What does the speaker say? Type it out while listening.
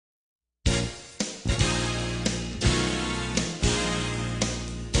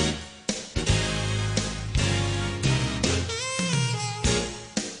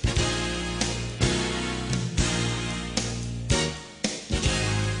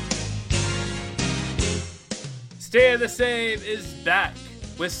Stay the Same is back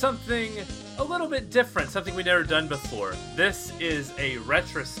with something a little bit different, something we've never done before. This is a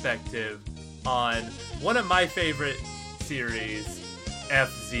retrospective on one of my favorite series,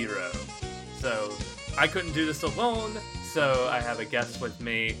 F-Zero. So I couldn't do this alone, so I have a guest with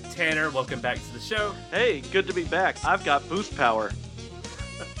me. Tanner, welcome back to the show. Hey, good to be back. I've got boost power.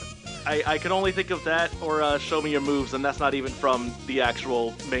 I can only think of that or Show Me Your Moves, and that's not even from the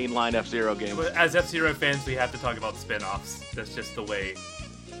actual mainline F-Zero game. As F-Zero fans, we have to talk about spin-offs. That's just the way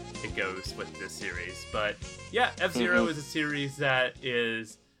it goes with this series. But yeah, F-Zero is a series that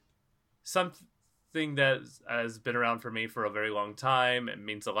is something that has been around for me for a very long time. It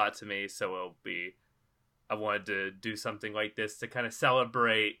means a lot to me, so I wanted to do something like this to kind of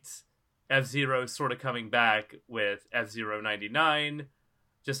celebrate F-Zero sort of coming back with F-Zero 99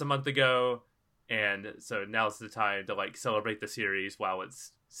 just a month ago, and so now's the time to celebrate the series while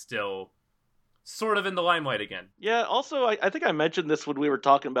it's still sort of in the limelight again. Yeah, also, I think I mentioned this when we were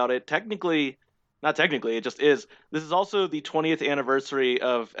talking about it. Not technically, it just is. This is also the 20th anniversary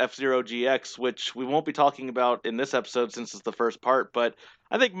of F-Zero GX, which we won't be talking about in this episode since it's the first part, but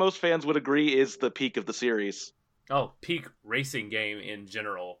I think most fans would agree is the peak of the series. Oh, peak racing game in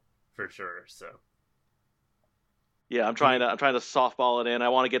general, for sure, so... Yeah, I'm trying to softball it in. I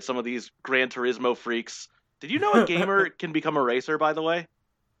want to get some of these Gran Turismo freaks. Did you know a gamer can become a racer, by the way?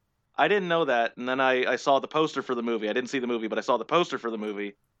 I didn't know that, and then I saw the poster for the movie. I didn't see the movie, but I saw the poster for the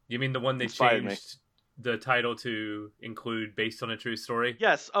movie. You mean the one they changed the title to include based on a true story?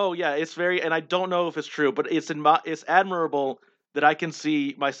 Yes. Oh, yeah. It's and I don't know if it's true, but it's admirable that I can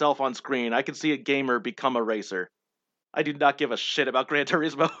see myself on screen. I can see a gamer become a racer. I do not give a shit about Gran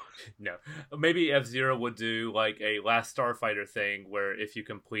Turismo. No. Maybe F-Zero would do a Last Starfighter thing where if you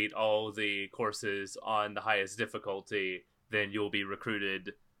complete all the courses on the highest difficulty, then you'll be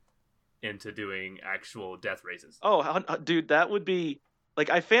recruited into doing actual death races. Oh, dude, that would be...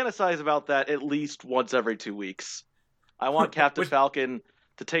 I fantasize about that at least once every 2 weeks. I want Captain Falcon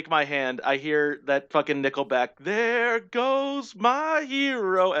to take my hand. I hear that fucking Nickelback, "There goes my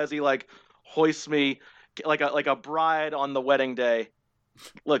hero," as he, hoists me... like a bride on the wedding day.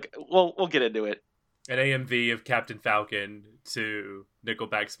 Look, we'll get into it. An AMV of Captain Falcon to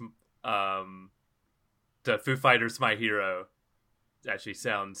Nickelback's the Foo Fighters' "My Hero" actually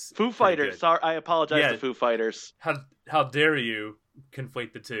sounds Foo Fighters. Good. Sorry, I apologize to Foo Fighters. How dare you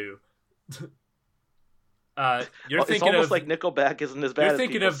conflate the two? It's almost like Nickelback isn't as bad. You're as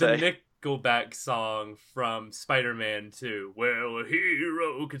thinking people of say. the Nickelback song from Spider-Man 2. Well, a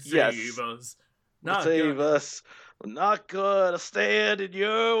hero could save us. Us. We're not gonna stand in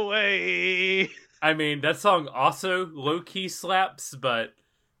your way. I mean, that song also low-key slaps, but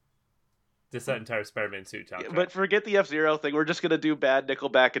just that entire Spider-Man 2 soundtrack. But forget the F-Zero thing. We're just gonna do bad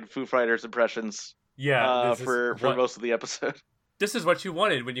Nickelback and Foo Fighters impressions. Yeah, for most of the episode. This is what you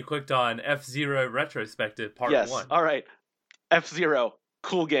wanted when you clicked on F-Zero Retrospective Part 1. Yes, all right. F-Zero.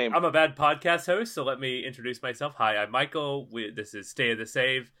 Cool game. I'm a bad podcast host, so let me introduce myself. Hi, I'm Michael. This is Stay of the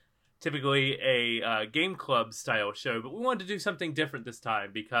Save. Typically a game club style show, but we wanted to do something different this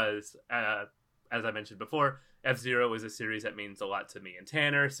time because, as I mentioned before, F-Zero is a series that means a lot to me and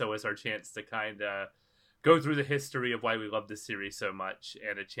Tanner, so it's our chance to kind of go through the history of why we love this series so much,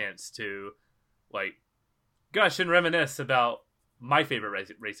 and a chance to, gush and reminisce about my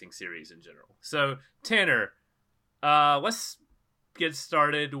favorite racing series in general. So, Tanner, let's get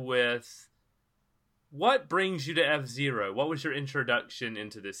started with... what brings you to F-Zero? What was your introduction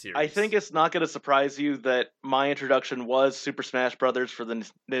into this series? I think it's not going to surprise you that my introduction was Super Smash Bros. For the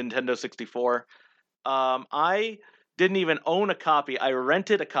Nintendo 64. I didn't even own a copy. I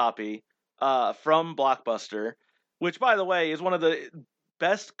rented a copy from Blockbuster, which, by the way, is one of the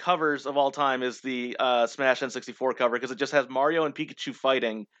best covers of all time, is the Smash N64 cover, because it just has Mario and Pikachu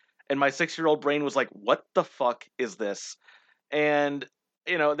fighting, and my 6-year-old brain was like, what the fuck is this? And...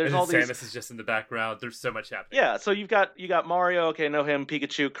 there's all these... Samus is just in the background. There's so much happening. Yeah, so you got Mario, okay, I know him,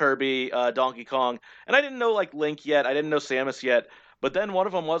 Pikachu, Kirby, Donkey Kong, and I didn't know Link yet. I didn't know Samus yet. But then one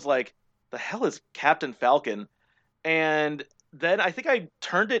of them was the hell is Captain Falcon? And then I think I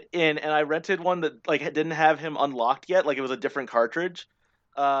turned it in and I rented one that didn't have him unlocked yet, it was a different cartridge.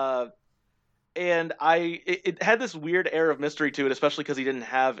 And it had this weird air of mystery to it, especially because he didn't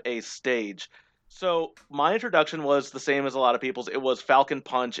have a stage. So my introduction was the same as a lot of people's. It was Falcon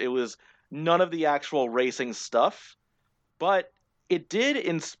Punch. It was none of the actual racing stuff, but it did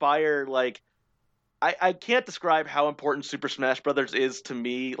inspire, I can't describe how important Super Smash Bros. Is to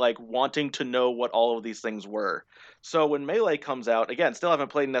me, wanting to know what all of these things were. So when Melee comes out, again, still haven't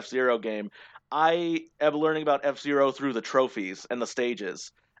played an F-Zero game, I am learning about F-Zero through the trophies and the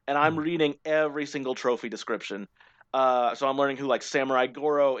stages. and I'm reading every single trophy description. So I'm learning who like Samurai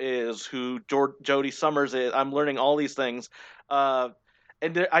Goro is, who Jody Summers is. I'm learning all these things. Uh,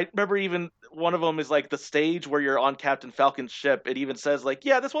 I remember even one of them is like the stage where you're on Captain Falcon's ship. It even says like,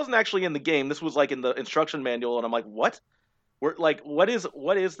 yeah, this wasn't actually in the game. This was like in the instruction manual. And I'm like, what? We're like, what is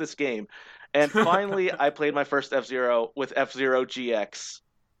this game? And finally, I played my first F-Zero with F-Zero GX,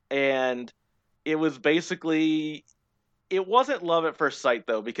 and it was basically it wasn't love at first sight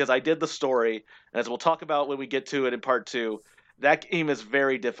though, because I did the story, and as we'll talk about when we get to it in part two, that game is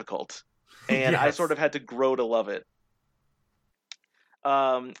very difficult, and I sort Yes. of had to grow to love it.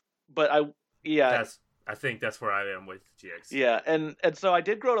 Um, but yeah, I think that's where I am with GX. yeah, and so I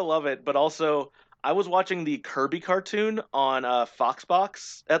did grow to love it, but also I was watching the Kirby cartoon on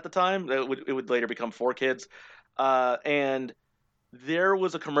Foxbox at the time. It would later become 4Kids, and there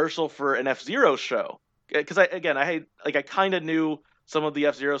was a commercial for an F Zero show because I kind of knew some of the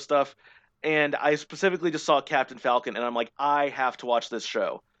F Zero stuff, and I specifically just saw Captain Falcon, and I'm like, I have to watch this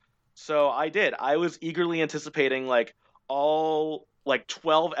show. So I did. I was eagerly anticipating like all like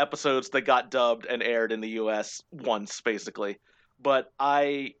 12 episodes that got dubbed and aired in the US once basically. But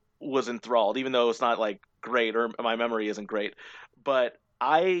I was enthralled even though it's not like great or my memory isn't great. But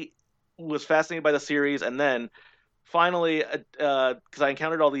I was fascinated by the series, and then finally cuz I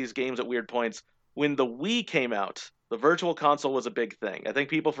encountered all these games at weird points when the Wii came out. The virtual console was a big thing. I think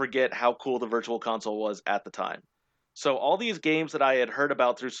people forget how cool the virtual console was at the time. So all these games that I had heard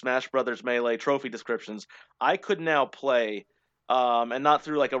about through Smash Brothers Melee trophy descriptions, I could now play, and not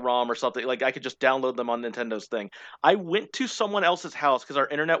through like a ROM or something. Like I could just download them on Nintendo's thing. I went to someone else's house because our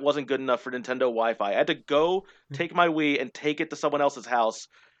internet wasn't good enough for Nintendo Wi-Fi. I had to go take my Wii and take it to someone else's house.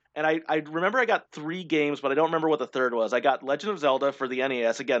 And I remember I got 3 games, but I don't remember what the third was. I got Legend of Zelda for the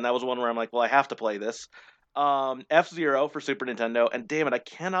NES. Again, that was one where I'm like, well, I have to play this. F Zero for Super Nintendo, and damn it, I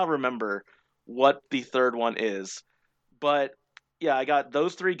cannot remember what the third one is. But yeah, I got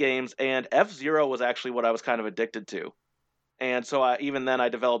those 3 games, and F Zero was actually what I was kind of addicted to. And so even then, I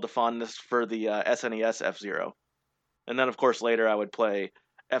developed a fondness for the SNES F Zero. And then, of course, later I would play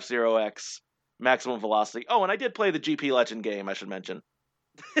F Zero X, Maximum Velocity. Oh, and I did play the GP Legend game, I should mention.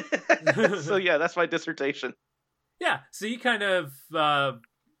 So yeah, that's my dissertation. Yeah, so you kind of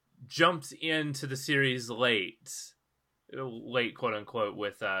jumped into the series late quote unquote,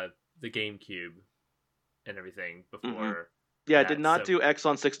 with the GameCube and everything before Yeah, I did that. not So do X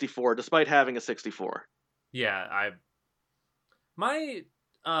on 64, despite having a 64. yeah, my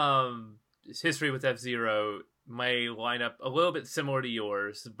history with F-Zero may line up a little bit similar to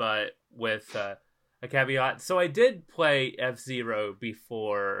yours, but with a caveat. So I did play F-Zero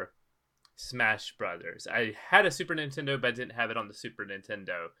before Smash Brothers. I had a Super Nintendo, but I didn't have it on the Super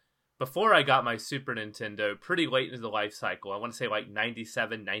Nintendo. Before I got my Super Nintendo, pretty late into the life cycle, I want to say like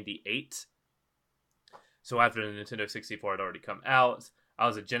 97, 98. So after the Nintendo 64 had already come out, I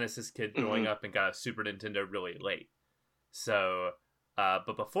was a Genesis kid growing up and got a Super Nintendo really late. So,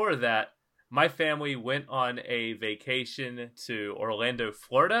 but before that, my family went on a vacation to Orlando,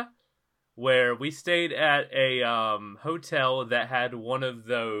 Florida, where we stayed at a hotel that had one of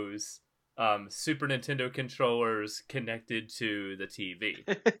those Super Nintendo controllers connected to the TV.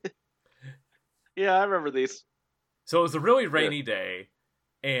 Yeah, I remember these. So it was a really rainy day,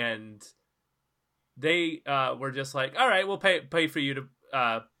 and they were just like, all right, we'll pay for you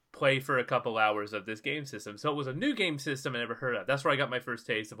to play for a couple hours of this game system. So it was a new game system I never heard of. That's where I got my first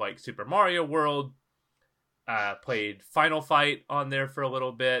taste of like Super Mario World. Played Final Fight on there for a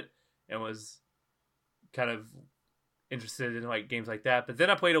little bit and was kind of interested in like games like that. But then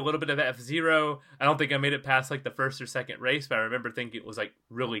I played a little bit of F-Zero. I don't think I made it past like the first or second race, but I remember thinking it was like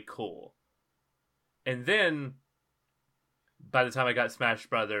really cool. And then by the time I got Smash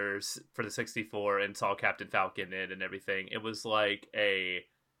Brothers for the 64 and saw Captain Falcon in and everything, it was like a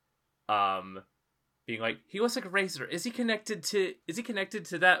being like, he looks like a racer. Is he connected to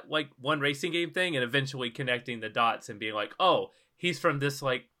that like one racing game thing? And eventually connecting the dots and being like, oh, he's from this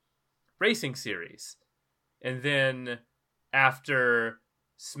like racing series. And then after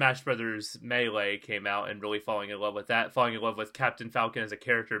Smash Brothers Melee came out and really falling in love with that, falling in love with Captain Falcon as a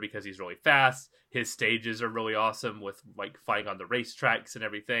character because he's really fast. His stages are really awesome with like fighting on the racetracks and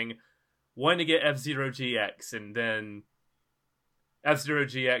everything. Wanted to get F-Zero GX, and then F-Zero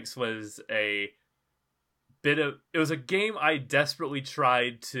GX was it was a game I desperately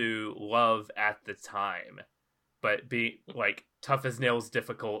tried to love at the time, but being like tough as nails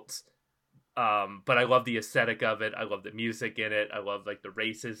difficult. But I love the aesthetic of it. I love the music in it. I love like the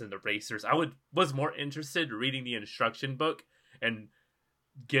races and the racers. I was more interested in reading the instruction book and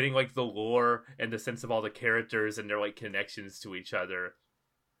getting like the lore and the sense of all the characters and their like connections to each other.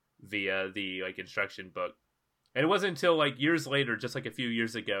 via the like instruction book. And it wasn't until like years later, just like a few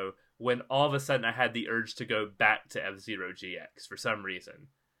years ago, when all of a sudden I had the urge to go back to F-Zero GX for some reason.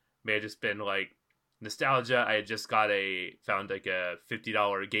 May have just been like nostalgia. I had just found like a $50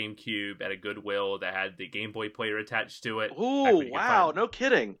 GameCube at a Goodwill that had the Game Boy player attached to it. Ooh, wow, no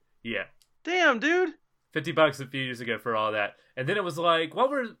kidding. Yeah. Damn, dude. $50 a few years ago for all that. And then it was like, what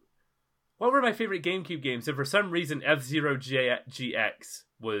were my favorite GameCube games? And for some reason, F-Zero GX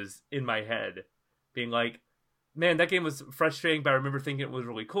was in my head. Being like, man, that game was frustrating, but I remember thinking it was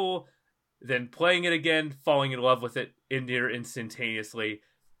really cool. Then playing it again, falling in love with it near instantaneously.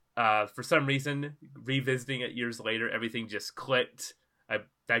 For some reason, revisiting it years later, everything just clicked.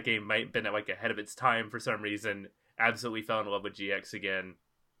 That game might have been like ahead of its time for some reason. Absolutely fell in love with GX again.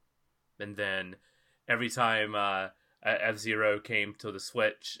 And then every time F-Zero came to the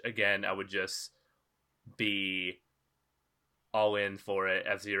Switch again, I would just be all in for it.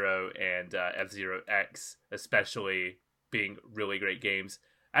 F-Zero and F-Zero X especially being really great games.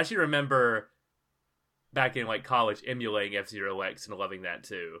 I actually remember back in like college emulating F-Zero X and loving that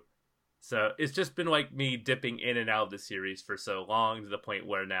too. So it's just been like me dipping in and out of the series for so long, to the point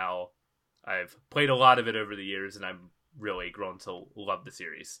where now I've played a lot of it over the years and I'm really grown to love the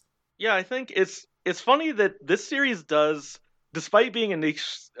series. Yeah, I think it's funny that this series does, despite being a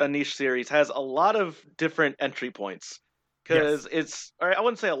niche series, has a lot of different entry points. Because I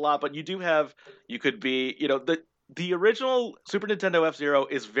wouldn't say a lot, but you could be, the original Super Nintendo F-Zero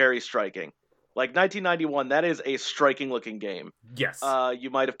is very striking. Like 1991, that is a striking looking game. Yes. You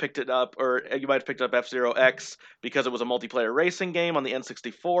might have picked it up, or you might have picked up F-Zero X because it was a multiplayer racing game on the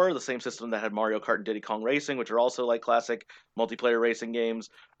N64, the same system that had Mario Kart and Diddy Kong Racing, which are also like classic multiplayer racing games.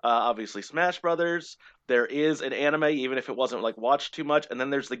 Obviously, Smash Brothers. There is an anime, even if it wasn't like watched too much, and then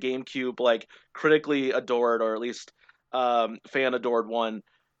there's the GameCube, like critically adored, or at least fan adored one.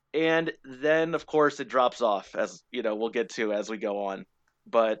 And then, of course, it drops off, as we'll get to as we go on.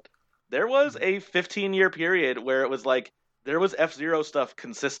 But there was a 15-year period where it was like there was F-Zero stuff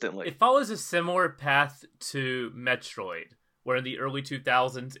consistently. It follows a similar path to Metroid, where in the early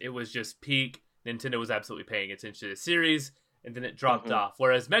 2000s it was just peak. Nintendo was absolutely paying attention to the series, and then it dropped off.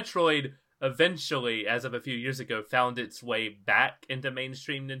 Whereas Metroid eventually, as of a few years ago, found its way back into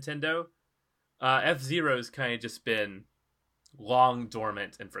mainstream Nintendo. F-Zero's kind of just been long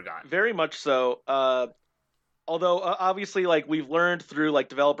dormant and forgotten. Very much so. Although obviously, like we've learned through like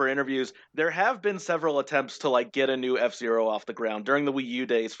developer interviews, there have been several attempts to like get a new F-Zero off the ground during the Wii U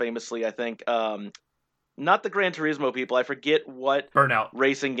days. Famously, I think not the Gran Turismo people. I forget what Burnout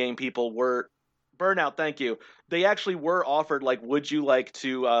racing game people were. Burnout, thank you. They actually were offered, like, would you like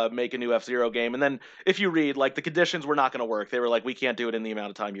to make a new F-Zero game? And then if you read, like, the conditions were not going to work. They were like, we can't do it in the amount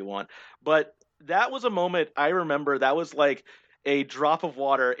of time you want. But that was a moment I remember that was like a drop of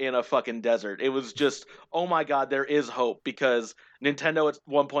water in a fucking desert. It was just, oh my God, there is hope, because Nintendo at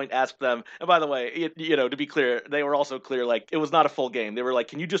one point asked them, and by the way, to be clear, they were also clear, like, it was not a full game. They were like,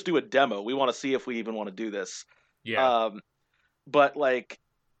 can you just do a demo? We want to see if we even want to do this. Yeah. But, like,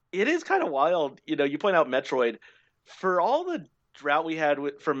 it is kind of wild. You point out Metroid. For all the drought we had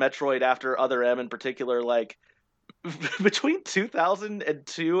for Metroid after Other M in particular, like, between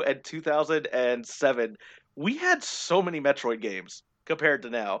 2002 and 2007, we had so many Metroid games compared to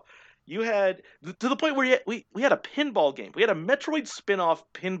now. You had, to the point where we had a pinball game. We had a Metroid spin-off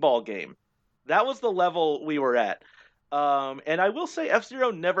pinball game. That was the level we were at. And I will say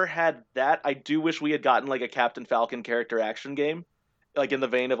F-Zero never had that. I do wish we had gotten like a Captain Falcon character action game, like in the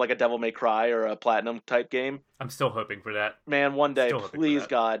vein of like a Devil May Cry or a Platinum type game. I'm still hoping for that. Man, one day, please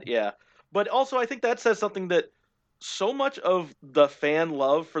God, yeah. But also I think that says something, that so much of the fan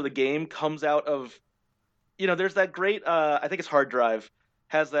love for the game comes out of, there's that great, I think it's Hard Drive,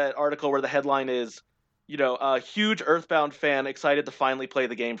 has that article where the headline is, a huge Earthbound fan excited to finally play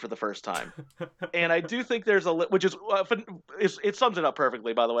the game for the first time. And I do think there's which is, it sums it up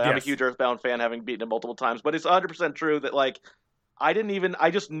perfectly, by the way. Yes. I'm a huge Earthbound fan, having beaten it multiple times, but it's 100% true that, like, I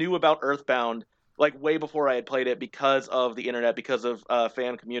just knew about Earthbound, like, way before I had played it because of the internet, because of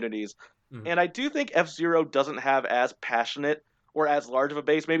fan communities. Mm-hmm. And I do think F-Zero doesn't have as passionate or as large of a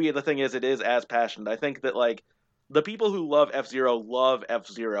base. Maybe the thing is, it is as passionate. I think that, like, the people who love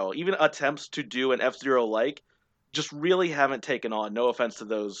F-Zero. Even attempts to do an F-Zero-like just really haven't taken on. No offense to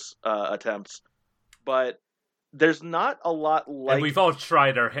those attempts. But there's not a lot like... And we've all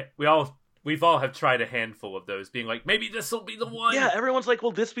tried we've all have tried a handful of those, being like, maybe this will be the one. Yeah, everyone's like,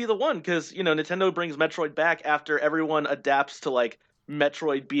 will this be the one? Because, Nintendo brings Metroid back after everyone adapts to, like,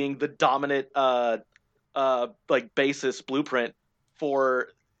 Metroid being the dominant, like, basis blueprint for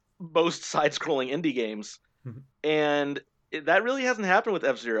most side-scrolling indie games. And that really hasn't happened with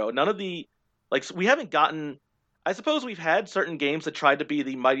F-Zero. None of the we haven't gotten. I suppose we've had certain games that tried to be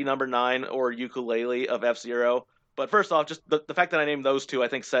the Mighty Number Nine or Ukulele of F-Zero. But first off, just the fact that I named those two, I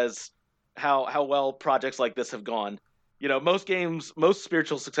think says how well projects like this have gone. Most games, most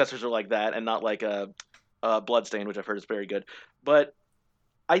spiritual successors are like that, and not like a Bloodstain, which I've heard is very good. But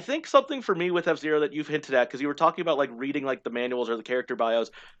I think something for me with F-Zero that you've hinted at, because you were talking about like reading like the manuals or the character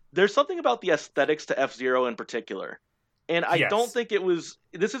bios, there's something about the aesthetics to F-Zero in particular. And I don't Yes. think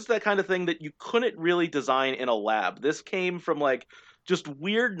this is that kind of thing that you couldn't really design in a lab. This came from like just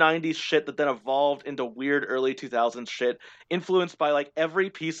weird 90s shit that then evolved into weird early 2000s shit, influenced by like every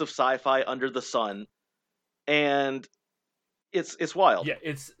piece of sci-fi under the sun. And it's wild. Yeah,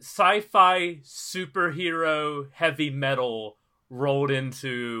 it's sci-fi superhero heavy metal rolled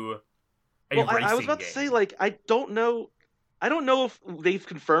into a Well, I was racing about to game. say, like, I don't know if they've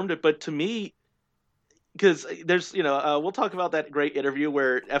confirmed it, but to me, because there's, we'll talk about that great interview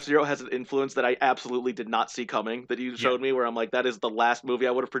where F-Zero has an influence that I absolutely did not see coming that you Yeah. showed me, where I'm like, that is the last movie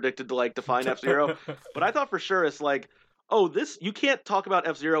I would have predicted to like define F-Zero. But I thought for sure it's like, oh, you can't talk about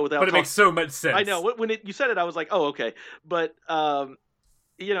F-Zero without. But it makes so much sense. I know when you said it, I was like, oh, okay, but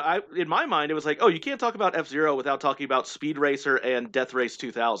in my mind, it was like, oh, you can't talk about F-Zero without talking about Speed Racer and Death Race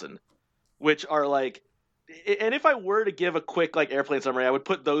 2000, which are like, and if I were to give a quick like airplane summary, I would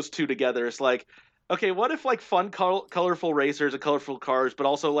put those two together. It's like, okay, what if like fun, colorful racers and colorful cars, but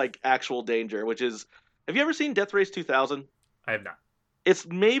also like actual danger? Which is, have you ever seen Death Race 2000? I have not. It's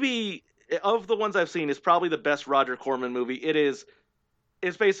maybe of the ones I've seen, it's probably the best Roger Corman movie.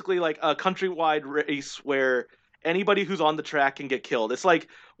 It's basically like a countrywide race where anybody who's on the track can get killed. It's like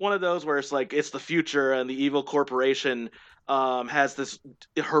one of those where it's like it's the future and the evil corporation has this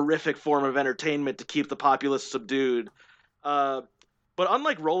horrific form of entertainment to keep the populace subdued. Uh, but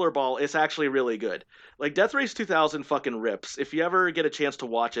unlike Rollerball, it's actually really good. Like Death Race 2000 fucking rips. If you ever get a chance to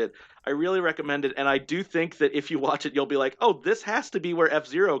watch it, I really recommend it. And I do think that if you watch it, you'll be like, oh, this has to be where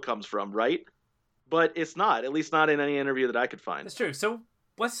F-Zero comes from, right? But it's not, at least not in any interview that I could find. That's true. So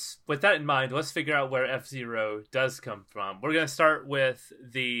with that in mind, let's figure out where F-Zero does come from. We're going to start with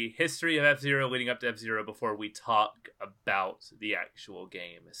the history of F-Zero leading up to F-Zero before we talk about the actual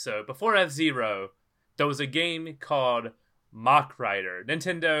game. So before F-Zero, there was a game called Mach Rider.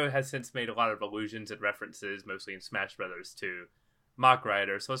 Nintendo has since made a lot of allusions and references, mostly in Smash Brothers, to Mach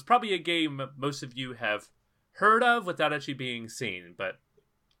Rider. So it's probably a game most of you have heard of without actually being seen. But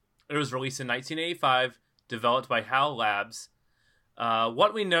it was released in 1985, developed by HAL Labs.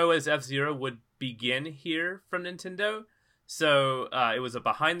 What we know as F-Zero would begin here from Nintendo. So it was a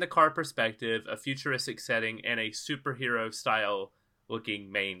behind-the-car perspective, a futuristic setting, and a superhero-style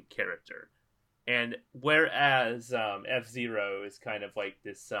looking main character. And whereas F-Zero is kind of like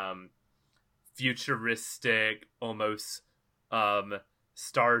this futuristic, almost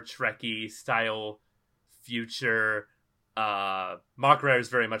Star Trek-y style future, Mach Rider is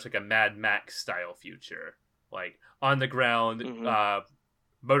very much like a Mad Max style future. Like on the ground,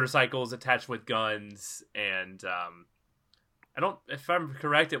 motorcycles attached with guns, and if I'm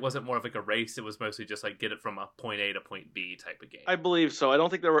correct, it wasn't more of like a race. It was mostly just like get it from a point A to point B type of game. I believe so. I don't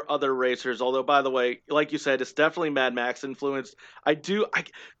think there were other racers, although, by the way, like you said, it's definitely Mad Max influenced.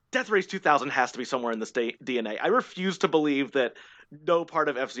 Death Race 2000 has to be somewhere in this DNA. I refuse to believe that no part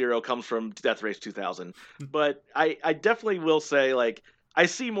of F-Zero comes from Death Race 2000. But I definitely will say, like, I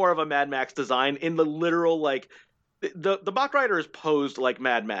see more of a Mad Max design in the literal, like, the Mach Rider is posed like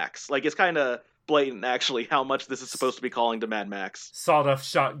Mad Max. Like, it's kind of blatant, actually, how much this is supposed to be calling to Mad Max. Sawed-off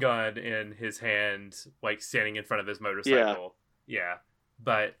shotgun in his hand, like, standing in front of his motorcycle. Yeah.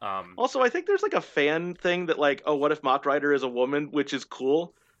 But, also, I think there's, like, a fan thing that, like, oh, what if Mach Rider is a woman, which is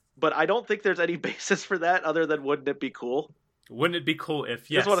cool. But I don't think there's any basis for that other than wouldn't it be cool? Wouldn't it be cool if,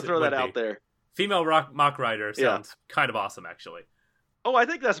 yes, just want to throw that out there. Female Mach Rider sounds kind of awesome, actually. Oh, I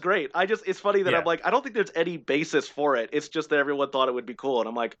think that's great. It's funny that I'm like, I don't think there's any basis for it. It's just that everyone thought it would be cool. And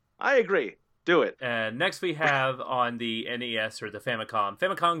I'm like, I agree. Do it. And next we have on the NES or the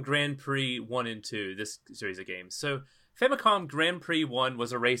Famicom Grand Prix 1 and 2, this series of games. So Famicom Grand Prix 1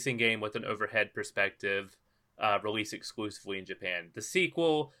 was a racing game with an overhead perspective, released exclusively in Japan. The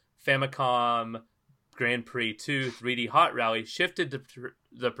sequel, Famicom Grand Prix 2 3D Hot Rally, shifted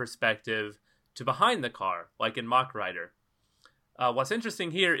the perspective to behind the car, like in Mach Rider. What's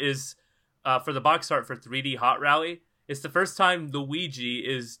interesting here is, for the box art for 3D Hot Rally, it's the first time Luigi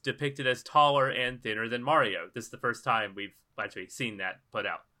is depicted as taller and thinner than Mario. This is the first time we've actually seen that put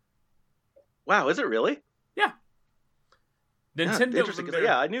out. Wow, is it really? Yeah. Nintendo. Interesting.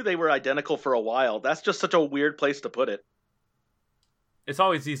 I knew they were identical for a while. That's just such a weird place to put it. it's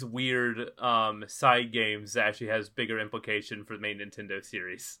always these weird side games that actually has bigger implication for the main Nintendo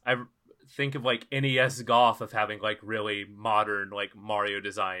series. I think of like NES Golf of having like really modern like Mario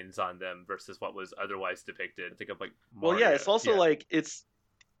designs on them versus what was otherwise depicted. Think of like Well, Mario. yeah, it's also like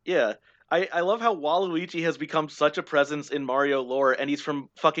yeah. I love how Waluigi has become such a presence in Mario lore, and he's from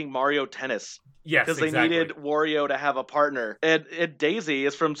fucking Mario Tennis. Yes, Because they exactly. needed Wario to have a partner. And Daisy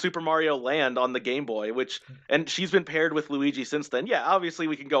is from Super Mario Land on the Game Boy, and she's been paired with Luigi since then. Yeah, obviously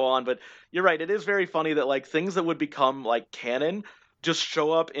we can go on, but you're right. It is very funny that like things that would become like canon just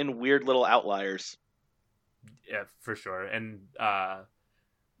show up in weird little outliers. Yeah, for sure. And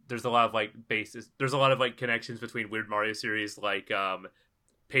there's a lot of like there's a lot of like connections between weird Mario series, like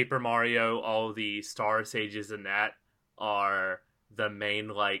Paper Mario. All the Star Sages in that are the main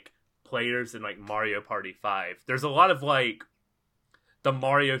like players in like Mario Party 5. There's a lot of like the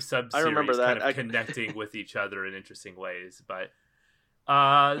Mario sub-series kind of connecting with each other in interesting ways. But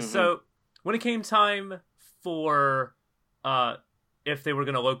so when it came time for if they were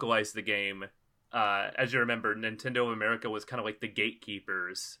going to localize the game, as you remember, Nintendo of America was kind of like the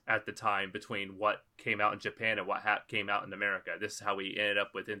gatekeepers at the time between what came out in Japan and what came out in America. This is how we ended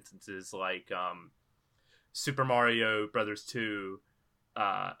up with instances like Super Mario Brothers 2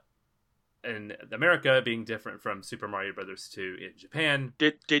 in America being different from Super Mario Brothers 2 in Japan.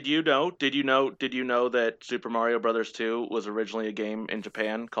 Did you know that Super Mario Brothers 2 was originally a game in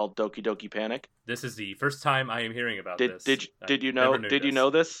Japan called Doki Doki Panic? This is the first time I am hearing about this. Did you know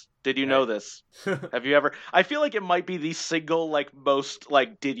this? Did you know this? Have you ever? I feel like it might be the single like most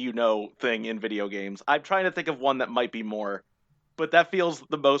like did you know thing in video games. I'm trying to think of one that might be more, but that feels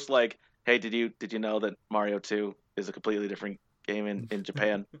the most like, hey, did you know that Mario 2 is a completely different game in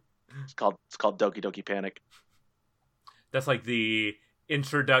Japan? It's called Doki Doki Panic. That's like the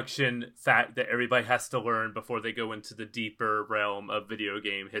introduction fact that everybody has to learn before they go into the deeper realm of video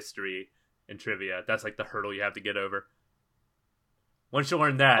game history and trivia. That's like the hurdle you have to get over. Once you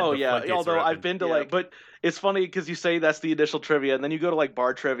learn that, oh yeah. Although I've been to like, but it's funny because you say that's the initial trivia, and then you go to like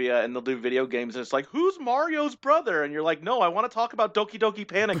bar trivia, and they'll do video games, and it's like, who's Mario's brother? And you're like, no, I want to talk about Doki Doki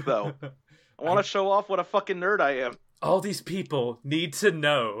Panic though. I want to show off what a fucking nerd I am. All these people need to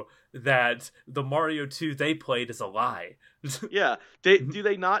know that the Mario 2 they played is a lie. Yeah. Do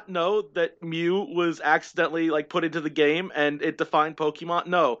they not know that Mew was accidentally like put into the game and it defined Pokemon?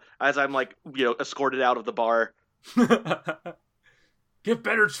 No. As I'm like, escorted out of the bar. Get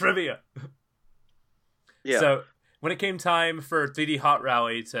better trivia. Yeah. So when it came time for 3D Hot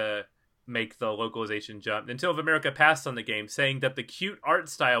Rally to make the localization jump, Nintendo of America passed on the game, saying that the cute art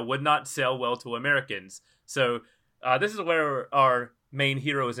style would not sell well to Americans. So this is where our main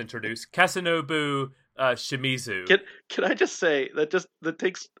hero is introduced, Kazenobu Shimizu. Can I just say that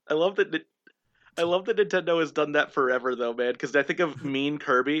takes? I love that Nintendo has done that forever though, man. Because I think of Mean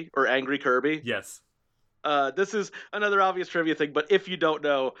Kirby or Angry Kirby. Yes. This is another obvious trivia thing, but if you don't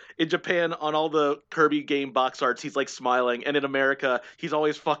know, in Japan on all the Kirby game box arts, he's like smiling, and in America, he's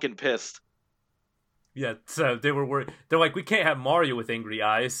always fucking pissed. Yeah. So they were worried. They're like, we can't have Mario with angry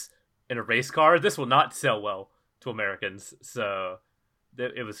eyes in a race car. This will not sell well to Americans, so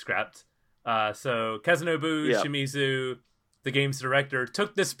it was scrapped. So Kazenobu Shimizu, the game's director,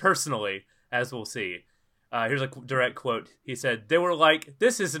 took this personally, as we'll see. Here's a direct quote. He said, they were like,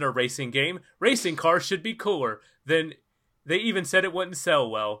 this isn't a racing game. Racing cars should be cooler. Then they even said it wouldn't sell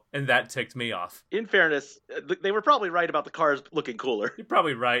well, and that ticked me off. In fairness, they were probably right about the cars looking cooler. You're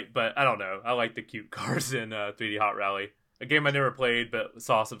probably right, but I don't know. I like the cute cars in 3D Hot Rally. A game I never played, but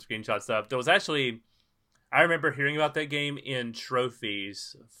saw some screenshots of. There was actually... I remember hearing about that game in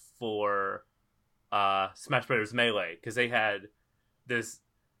trophies for Smash Bros. Melee, because they had this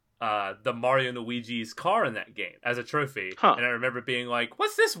the Mario and Luigi's car in that game as a trophy. Huh. And I remember being like,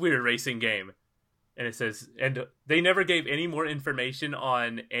 what's this weird racing game? And it says, and they never gave any more information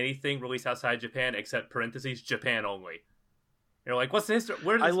on anything released outside Japan except parentheses, Japan only. You're like, what's the history?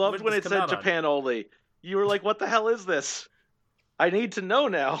 I loved when it said Japan only. You were like, what the hell is this? I need to know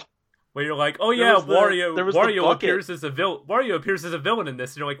now. Where you're like, oh yeah, Wario appears as a villain. Wario appears as a villain in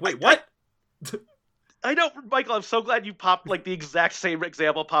this, and you're like, wait, what? I know, Michael. I'm so glad you popped like the exact same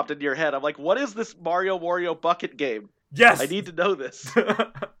example popped into your head. I'm like, what is this Wario bucket game? Yes, I need to know this.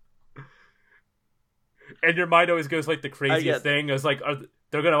 And your mind always goes like the craziest thing. It's like,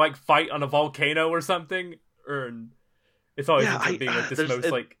 they're gonna like fight on a volcano or something, or it's always being like this most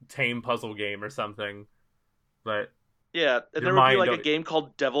like tame puzzle game or something, but. Yeah, and there would be like a game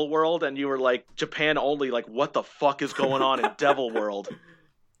called Devil World, and you were like, Japan only, like, what the fuck is going on in Devil World?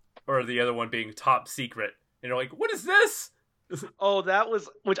 Or the other one being Top Secret. And you're like, what is this? Oh, that was,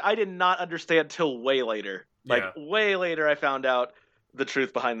 which I did not understand till way later. Like, way later I found out the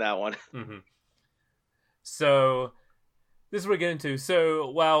truth behind that one. Mm-hmm. So this is what we get into. So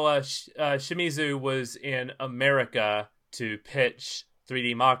while Shimizu was in America to pitch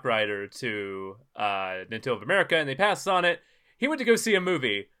 3D Mock Rider to Nintendo of America, and they passed on it, he went to go see a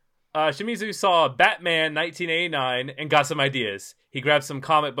movie. Shimizu saw Batman 1989 and got some ideas. He grabbed some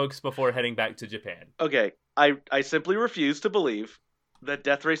comic books before heading back to Japan. Okay, I simply refuse to believe that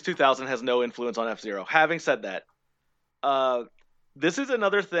Death Race 2000 has no influence on F-Zero. Having said that, this is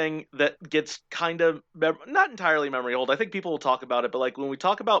another thing that gets kind of not entirely memory hold. I think people will talk about it, but like when we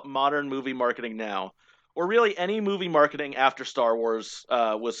talk about modern movie marketing now, or really any movie marketing after Star Wars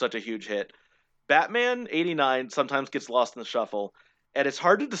was such a huge hit, Batman 89 sometimes gets lost in the shuffle, and it's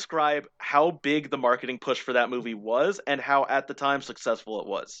hard to describe how big the marketing push for that movie was and how at the time successful it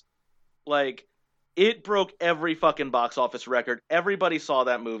was. Like, it broke every fucking box office record. Everybody saw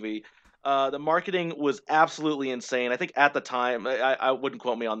that movie. The marketing was absolutely insane. I think at the time, I wouldn't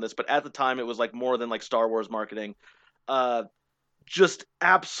quote me on this, but at the time it was like more than like Star Wars marketing. Just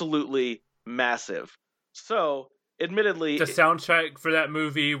absolutely massive. So, admittedly, the soundtrack for that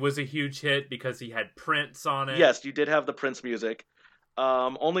movie was a huge hit because he had Prince on it. Yes, you did have the Prince music.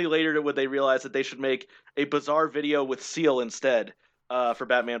 Only later would they realize that they should make a bizarre video with Seal instead for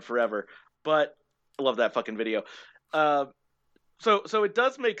Batman Forever. But I love that fucking video. So it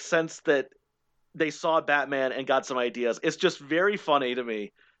does make sense that they saw Batman and got some ideas. It's just very funny to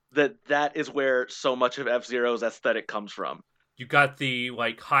me that is where so much of F-Zero's aesthetic comes from. You got the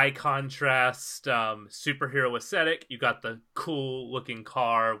like high contrast superhero aesthetic. You got the cool looking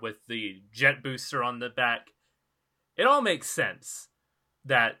car with the jet booster on the back. It all makes sense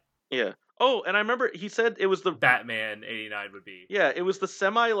that yeah. Oh, and I remember he said it was the Batman 89 would be. Yeah, it was the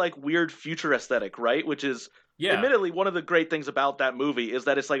semi like weird future aesthetic, right? Which is admittedly one of the great things about that movie is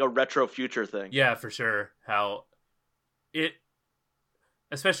that it's like a retro future thing. Yeah, for sure. How it,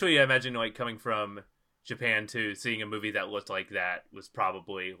 especially I imagine like coming from Japan too, seeing a movie that looked like that was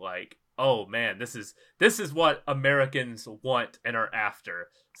probably like, oh man, this is what Americans want and are after.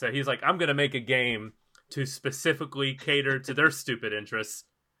 So he's like, I'm gonna make a game to specifically cater to their stupid interests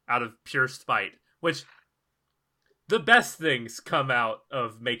out of pure spite. Which the best things come out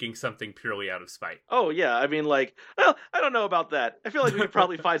of making something purely out of spite. Oh yeah, I mean, like, well, I don't know about that. I feel like we could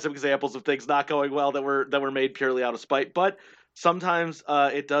probably find some examples of things not going well that were made purely out of spite, but sometimes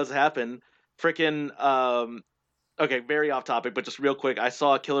it does happen. Frickin' okay, very off topic, but just real quick, I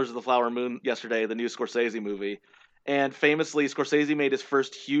saw Killers of the Flower Moon yesterday, the new Scorsese movie, and famously, Scorsese made his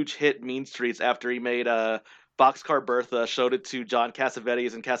first huge hit, Mean Streets, after he made Boxcar Bertha, showed it to John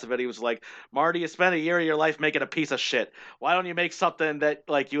Cassavetes, and Cassavetes was like, Marty, you spent a year of your life making a piece of shit. Why don't you make something that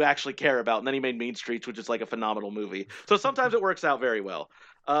like you actually care about? And then he made Mean Streets, which is like a phenomenal movie. So sometimes it works out very well.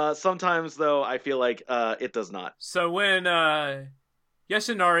 Sometimes, though, I feel like it does not. So when when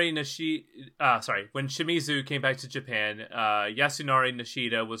Shimizu came back to Japan, Yasunari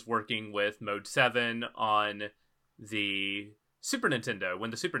Nishida was working with Mode 7 on the Super Nintendo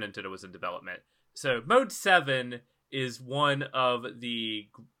when the Super Nintendo was in development. So Mode 7 is one of the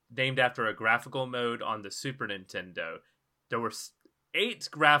named after a graphical mode on the Super Nintendo. There were 8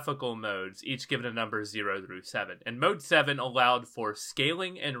 graphical modes, each given a number 0 through 7. And Mode 7 allowed for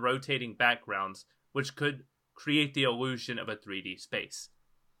scaling and rotating backgrounds, which could create the illusion of a 3D space.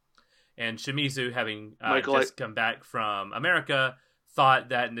 And Shimizu, having come back from America, thought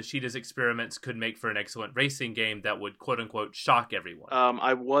that Nishida's experiments could make for an excellent racing game that would, quote-unquote, shock everyone.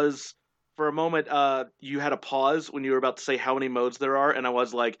 For a moment, you had a pause when you were about to say how many modes there are, and I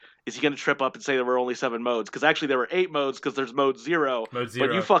was like, is he going to trip up and say there were only 7 modes? Because actually there were 8 modes, because there's Mode 0. Mode 0.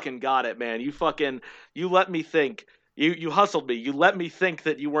 But you fucking got it, man. You let me think. You hustled me. You let me think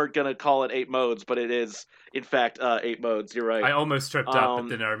that you weren't going to call it 8 modes, but it is, in fact, 8 modes. You're right. I almost tripped up, but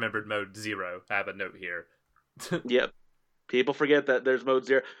then I remembered Mode 0. I have a note here. Yep. People forget that there's Mode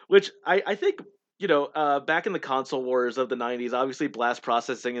 0, which I think, back in the console wars of the 90s, obviously blast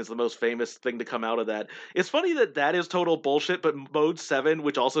processing is the most famous thing to come out of that. It's funny that is total bullshit, but Mode 7,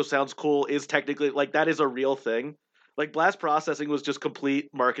 which also sounds cool, is technically, like, that is a real thing. Like, blast processing was just complete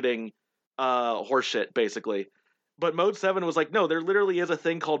marketing horseshit, basically. But Mode 7 was like, no, there literally is a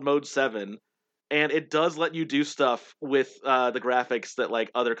thing called Mode 7, and it does let you do stuff with the graphics that, like,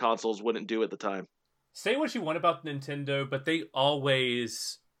 other consoles wouldn't do at the time. Say what you want about Nintendo, but they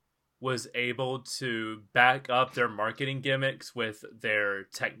always was able to back up their marketing gimmicks with their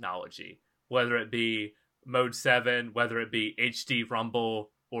technology. Whether it be Mode 7, whether it be HD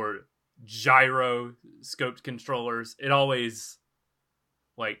Rumble, or gyro scoped controllers, it always,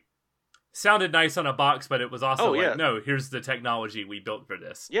 like, sounded nice on a box, but it was also no, here's the technology we built for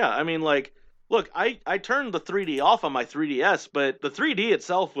this. Yeah, I mean, like look, I turned the 3D off on my 3DS, but the 3D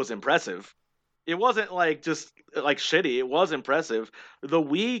itself was impressive. It wasn't like just like shitty. It was impressive. The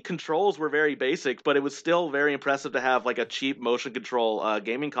Wii controls were very basic, but it was still very impressive to have like a cheap motion control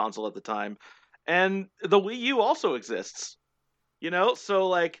gaming console at the time. And the Wii U also exists, so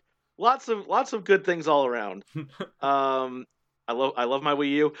like lots of good things all around. Um, I love my Wii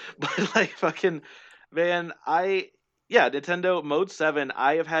U, but like fucking man, Nintendo Mode 7.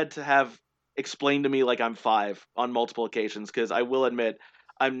 I have had to have explained to me like I'm 5 on multiple occasions because I will admit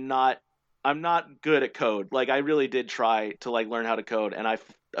I'm not I'm not good at code. Like I really did try to like learn how to code, and I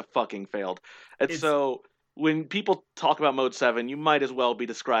fucking failed. And It's so when people talk about Mode 7, you might as well be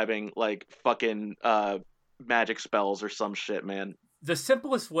describing like fucking magic spells or some shit, man. the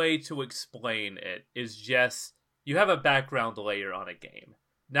simplest way to explain it is just you have a background layer on a game.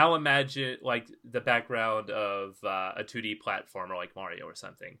 Now imagine like the background of a 2D platformer like Mario or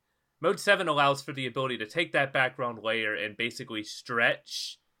something. Mode 7 allows for the ability to take that background layer and basically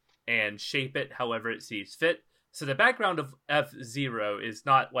stretch and shape it however it sees fit. So the background of F-Zero is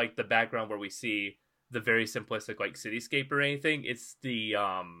not like the background where we see the very simplistic like cityscape or anything. It's the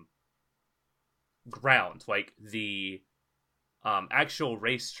ground, like the actual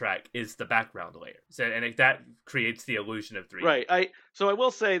racetrack is the background layer. So, and that creates the illusion of 3D. Right. I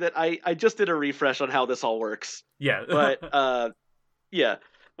will say that I just did a refresh on how this all works. Yeah. But yeah.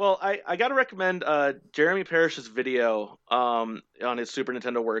 Well, I gotta recommend Jeremy Parish's video on his Super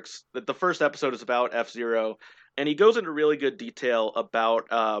Nintendo Works. That the first episode is about F-Zero, and he goes into really good detail about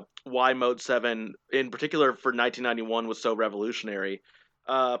why Mode 7, in particular for 1991, was so revolutionary.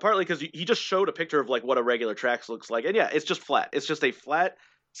 Partly because he just showed a picture of like what a regular track looks like, and yeah, it's just flat. It's just a flat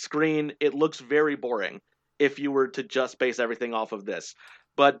screen. It looks very boring if you were to just base everything off of this.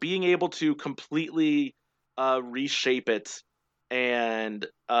 But being able to completely reshape it and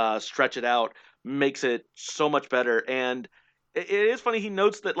stretch it out makes it so much better. And it is funny. He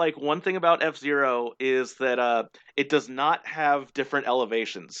notes that like one thing about F-Zero is that it does not have different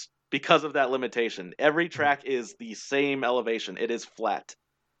elevations because of that limitation. Every track is the same elevation. It is flat.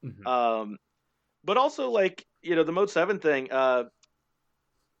 Mhm. Um, but also like the Mode 7 thing.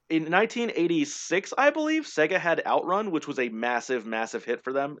 In 1986, I believe Sega had Outrun, which was a massive, massive hit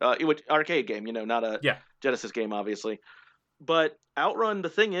for them. Which arcade game, not a Yeah. Genesis game, obviously. But Outrun, the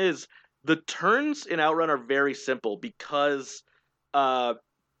thing is, the turns in Outrun are very simple because, uh,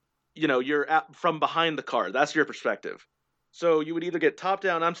 you're from behind the car. That's your perspective. So you would either get top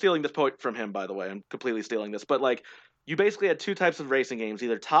down. I'm stealing this point from him, by the way. I'm completely stealing this. But like, you basically had two types of racing games: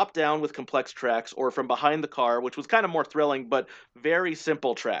 either top down with complex tracks, or from behind the car, which was kind of more thrilling, but very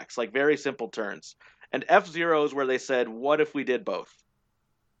simple tracks, like very simple turns. And F-Zero is where they said, "What if we did both?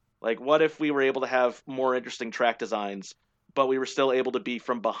 Like, what if we were able to have more interesting track designs, but we were still able to be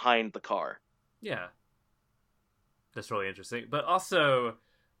from behind the car?" Yeah. That's really interesting. But also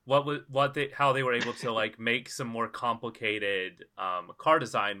how they were able to like make some more complicated car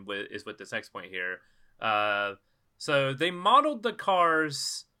design is with this next point here. So they modeled the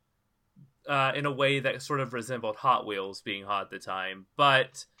cars in a way that sort of resembled Hot Wheels being hot at the time,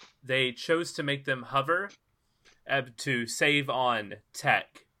 but they chose to make them hover to save on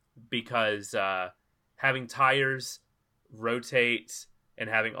tech because having tires rotate and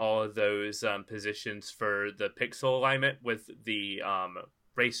having all of those positions for the pixel alignment with the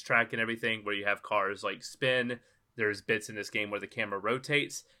racetrack and everything, where you have cars like spin. There's bits in this game where the camera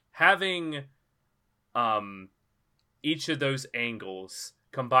rotates. Having each of those angles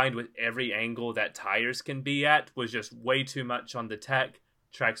combined with every angle that tires can be at was just way too much on the tech.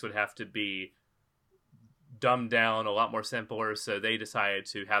 Tracks would have to be dumbed down, a lot more simpler, so they decided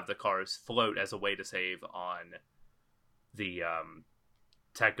to have the cars float as a way to save on the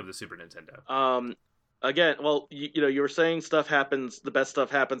tech of the Super Nintendo. Again, well, you were saying the best stuff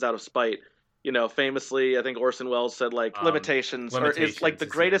happens out of spite. Famously, I think Orson Welles said like limitations, or is like Limitations the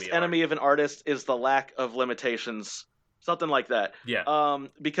is greatest art. enemy of an artist is the lack of limitations, something like that. Yeah.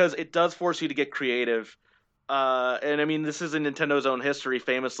 Because it does force you to get creative. And I mean, this is in Nintendo's own history.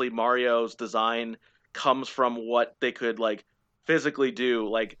 Famously, Mario's design comes from what they could like physically do,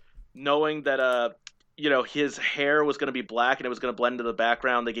 like knowing that his hair was going to be black and it was going to blend into the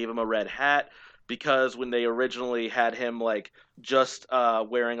background. They gave him a red hat because when they originally had him like just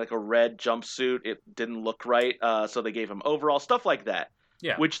wearing like a red jumpsuit, it didn't look right. So they gave him overall stuff like that.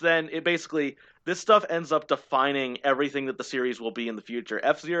 Yeah. Which then it basically this stuff ends up defining everything that the series will be in the future.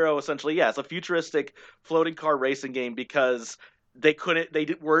 F-Zero essentially, yeah, it's a futuristic floating car racing game because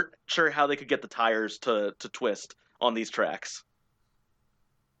weren't sure how they could get the tires to twist on these tracks,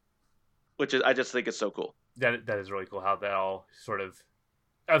 which is I just think is so cool. That is really cool how that all sort of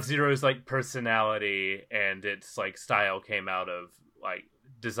F-Zero's like personality and its like style came out of like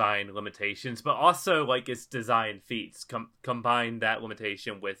design limitations, but also like its design feats. Combine that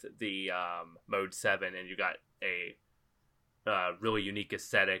limitation with the Mode 7 and you got a really unique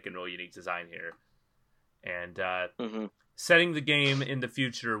aesthetic and really unique design here. And setting the game in the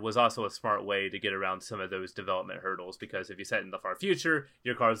future was also a smart way to get around some of those development hurdles, because if you set in the far future,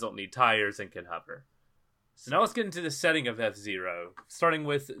 your cars don't need tires and can hover. So now let's get into the setting of F-Zero, starting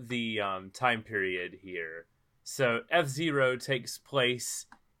with the time period here. So F-Zero takes place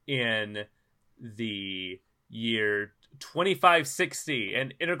in the year 2560,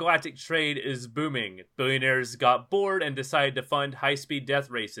 and intergalactic trade is booming. Billionaires got bored and decided to fund high-speed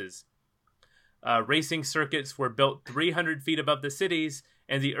death races. Racing circuits were built 300 feet above the cities,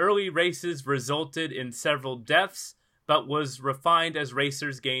 and the early races resulted in several deaths, but was refined as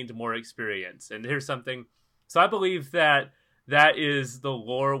racers gained more experience. And here's something. So I believe that is the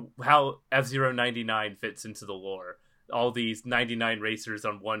lore, how F-Zero 99 fits into the lore. All these 99 racers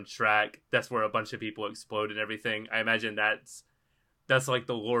on one track, that's where a bunch of people explode and everything. I imagine that's like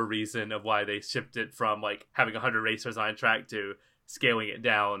the lore reason of why they shipped it from like having 100 racers on a track to scaling it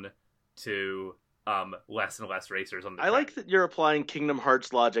down to less and less racers on the track. I like that you're applying Kingdom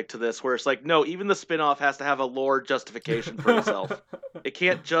Hearts logic to this, where it's like, no, even the spin-off has to have a lore justification for itself. It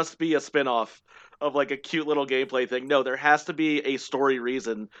can't just be a spin-off of like a cute little gameplay thing. No, there has to be a story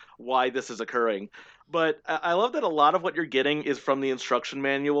reason why this is occurring. But I love that a lot of what you're getting is from the instruction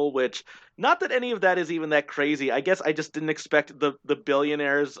manual, which, not that any of that is even that crazy. I guess I just didn't expect the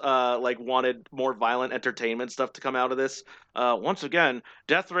billionaires like wanted more violent entertainment stuff to come out of this. Once again,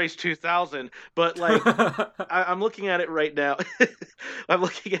 Death Race 2000. But like, I'm looking at it right now. I'm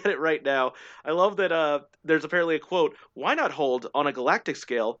looking at it right now. I love that there's apparently a quote, "Why not hold, on a galactic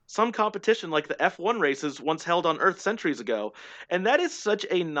scale, some competition like the F1 races once held on Earth centuries ago?" And that is such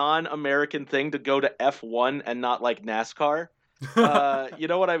a non-American thing to go to F1 and not like NASCAR. You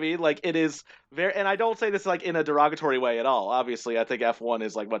know what I mean? Like, it is very, and I don't say this like in a derogatory way at all. Obviously, I think F1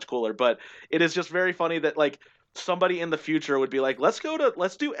 is like much cooler, but it is just very funny that like somebody in the future would be like, let's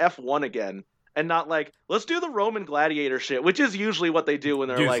do F1 again. And not like, let's do the Roman gladiator shit, which is usually what they do when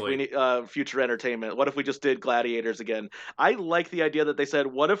they're like, we need future entertainment. What if we just did gladiators again? I like the idea that they said,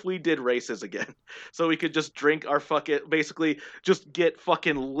 what if we did races again? So we could just drink our basically just get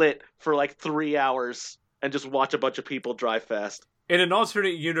fucking lit for like 3 hours and just watch a bunch of people drive fast. In an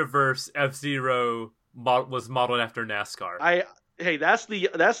alternate universe, F-Zero was modeled after NASCAR. Hey, that's the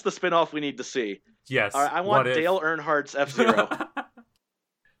spinoff we need to see. Yes. All right, I want Dale Earnhardt's F-Zero.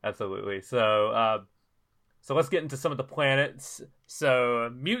 Absolutely. So let's get into some of the planets.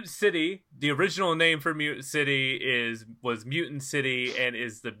 So Mute City, the original name for Mute City was Mutant City and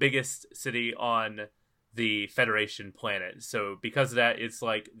is the biggest city on the Federation planet. So because of that, it's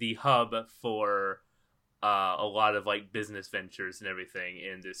like the hub for a lot of like business ventures and everything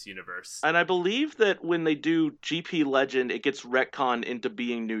in this universe. And I believe that when they do GP Legend, it gets retconned into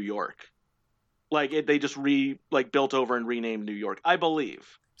being New York. Like they just built over and renamed New York, I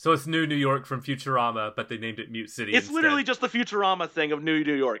believe. So it's New York from Futurama, but they named it Mute City. It's literally just the Futurama thing of New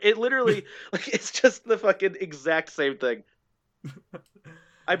York. It literally, like, it's just the fucking exact same thing.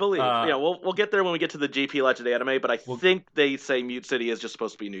 I believe. We'll get there when we get to the GP Legend anime, but I think they say Mute City is just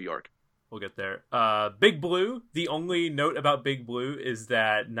supposed to be New York. We'll get there. Big Blue. The only note about Big Blue is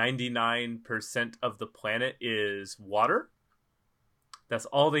that 99% of the planet is water. That's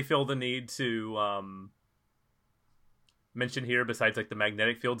all they feel the need to mention here, besides like the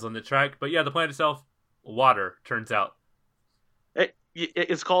magnetic fields on the track. But yeah, the planet itself, water, turns out.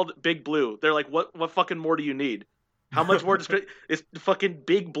 It's called Big Blue. They're like, what fucking more do you need? How much more description? It's fucking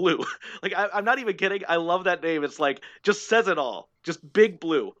Big Blue. Like, I'm not even kidding. I love that name. It's like, just says it all. Just Big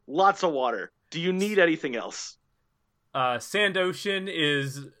Blue. Lots of water. Do you need anything else? Sand Ocean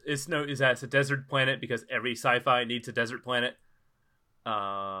is that it's a desert planet because every sci-fi needs a desert planet.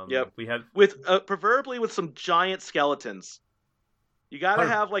 Yep. We have preferably with some giant skeletons. You gotta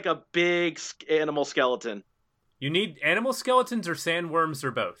have like a big animal skeleton. You need animal skeletons or sandworms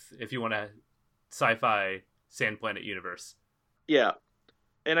or both if you want a sci-fi sand planet universe. Yeah.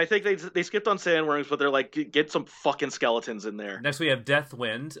 And I think they skipped on sandworms, but they're like, get some fucking skeletons in there. Next we have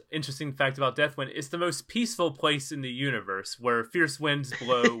Deathwind. Interesting fact about Deathwind, it's the most peaceful place in the universe where fierce winds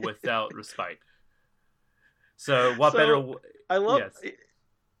blow without respite. So better... I love... Yes.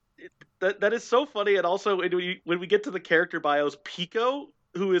 That is so funny, and also when we get to the character bios, Pico,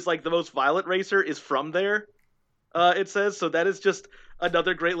 who is like the most violent racer, is from there. It says, so that is just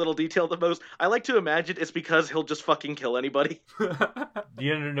another great little detail. I like to imagine it's because he'll just fucking kill anybody.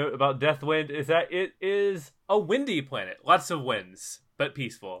 The other note about Deathwind is that it is a windy planet, lots of winds, but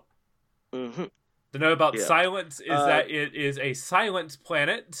peaceful. Mm-hmm. To know about Yeah. silence is that it is a silent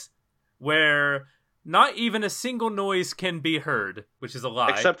planet where not even a single noise can be heard, which is a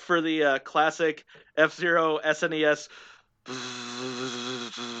lie. Except for the classic F-Zero SNES.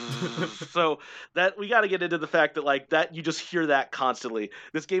 So that we got to get into the fact that like that you just hear that constantly.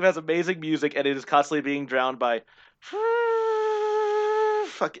 This game has amazing music and it is constantly being drowned by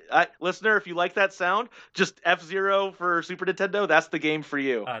fuck listener, if you like that sound, just F-Zero for Super Nintendo, that's the game for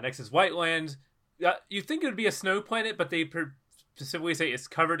you. Next is Whiteland. You think it would be a snow planet, but they specifically say it's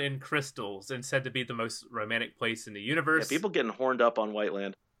covered in crystals and said to be the most romantic place in the universe. Yeah, people getting horned up on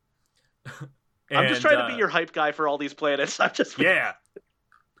Whiteland. I'm just trying to be your hype guy for all these planets. I'm just yeah.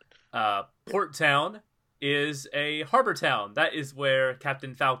 Port Town is a harbor town. That is where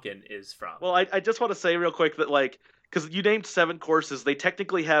Captain Falcon is from. Well, I just want to say real quick that like because you named 7 courses, they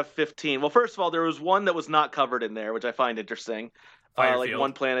technically have 15. Well, first of all, there was one that was not covered in there, which I find interesting. Like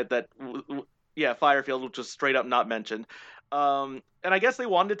one planet that, Firefield, which was straight up not mentioned. And I guess they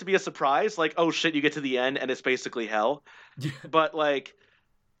wanted it to be a surprise, like, oh shit, you get to the end and it's basically hell. But like,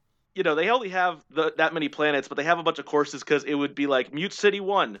 they only have that many planets, but they have a bunch of courses because it would be like Mute City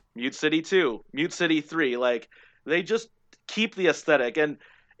 1, Mute City 2, Mute City 3. Like, they just keep the aesthetic. And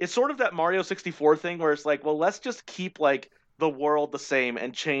it's sort of that Mario 64 thing where it's like, well, let's just keep like the world the same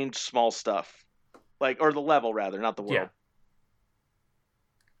and change small stuff. Like, or the level rather, not the world.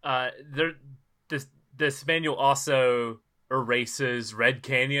 Yeah. This manual also erases Red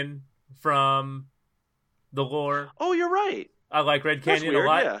Canyon from the lore. Oh, you're right. I like Red Canyon a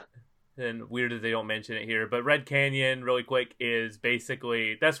lot. Yeah. And weird that they don't mention it here, but Red Canyon, really quick, is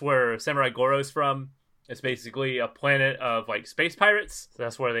basically that's where Samurai Goro's from. It's basically a planet of like space pirates. So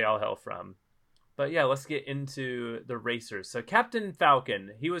that's where they all hail from. But yeah, let's get into the racers. So Captain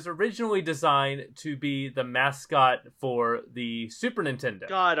Falcon, he was originally designed to be the mascot for the Super Nintendo.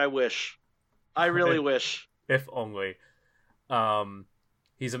 God, I wish. I really wish. If only.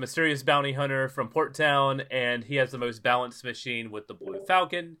 He's a mysterious bounty hunter from Port Town, and he has the most balanced machine with the Blue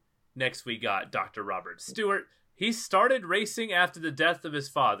Falcon. Next, we got Dr. Robert Stewart. He started racing after the death of his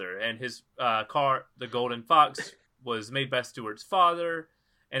father, and his car, the Golden Fox, was made by Stewart's father,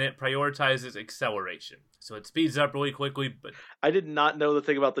 and it prioritizes acceleration. So it speeds up really quickly. But I did not know the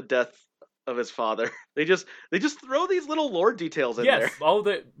thing about the death of his father. They just throw these little lore details in there. Yes, all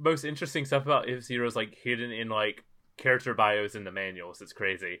the most interesting stuff about F-Zero is like hidden in like character bios in the manuals. It's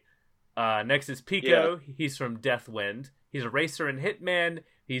crazy. Next is Pico. Yeah. He's from Deathwind. He's a racer and hitman.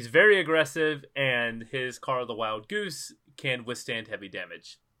 He's very aggressive, and his car, the Wild Goose, can withstand heavy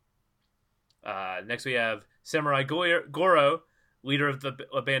damage. Next we have Samurai Goro, leader of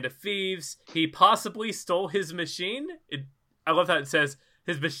a band of thieves. He possibly stole his machine. I love how it says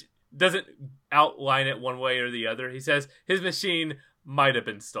his machine doesn't outline it one way or the other. He says his machine might have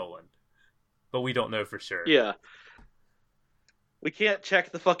been stolen, but we don't know for sure. Yeah. We can't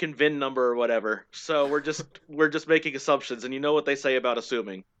check the fucking VIN number or whatever, so we're just making assumptions, and you know what they say about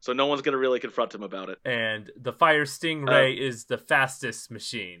assuming, so no one's gonna really confront him about it. And the Fire Stingray is the fastest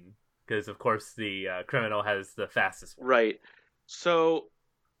machine, because of course the criminal has the fastest one. Right. So,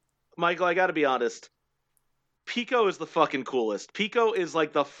 Michael, I gotta be honest. Pico is the fucking coolest. Pico is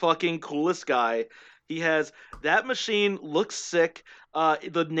like the fucking coolest guy. He has that machine, looks sick.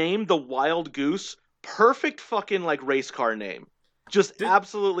 The name, the Wild Goose, perfect fucking like race car name. Just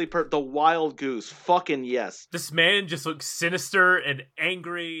absolutely the Wild Goose. Fucking yes. This man just looks sinister and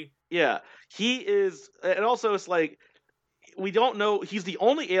angry. Yeah. He is, and also it's like, we don't know, he's the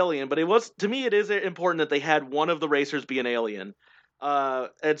only alien, but to me it is important that they had one of the racers be an alien.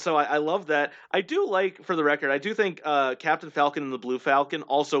 And so I love that. I do like, for the record, I do think Captain Falcon and the Blue Falcon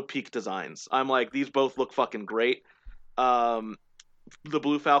also peak designs. I'm like, these both look fucking great. The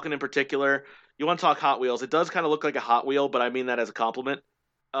Blue Falcon in particular. You want to talk Hot Wheels? It does kind of look like a Hot Wheel, but I mean that as a compliment.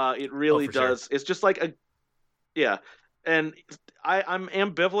 It really does. Sure. It's just like and I'm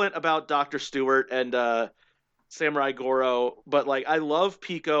ambivalent about Dr. Stewart and Samurai Goro, but like I love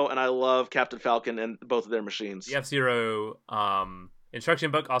Pico and I love Captain Falcon and both of their machines. The F-Zero instruction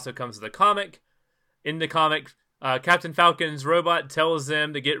book also comes with a comic. In the comic, Captain Falcon's robot tells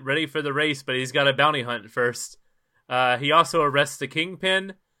them to get ready for the race, but he's got a bounty hunt first. He also arrests the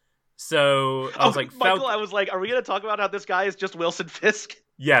Kingpin. So I was like, Michael, I was like, are we going to talk about how this guy is just Wilson Fisk?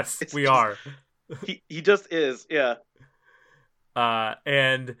 Yes, we are. He just is, yeah.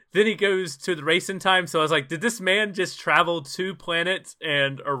 And then he goes to the race in time. So I was like, did this man just travel 2 planets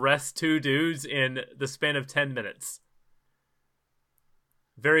and arrest 2 dudes in the span of 10 minutes?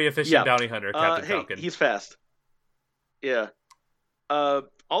 Very efficient bounty hunter, Captain Falcon. He's fast. Yeah.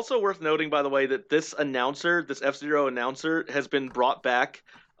 Also worth noting, by the way, that this announcer, this F-Zero announcer, has been brought back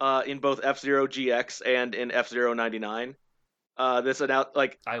in both F-Zero GX and in F-Zero 99. I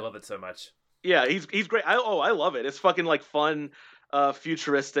love it so much. Yeah, he's great. I love it. It's fucking like fun,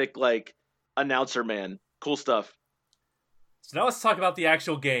 futuristic like announcer man. Cool stuff. So now let's talk about the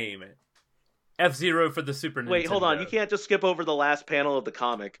actual game. F-Zero for the Super Nintendo. Wait, hold on. You can't just skip over the last panel of the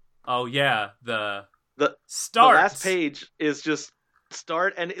comic. Oh yeah, the start. The last page is just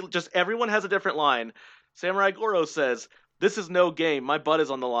start, and just everyone has a different line. Samurai Goro says, "This is no game. My butt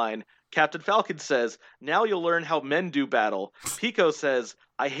is on the line." Captain Falcon says, "Now you'll learn how men do battle." Pico says,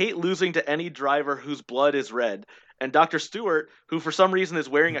 "I hate losing to any driver whose blood is red." And Dr. Stewart, who for some reason is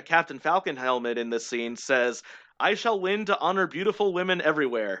wearing a Captain Falcon helmet in this scene, says, "I shall win to honor beautiful women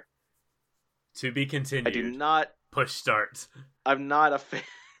everywhere." To be continued. I do not push start. I'm not a fan.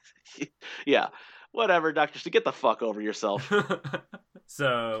 Yeah. Whatever, Dr. Stu, get the fuck over yourself.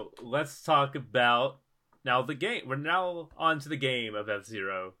 So, let's talk about now the game. We're now on to the game of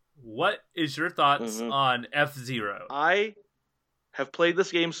F-Zero. What is your thoughts on F-Zero? I have played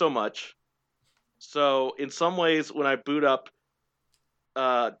this game so much. So, in some ways, when I boot up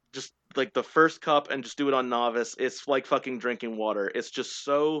just like the first cup and just do it on novice, it's like fucking drinking water. It's just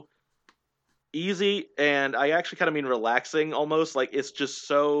so easy, and I actually kind of mean relaxing almost. Like, it's just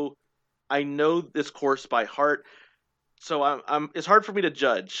so... I know this course by heart, so I'm. It's hard for me to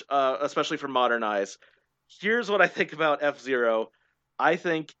judge, especially for modern eyes. Here's what I think about F-Zero. I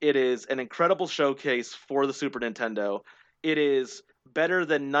think it is an incredible showcase for the Super Nintendo. It is better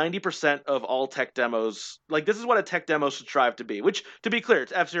than 90% of all tech demos. Like, this is what a tech demo should strive to be, which, to be clear,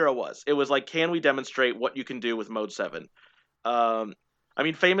 F-Zero was. It was like, can we demonstrate what you can do with Mode 7? I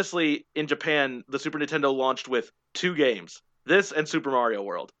mean, famously, in Japan, the Super Nintendo launched with 2 games. This and Super Mario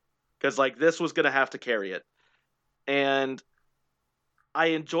World. Because, like, this was going to have to carry it. And I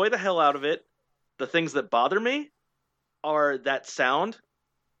enjoy the hell out of it. The things that bother me are that sound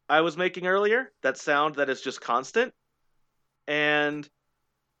I was making earlier. That sound that is just constant. And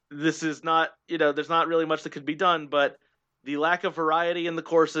this is not, there's not really much that could be done, but the lack of variety in the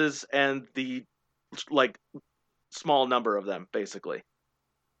courses and the, like, small number of them, basically.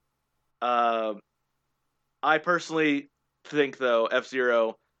 I personally think, though,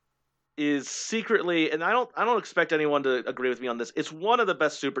 F-Zero is secretly, and I don't expect anyone to agree with me on this, it's one of the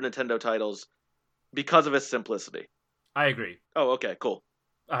best Super Nintendo titles because of its simplicity. I agree. Oh, okay, cool.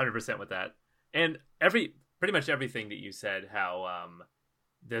 100% with that. And pretty much everything that you said, how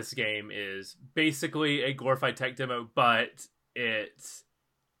this game is basically a glorified tech demo, but it's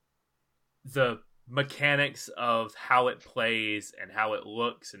the mechanics of how it plays and how it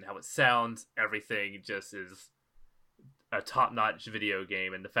looks and how it sounds, everything just is a top-notch video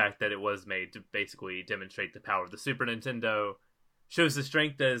game, and the fact that it was made to basically demonstrate the power of the Super Nintendo shows the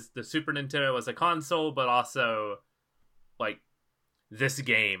strength as the Super Nintendo as a console, but also, like, this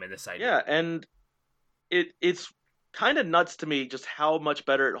game and this idea. Yeah, and it's kind of nuts to me just how much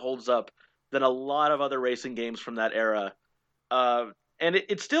better it holds up than a lot of other racing games from that era. And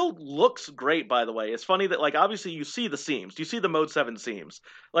it still looks great, by the way. It's funny that, like, obviously you see the seams. You see the Mode 7 seams.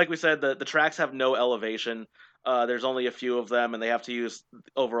 Like we said, the tracks have no elevation. There's only a few of them, and they have to use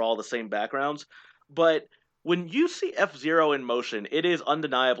overall the same backgrounds. But when you see F-Zero in motion, it is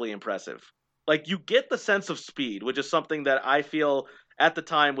undeniably impressive. Like, you get the sense of speed, which is something that I feel at the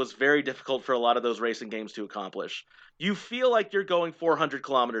time was very difficult for a lot of those racing games to accomplish. You feel like you're going 400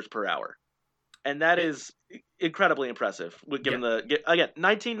 kilometers per hour. And that is incredibly impressive, given again,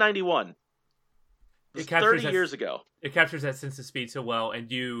 1991. It 30 years ago. It captures that sense of speed so well,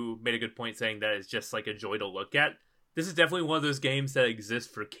 and you made a good point saying that it's just like a joy to look at. This is definitely one of those games that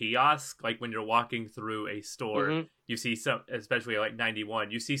exist for kiosk. Like when you're walking through a store, you see some, especially like 91,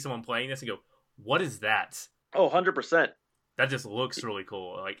 you see someone playing this and go, what is that? Oh, 100%. That just looks really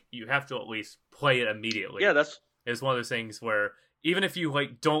cool. Like, you have to at least play it immediately. Yeah, it's one of those things where even if you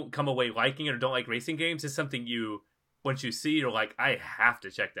like don't come away liking it or don't like racing games, it's something you, once you see, you're like, I have to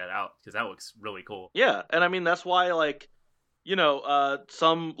check that out because that looks really cool. Yeah, and I mean, that's why, like,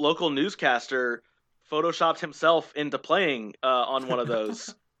 some local newscaster photoshopped himself into playing on one of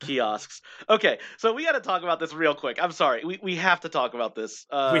those kiosks. Okay, so we got to talk about this real quick. I'm sorry, we have to talk about this.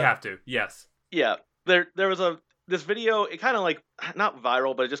 We have to, yes. Yeah, there was this video. It kind of like not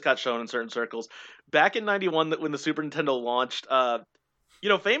viral, but it just got shown in certain circles back in '91 when the Super Nintendo launched.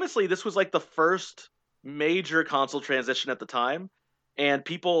 Famously, this was like the first major console transition at the time, and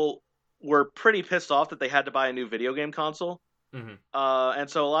people were pretty pissed off that they had to buy a new video game console. And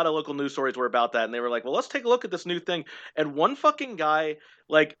so a lot of local news stories were about that, and they were like, well, let's take a look at this new thing. And one fucking guy,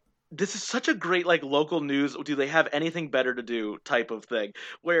 like, this is such a great like local news. Do they have anything better to do type of thing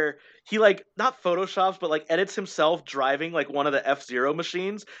where he like not photoshops but like edits himself driving like one of the F-Zero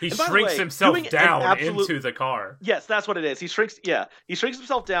machines. He And by the shrinks way, doing himself an down absolute into the car. yes, that's what it is. He shrinks. Yeah, he shrinks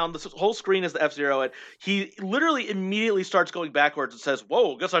himself down. The whole screen is the F-Zero, and he literally immediately starts going backwards and says,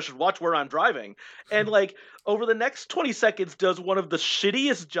 "Whoa, guess I should watch where I'm driving." And like over the next 20 seconds, does one of the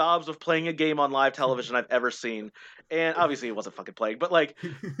shittiest jobs of playing a game on live television I've ever seen. And obviously, he wasn't fucking playing, but like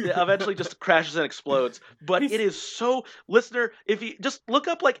eventually just crashes and explodes. But it He's, is so listener. If you just look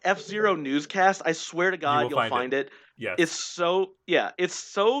up like F-Zero newscast, I swear to you God, will you'll find it. find it. It's Yes. so yeah, it's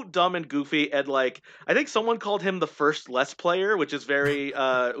so dumb and goofy and like I think someone called him the first less player, which is very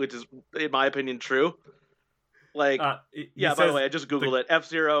which is in my opinion true. Like He yeah, by the says way, I just the googled it.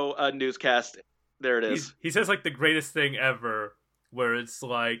 F-Zero newscast. There it is. he says like the greatest thing ever, where it's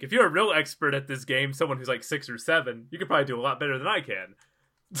like if you're a real expert at this game, someone who's like 6 or 7, you could probably do a lot better than I can.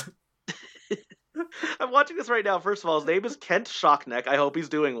 I'm watching this right now. First of all, his name is Kent Shockneck. I hope he's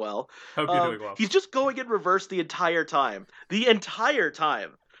doing well. Hope you're doing well. He's just going in reverse the entire time. The entire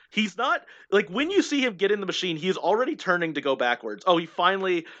time. He's not like when you see him get in the machine, he is already turning to go backwards. Oh, he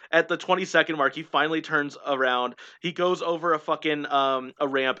finally at the 20-second mark, he finally turns around. He goes over a fucking a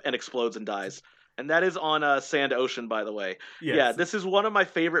ramp and explodes and dies. And that is on Sand Ocean, by the way. Yes. Yeah, this is one of my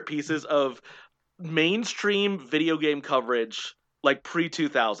favorite pieces of mainstream video game coverage, like pre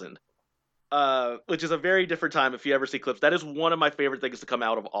 2000. Which is a very different time if you ever see clips. That is one of my favorite things to come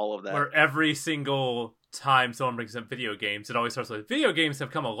out of all of that. Where every single time someone brings up video games, it always starts with video games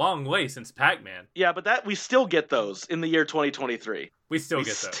have come a long way since Pac-Man. Yeah, but that we still get those in the year 2023. We still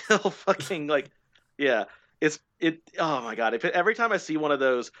get those. Still fucking like, yeah. Oh my god! Every time I see one of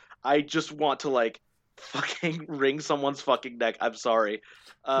those, I just want to like fucking wring someone's fucking neck. I'm sorry.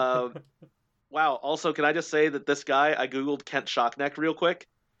 Wow. Also, can I just say that this guy I googled Kent Shockneck real quick.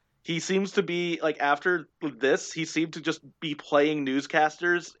 He seems to be like after this, he seemed to just be playing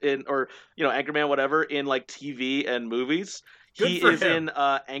newscasters in or Anchorman whatever in like TV and movies. Good He for is him. in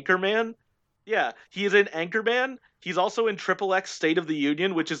Anchorman. Yeah, he is in Anchorman. He's also in Triple X State of the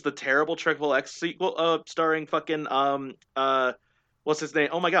Union, which is the terrible Triple X sequel starring fucking what's his name?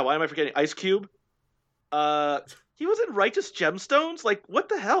 Oh my god, why am I forgetting? Ice Cube. He was in Righteous Gemstones. Like what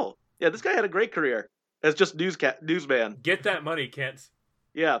the hell? Yeah, this guy had a great career as just newsman. Get that money, Kent.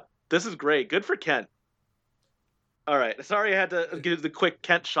 Yeah. This is great. Good for Kent. All right. Sorry I had to give the quick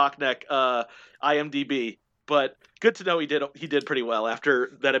Kent Shockneck IMDb, but good to know he did pretty well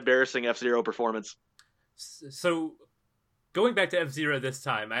after that embarrassing F-Zero performance. So, going back to F-Zero this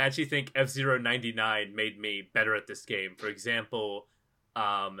time, I actually think F-Zero 99 made me better at this game. For example,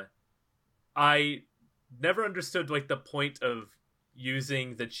 I never understood like the point of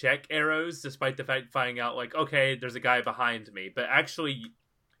using the check arrows, despite the fact finding out like, okay, there's a guy behind me, but actually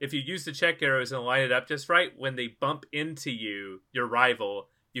if you use the check arrows and line it up just right, when they bump into you, your rival,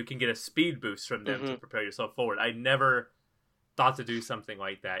 you can get a speed boost from them to propel yourself forward. I never thought to do something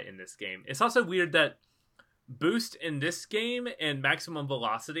like that in this game. It's also weird that boost in this game and maximum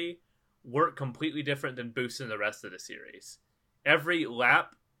velocity work completely different than boost in the rest of the series. Every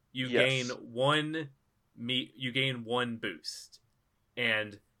lap, you gain one boost.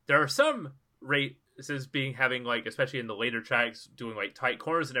 And there are some races having like, especially in the later tracks, doing like tight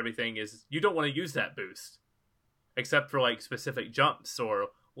corners and everything, is you don't want to use that boost except for like specific jumps or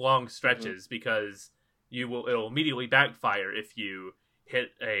long stretches because it'll immediately backfire if you hit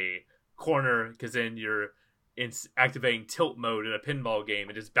a corner, because then you're activating tilt mode in a pinball game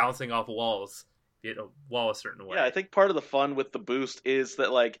and just bouncing off walls, hit a wall a certain way. Yeah, I think part of the fun with the boost is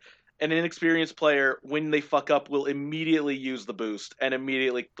that like an inexperienced player, when they fuck up, will immediately use the boost and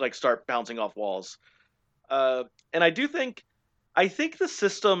immediately like start bouncing off walls. And I think the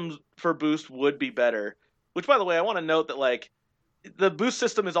system for boost would be better. Which, by the way, I want to note that like the boost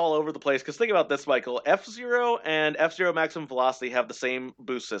system is all over the place. Because think about this, Michael. F-Zero and F-Zero Maximum Velocity have the same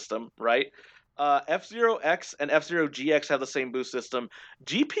boost system, right? F-Zero X and F-Zero GX have the same boost system.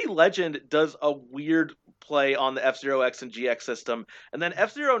 GP Legend does a weird play on the F-Zero X and GX system. And then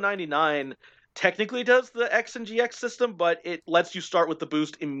F-Zero 99 technically does the X and GX system, but it lets you start with the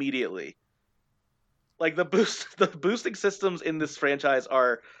boost immediately. Like the boosting systems in this franchise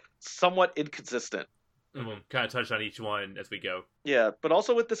are somewhat inconsistent. And we'll kind of touch on each one as we go. Yeah, but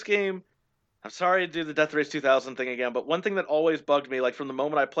also with this game, I'm sorry to do the Death Race 2000 thing again, but one thing that always bugged me, like from the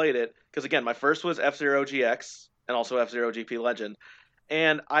moment I played it, because again, my first was F-Zero GX and also F-Zero GP Legend,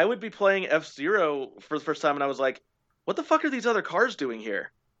 and I would be playing F-Zero for the first time, and I was like, what the fuck are these other cars doing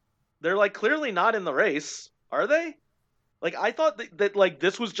here? They're like clearly not in the race, are they? Like I thought that like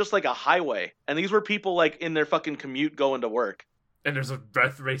this was just like a highway, and these were people like in their fucking commute going to work. And there's a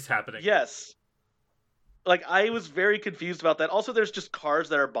breath race happening. Yes. Like, I was very confused about that. Also, there's just cars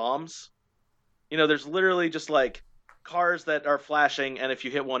that are bombs. You know, there's literally just, like, cars that are flashing, and if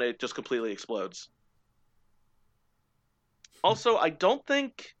you hit one, it just completely explodes. Also, I don't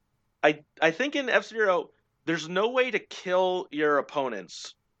think... I think in F-Zero, there's no way to kill your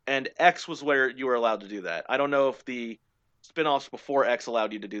opponents, and X was where you were allowed to do that. I don't know if the spin-offs before X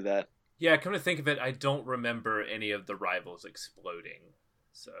allowed you to do that. Yeah, come to think of it, I don't remember any of the rivals exploding.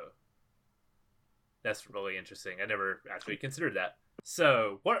 So that's really interesting. I never actually considered that.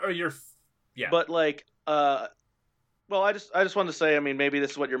 So, what are your yeah. But like well, I just wanted to say, I mean, maybe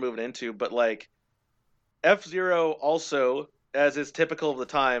this is what you're moving into, but like F-Zero also, as is typical of the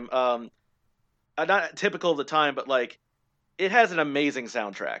time, not typical of the time, but like it has an amazing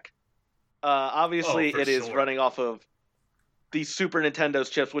soundtrack. Oh, Obviously for it is sure. running off of the Super Nintendo's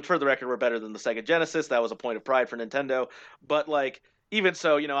chips, which for the record were better than the Sega Genesis. That was a point of pride for Nintendo. But like, even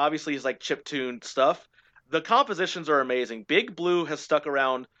so, you know, obviously it's like chip tuned stuff. The compositions are amazing. Big Blue has stuck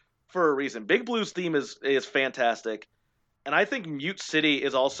around for a reason. Big Blue's theme is fantastic, and I think Mute City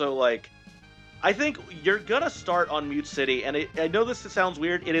is also like. I think you're gonna start on Mute City, and I know this sounds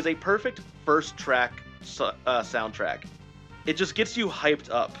weird. It is a perfect first track soundtrack. It just gets you hyped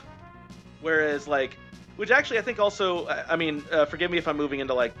up. Whereas like, which actually I think also, I mean, forgive me if I'm moving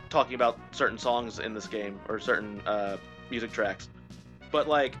into like talking about certain songs in this game or certain music tracks, but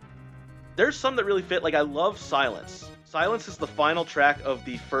like, there's some that really fit. Like, I love Silence. Silence is the final track of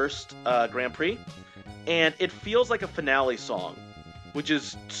the first Grand Prix, and it feels like a finale song, which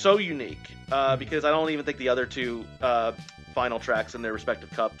is so unique because I don't even think the other two final tracks in their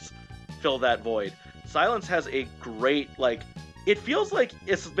respective cups fill that void. Silence has a great, like, it feels like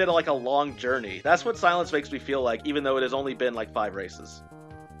it's been like a long journey. That's what Silence makes me feel like, even though it has only been like 5 races.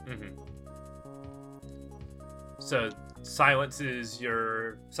 Mm-hmm. So Silence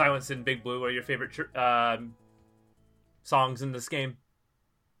and Big Blue are your favorite songs in this game.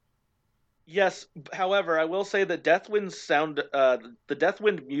 Yes, however, I will say that Deathwind's the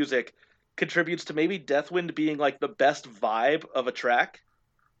Deathwind music contributes to maybe Deathwind being like the best vibe of a track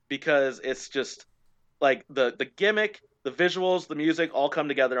because it's just like the gimmick, the visuals, the music all come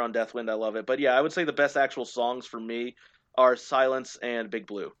together on Deathwind. I love it. But yeah, I would say the best actual songs for me are Silence and Big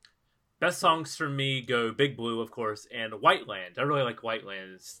Blue. Best songs for me go Big Blue, of course, and Whiteland. I really like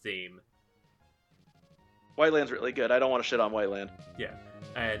Whiteland's theme. Whiteland's really good. I don't want to shit on Whiteland. Yeah,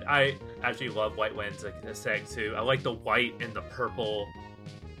 and I actually love Whiteland's like aesthetic too. I like the white and the purple.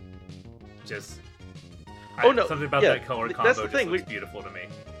 Just No, something about yeah, that color combo that's the just thing. looks beautiful to me.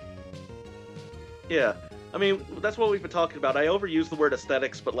 Yeah. I mean, that's what we've been talking about. I overuse the word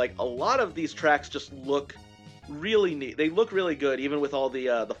aesthetics, but like a lot of these tracks just look really neat. They look really good, even with all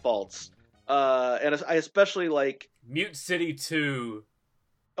the faults. And I especially like Mute City 2.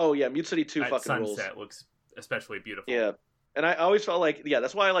 Oh yeah, Mute City 2 at fucking sunset rules. looks especially beautiful. Yeah. And I always felt like, yeah,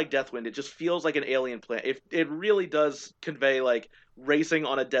 that's why I like Deathwind. It just feels like an alien planet. It really does convey like racing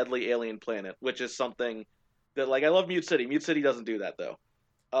on a deadly alien planet, which is something that like I love Mute City. Mute City doesn't do that though.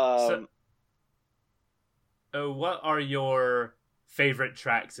 So, what are your favorite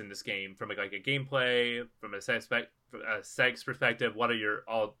tracks in this game from like a gameplay, from a sex perspective? What are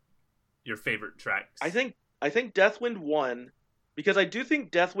your favorite tracks? I think Deathwind 1, because I do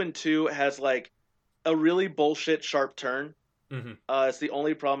think Deathwind 2 has like a really bullshit sharp turn. Mm-hmm. It's the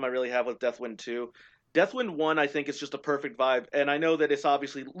only problem I really have with Deathwind 2. Deathwind 1, I think, is just a perfect vibe, and I know that it's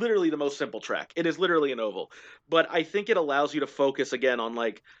obviously literally the most simple track. It is literally an oval, but I think it allows you to focus again on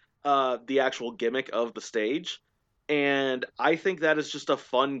like the actual gimmick of the stage, and I think that is just a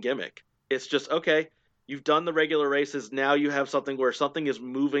fun gimmick. It's just okay. You've done the regular races. Now you have something where something is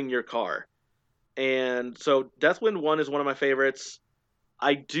moving your car, and so Deathwind 1 is one of my favorites.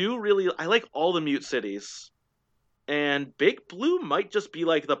 I like all the Mute Cities. And Big Blue might just be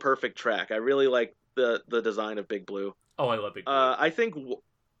like the perfect track. I really like the design of Big Blue. Oh, I love Big Blue.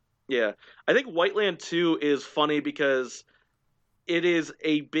 Yeah, I think Whiteland 2 is funny because it is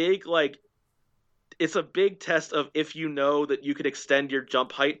a big like it's a big test of if you know that you can extend your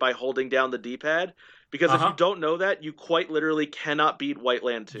jump height by holding down the D-pad. Because if you don't know that, you quite literally cannot beat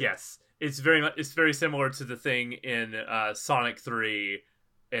Whiteland 2. Yes, it's very similar to the thing in Sonic 3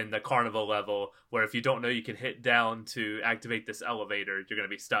 in the carnival level, where if you don't know you can hit down to activate this elevator, you're going to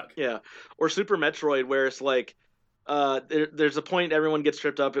be stuck. Yeah. Or Super Metroid, where it's like, there's a point everyone gets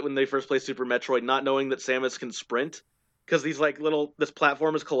tripped up when they first play Super Metroid, not knowing that Samus can sprint, because this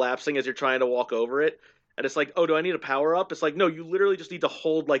platform is collapsing as you're trying to walk over it. And it's like, oh, do I need a power up? It's like, no, you literally just need to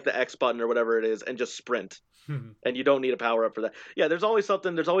hold like the X button or whatever it is and just sprint. And you don't need a power up for that. Yeah, there's always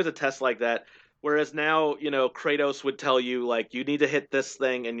a test like that. Whereas now, Kratos would tell you like you need to hit this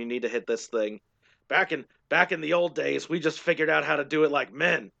thing and you need to hit this thing. Back in the old days, we just figured out how to do it like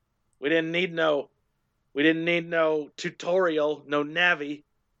men. We didn't need no tutorial, no navi.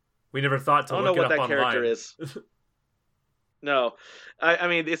 We never thought to I don't know look it what up that character online. is. No, I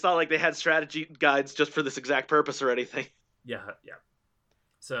mean it's not like they had strategy guides just for this exact purpose or anything. Yeah.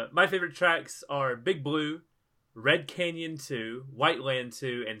 So my favorite tracks are Big Blue, Red Canyon 2, White Land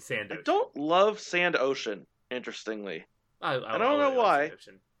 2, and Sand I Ocean. don't love Sand Ocean, interestingly. I don't know really like why. Sand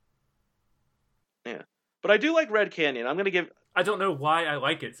Ocean. Yeah, but I do like Red Canyon. I'm gonna give. I don't know why I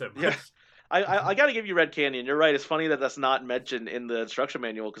like it so much. Yeah. I got to give you Red Canyon. You're right. It's funny that that's not mentioned in the instruction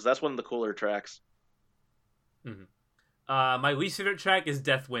manual because that's one of the cooler tracks. Mm-hmm. My least favorite track is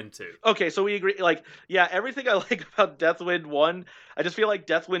Deathwind 2. Okay, so we agree. Like, yeah, everything I like about Deathwind 1, I just feel like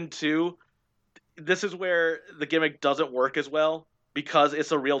Deathwind 2, this is where the gimmick doesn't work as well because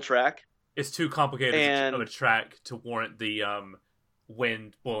it's a real track. It's too complicated of a track to warrant the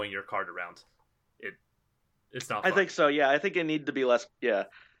wind blowing your cart around. It's not fun. I think so, yeah. I think it needed to be less, yeah.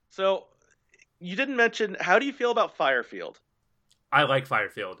 So, you didn't mention, how do you feel about Firefield? I like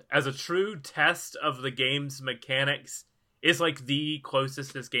Firefield. As a true test of the game's mechanics, it's like the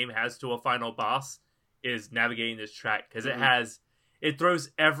closest this game has to a final boss is navigating this track. Because it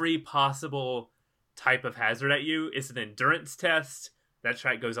throws every possible type of hazard at you. It's an endurance test. That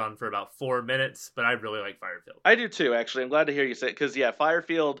track goes on for about 4 minutes, but I really like Firefield. I do too, actually. I'm glad to hear you say it. Because, yeah,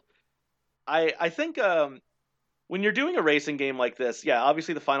 Firefield, I think... when you're doing a racing game like this, yeah,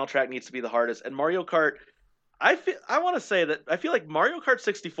 obviously the final track needs to be the hardest. And Mario Kart, I want to say that I feel like Mario Kart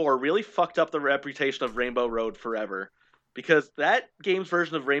 64 really fucked up the reputation of Rainbow Road forever, because that game's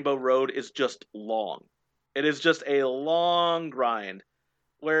version of Rainbow Road is just long. It is just a long grind.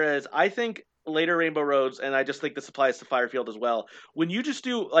 Whereas I think later Rainbow Roads, and I just think this applies to Firefield as well, when you just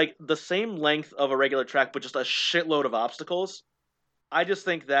do like the same length of a regular track but just a shitload of obstacles, I just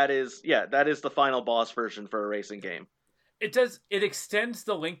think that is the final boss version for a racing game. It extends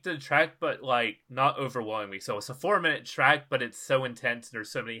the length of the track, but like not overwhelmingly. So it's a 4-minute track, but it's so intense and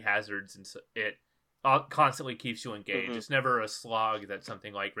there's so many hazards, and so it constantly keeps you engaged. Mm-hmm. It's never a slog that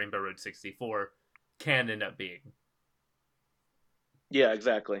something like Rainbow Road 64 can end up being. Yeah,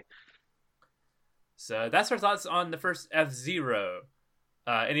 exactly. So that's our thoughts on the first F-Zero.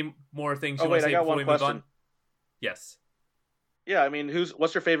 Any more things you want to say before we move on? Yes. Yeah, I mean,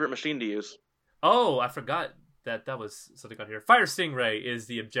 what's your favorite machine to use? Oh, I forgot that was something on here. Fire Stingray is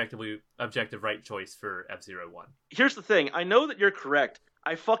the objective right choice for F-Zero 1. Here's the thing. I know that you're correct.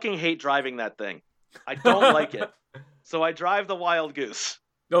 I fucking hate driving that thing. I don't like it. So I drive the Wild Goose.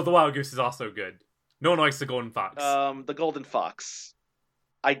 No, the Wild Goose is also good. No one likes the Golden Fox. The Golden Fox.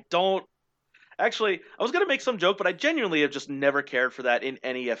 I don't... Actually, I was going to make some joke, but I genuinely have just never cared for that in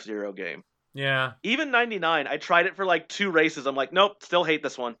any F-Zero game. Yeah. Even 99, I tried it for like 2 races. I'm like, nope, still hate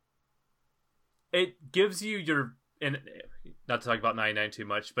this one. It gives you and not to talk about 99 too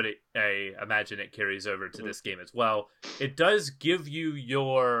much, but I imagine it carries over to this game as well. It does give you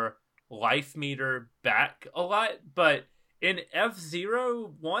your life meter back a lot, but in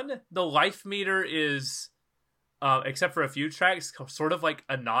F-Zero 1, the life meter is, except for a few tracks, sort of like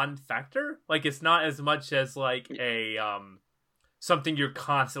a non-factor. Like, it's not as much as like a... something you're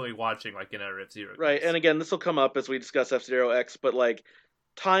constantly watching, like in other F-Zero games. Right, and again, this will come up as we discuss F-Zero X, but like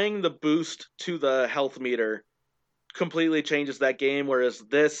tying the boost to the health meter completely changes that game, whereas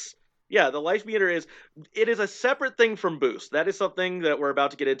this, the life meter is a separate thing from boost. That is something that we're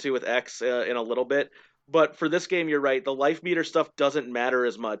about to get into with X in a little bit, but for this game, you're right, the life meter stuff doesn't matter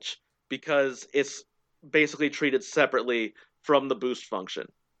as much because it's basically treated separately from the boost function.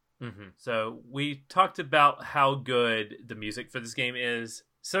 Mm-hmm. So we talked about how good the music for this game is.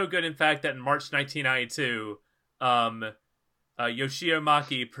 So good, in fact, that in March 1992, Yoshio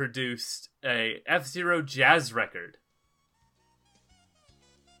Maki produced a F-Zero jazz record.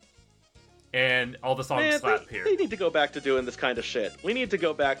 And all the songs slap here. They need to go back to doing this kind of shit. We need to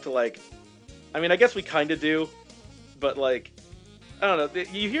go back to, like... I mean, I guess we kind of do, but, like... I don't know.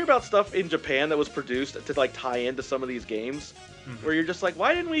 You hear about stuff in Japan that was produced to, like, tie into some of these games, where you're just like,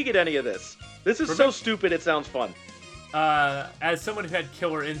 why didn't we get any of this? This is so stupid, it sounds fun. As someone who had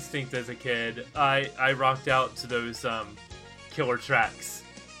Killer Instinct as a kid, I rocked out to those Killer Tracks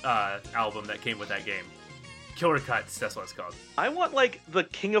album that came with that game. Killer Cuts, that's what it's called. I want, like, the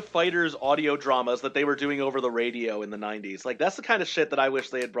King of Fighters audio dramas that they were doing over the radio in the 90s. Like, that's the kind of shit that I wish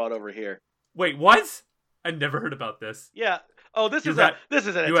they had brought over here. Wait, what? I never heard about this. Yeah. Oh, this is an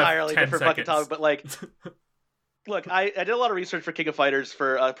entirely different fucking topic, but, like... Look, I did a lot of research for King of Fighters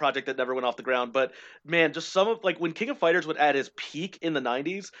for a project that never went off the ground, but man, just some of like when King of Fighters was at his peak in the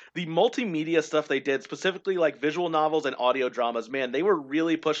 90s, the multimedia stuff they did, specifically like visual novels and audio dramas, man, they were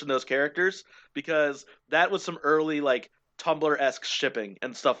really pushing those characters because that was some early like Tumblr-esque shipping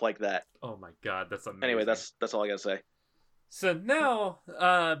and stuff like that. Oh my god, that's amazing. Anyway, that's all I got to say. So now,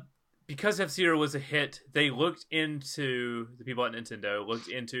 because F-Zero was a hit, the people at Nintendo looked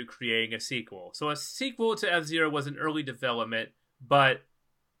into creating a sequel. So a sequel to F-Zero was in early development, but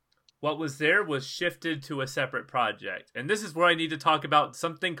what was there was shifted to a separate project. And this is where I need to talk about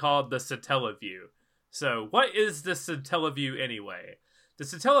something called the Satellaview. So what is the Satellaview anyway? The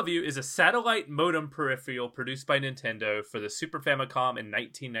Satellaview is a satellite modem peripheral produced by Nintendo for the Super Famicom in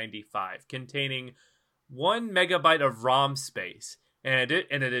 1995, containing 1 megabyte of ROM space, and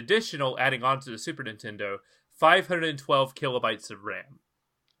an additional, adding on to the Super Nintendo, 512 kilobytes of RAM.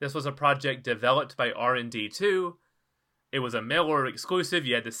 This was a project developed by R&D 2. It was a mail order exclusive.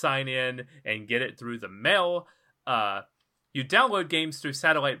 You had to sign in and get it through the mail. You download games through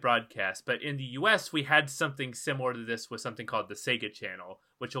satellite broadcast, but in the US, we had something similar to this with something called the Sega Channel,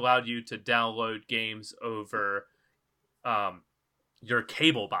 which allowed you to download games over your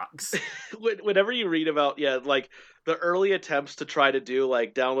cable box. Whenever you read about, like the early attempts to try to do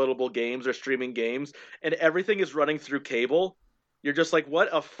like downloadable games or streaming games, and everything is running through cable, you're just like, what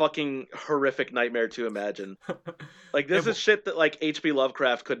a fucking horrific nightmare to imagine. Like, this is shit that like H.P.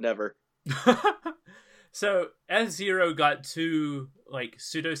 Lovecraft could never. So F-Zero got 2 like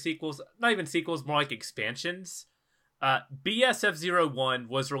pseudo sequels, not even sequels, more like expansions. BS F-Zero 1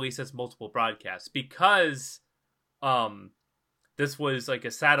 was released as multiple broadcasts because this was like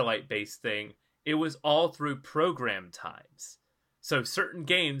a satellite based thing. It was all through program times. So certain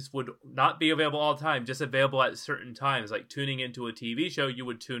games would not be available all the time, just available at certain times. Like tuning into a TV show, you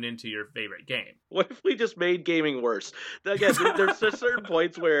would tune into your favorite game. What if we just made gaming worse? Again, there's certain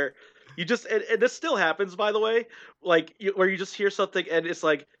points where you just, and this still happens, by the way, like where you just hear something and it's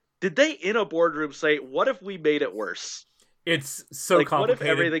like, did they in a boardroom say, what if we made it worse? It's so like, complicated. What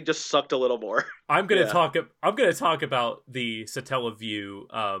if everything just sucked a little more? I'm gonna talk about the Satellaview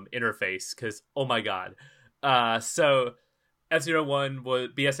interface because oh my god. So F-Zero 1 was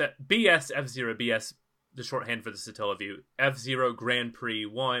BS F-Zero, BS the shorthand for the Satellaview. F-Zero Grand Prix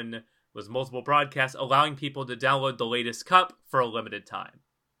 1 was multiple broadcasts, allowing people to download the latest cup for a limited time.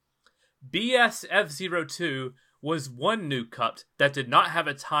 BS F-Zero 2 was one new cup that did not have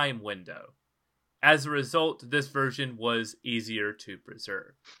a time window. As a result, this version was easier to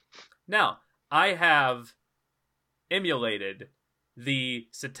preserve. Now, I have emulated the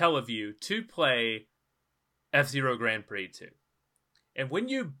Satellaview to play F-Zero Grand Prix 2. And when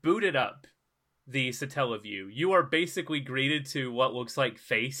you boot it up, the Satellaview, you are basically greeted to what looks like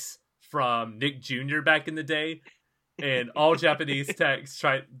Face from Nick Jr. back in the day, and all Japanese text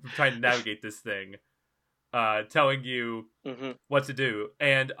trying to navigate this thing, telling you what to do.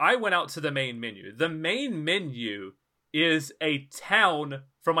 And I went out to the main menu. The main menu is a town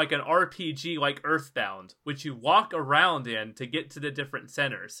from like an RPG like Earthbound, which you walk around in to get to the different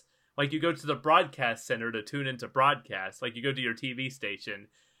centers. Like you go to the broadcast center to tune into broadcast. Like you go to your TV station.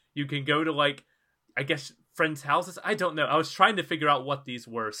 You can go to like, I guess, friends' houses. I don't know. I was trying to figure out what these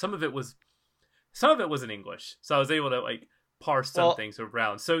were. Some of it was in English. So I was able to like parse some things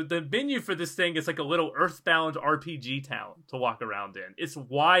around. So the menu for this thing is like a little Earthbound RPG town to walk around in. It's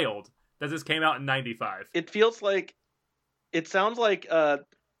wild that this came out in 95. It sounds like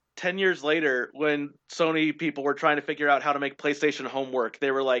 10 years later when Sony people were trying to figure out how to make PlayStation Home work.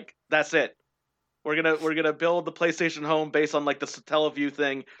 They were like, that's it. We're gonna build the PlayStation Home based on like the Satellaview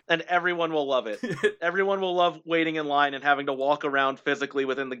thing, and everyone will love it. Everyone will love waiting in line and having to walk around physically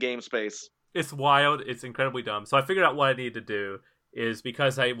within the game space. It's wild. It's incredibly dumb. So I figured out what I needed to do is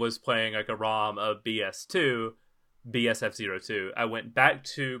because I was playing like a ROM of BS2, BS F-Zero 2, I went back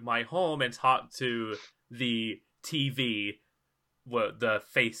to my home and talked to the TV, the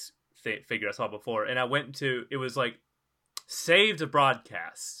face figure I saw before, and I went to, it was like saved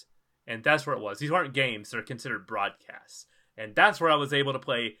broadcast, and that's where it was. These aren't games, they're considered broadcasts, and that's where I was able to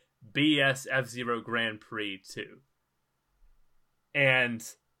play BS F-Zero Grand Prix 2. And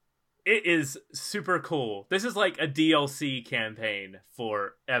it is super cool. This is like a DLC campaign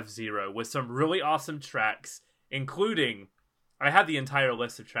for F-Zero with some really awesome tracks, including, I have the entire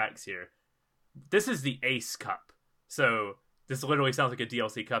list of tracks here. This is the Ace Cup. So this literally sounds like a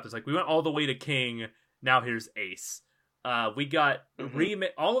DLC cup. It's like, we went all the way to King, now here's Ace. We got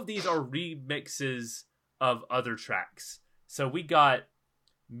all of these are remixes of other tracks. So we got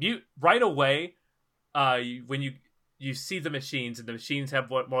mute right away. When you see the machines, and the machines have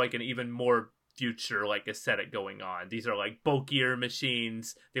more like an even more future like aesthetic going on. These are like bulkier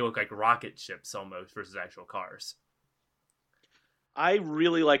machines. They look like rocket ships almost versus actual cars. I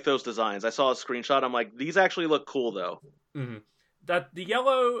really like those designs. I saw a screenshot. I'm like, these actually look cool though. Mm-hmm. That the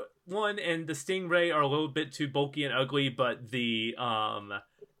yellow one and the Stingray are a little bit too bulky and ugly, but the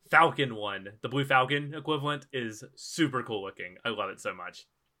Falcon one, the Blue Falcon equivalent, is super cool looking. I love it so much.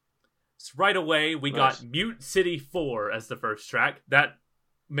 So right away, we got Mute City 4 as the first track. That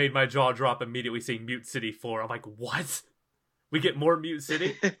made my jaw drop immediately seeing Mute City 4. I'm like, what? We get more Mute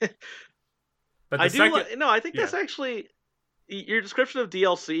City? But I think that's actually... Your description of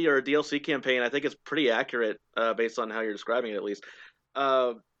DLC or a DLC campaign, I think, is pretty accurate based on how you're describing it, at least.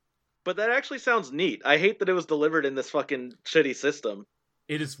 But that actually sounds neat. I hate that it was delivered in this fucking shitty system.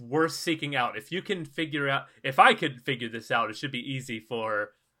 It is worth seeking out. If you can figure out... If I could figure this out, it should be easy for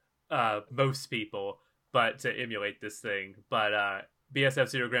most people to emulate this thing. But BS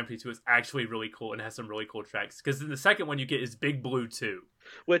F-Zero Grand Prix 2 is actually really cool and has some really cool tracks. Because in the second one you get is Big Blue 2.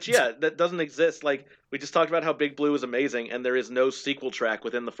 Which, yeah, that doesn't exist. Like, we just talked about how Big Blue is amazing, and there is no sequel track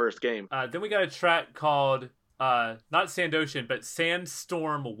within the first game. Then we got a track called, not Sandocean, but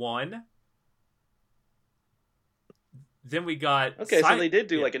Sandstorm 1. Then we got... Okay, so they did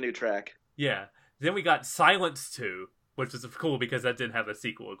do, like, a new track. Yeah. Then we got Silence 2, which was cool because that didn't have a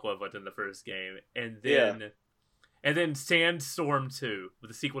sequel equivalent in the first game. And then Sandstorm 2,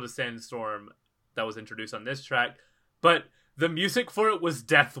 with the sequel to Sandstorm that was introduced on this track. But... the music for it was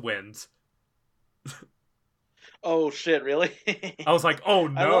Deathwind. Oh shit! Really? I was like, "Oh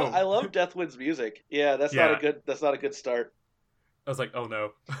no!" I love Deathwind's music. Yeah, that's not a good start. I was like, "Oh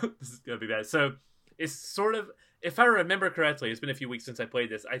no, this is gonna be bad." So it's sort of, if I remember correctly, it's been a few weeks since I played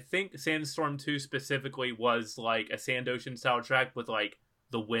this. I think Sandstorm 2 specifically was like a Sandocean style track with like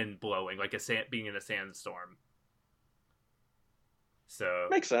the wind blowing, like being in a sandstorm. So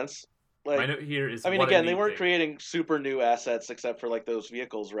makes sense. Like, my note here is, I mean, again, they weren't creating super new assets except for like those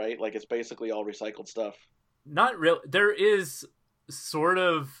vehicles, right? Like, it's basically all recycled stuff. Not real. There is sort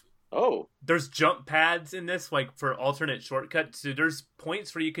of... there's jump pads in this, like, for alternate shortcuts. So there's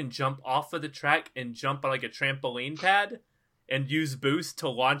points where you can jump off of the track and jump on, like, a trampoline pad and use boost to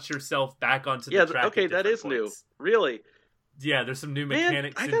launch yourself back onto the track. Okay, that is new. Really? Yeah, there's some new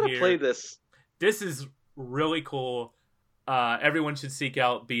mechanics in here. I gotta play this. This is really cool. Everyone should seek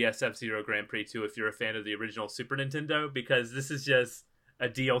out BS F-Zero Grand Prix 2 if you're a fan of the original Super Nintendo, because this is just a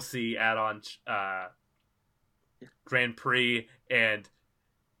DLC add-on Grand Prix, and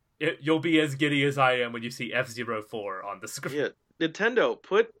you'll be as giddy as I am when you see F-Zero 4 on the screen. Yeah, Nintendo,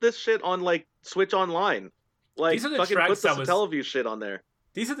 put this shit on, like, Switch Online. Like, these are the fucking tracks put the Satellaview shit on there.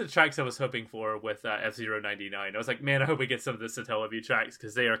 These are the tracks I was hoping for with F-Zero 99. I was like, man, I hope we get some of the Satellaview tracks,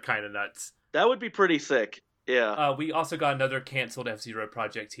 because they are kind of nuts. That would be pretty sick. Yeah. We also got another canceled F-Zero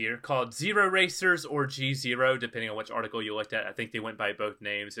project here called Zero Racers or G-Zero, depending on which article you looked at. I think they went by both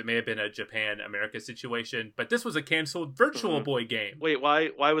names. It may have been a Japan-America situation, but this was a canceled Virtual Boy game. Wait, why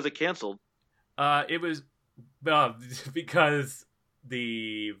was it canceled? It was because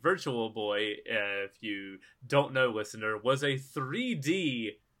the Virtual Boy, if you don't know, listener, was a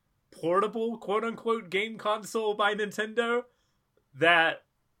 3D portable, quote-unquote, game console by Nintendo that...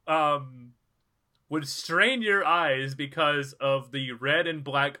 would strain your eyes because of the red and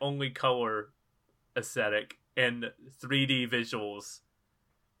black only color aesthetic and 3D visuals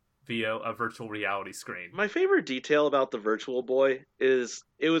via a virtual reality screen. My favorite detail about the Virtual Boy is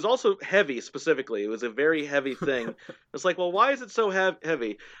it was also heavy specifically. It was a very heavy thing. It's like, well, why is it so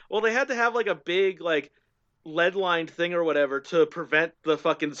heavy? Well, they had to have like a big like lead-lined thing or whatever to prevent the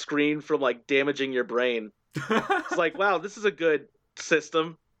fucking screen from like damaging your brain. It's like, wow, this is a good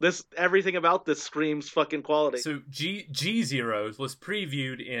system. Everything about this screams fucking quality. So G-Zeros was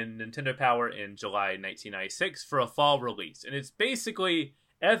previewed in Nintendo Power in July 1996 for a fall release. And it's basically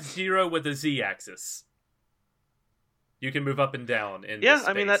F-Zero with a Z-axis. You can move up and down in this space.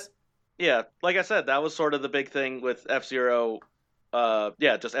 I mean, like I said, that was sort of the big thing with F-Zero.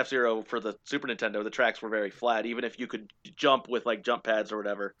 Just F-Zero for the Super Nintendo. The tracks were very flat, even if you could jump with like jump pads or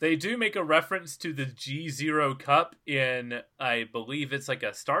whatever. They do make a reference to the G-Zero Cup in, I believe it's like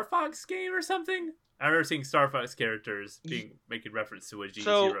a Star Fox game or something. I remember seeing Star Fox characters making reference to a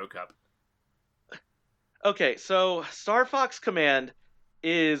G-Zero Cup. Okay, so Star Fox Command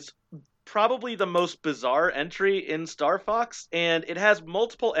is probably the most bizarre entry in Star Fox, and it has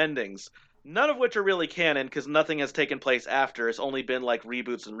multiple endings. None of which are really canon, because nothing has taken place after. It's only been, like,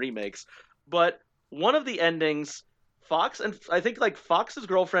 reboots and remakes. But one of the endings, I think, like, Fox's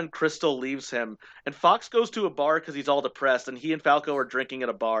girlfriend, Crystal, leaves him. And Fox goes to a bar because he's all depressed, and he and Falco are drinking at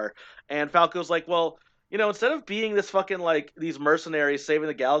a bar. And Falco's like, well, instead of being this fucking like these mercenaries saving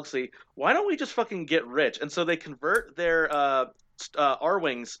the galaxy, why don't we just fucking get rich? And so they convert their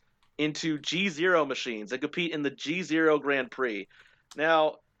R-wings into G0 machines that compete in the G0 Grand Prix.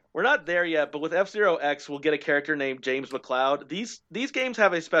 Now, we're not there yet, but with F-Zero X, we'll get a character named James McLeod. These games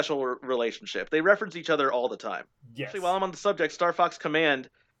have a special relationship. They reference each other all the time. Yes. Actually, while I'm on the subject, Star Fox Command,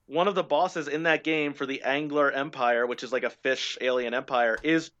 one of the bosses in that game for the Angler Empire, which is like a fish alien empire,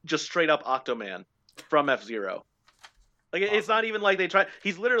 is just straight up Octoman from F-Zero. Like, awesome. It's not even like they try.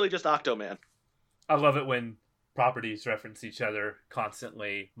 He's literally just Octoman. I love it when properties reference each other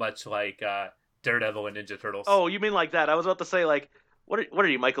constantly, much like Daredevil and Ninja Turtles. Oh, you mean like that? I was about to say, like, what are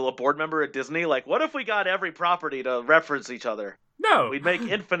you, Michael, a board member at Disney? Like, what if we got every property to reference each other? No! We'd make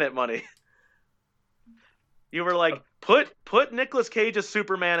infinite money. You were like, put Nicolas Cage as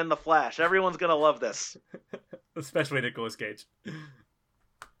Superman in The Flash. Everyone's gonna love this. Especially Nicolas Cage.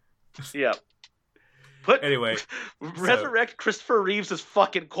 Yeah. Anyway, resurrect Christopher Reeves'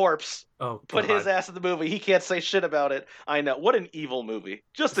 fucking corpse. Oh, put his ass in the movie. He can't say shit about it. I know. What an evil movie.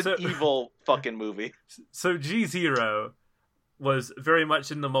 Just an evil fucking movie. So G0 was very much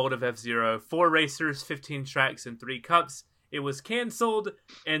in the mold of F-Zero. 4 racers, 15 tracks, and 3 cups. It was canceled,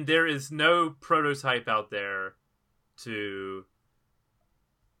 and there is no prototype out there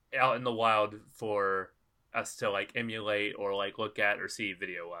out in the wild for us to like emulate or like look at or see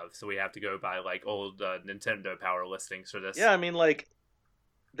video of. So we have to go by like old Nintendo Power listings for this. Yeah, I mean, like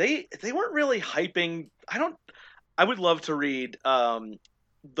they weren't really hyping. I would love to read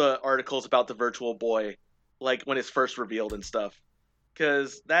the articles about the Virtual Boy, like when it's first revealed and stuff,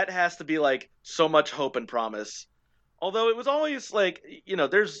 because that has to be like so much hope and promise. Although it was always like,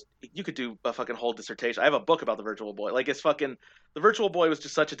 you could do a fucking whole dissertation. I have a book about the Virtual Boy. Like, the Virtual Boy was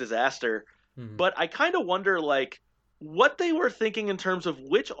just such a disaster. Mm-hmm. But I kind of wonder, like, what they were thinking in terms of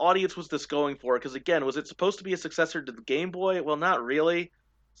which audience was this going for. Because, again, was it supposed to be a successor to the Game Boy? Well, not really.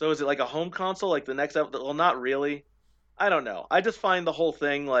 So is it like a home console, like the next? Well, not really. I don't know. I just find the whole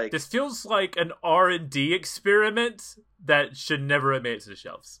thing like... This feels like an R&D experiment that should never have made it to the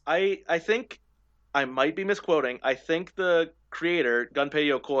shelves. I think... I might be misquoting. I think the creator, Gunpei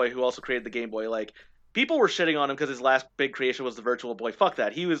Yokoi, who also created the Game Boy, like, people were shitting on him because his last big creation was the Virtual Boy. Fuck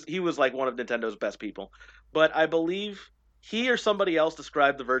that. He was like one of Nintendo's best people. But I believe he or somebody else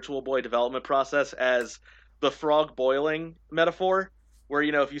described the Virtual Boy development process as the frog boiling metaphor, where,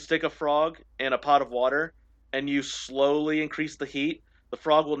 if you stick a frog in a pot of water and you slowly increase the heat, the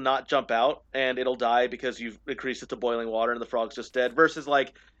frog will not jump out and it'll die because you've increased it to boiling water and the frog's just dead. Versus,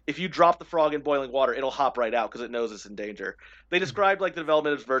 like, if you drop the frog in boiling water, it'll hop right out because it knows it's in danger. They described, like, the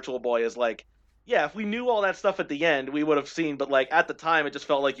development of Virtual Boy as, like, yeah, if we knew all that stuff at the end, we would have seen, but, like, at the time, it just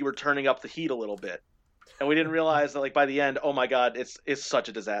felt like you were turning up the heat a little bit. And we didn't realize that, like, by the end, oh my god, it's such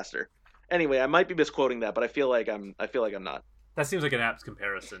a disaster. Anyway, I might be misquoting that, but I feel like I'm not. That seems like an apt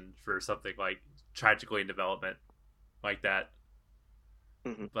comparison for something like tragically in development like that.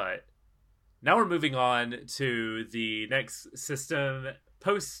 Mm-hmm. But now we're moving on to the next system.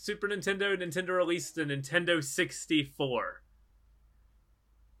 Post Super Nintendo, Nintendo released the Nintendo 64.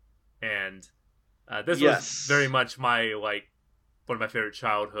 And this was very much my, like, one of my favorite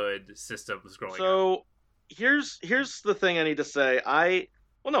childhood systems growing up. So here's the thing I need to say. I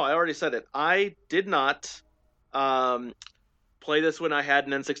already said it. I did not play this when I had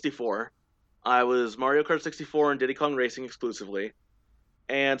an N64. I was Mario Kart 64 and Diddy Kong Racing exclusively.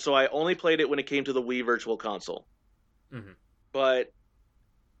 And so I only played it when it came to the Wii Virtual Console. Mm-hmm. But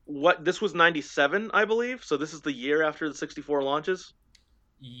this was 97, I believe. So this is the year after the 64 launches.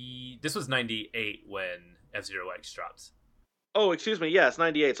 This was 98 when F-Zero X drops. Oh, excuse me. Yeah, it's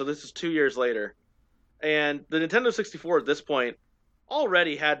 98. So this is 2 years later. And the Nintendo 64 at this point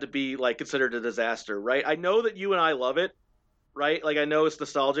already had to be, like, considered a disaster, right? I know that you and I love it, right? Like, I know it's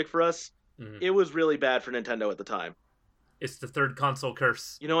nostalgic for us. Mm-hmm. It was really bad for Nintendo at the time. It's the third console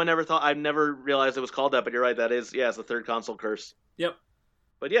curse. I never realized it was called that, but you're right, it's the third console curse. Yep.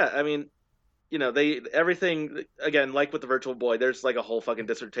 But yeah, I mean, everything, again, like with the Virtual Boy, there's like a whole fucking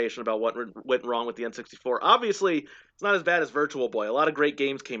dissertation about what went wrong with the N64. Obviously, it's not as bad as Virtual Boy. A lot of great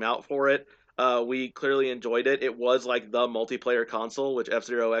games came out for it. We clearly enjoyed it. It was like the multiplayer console, which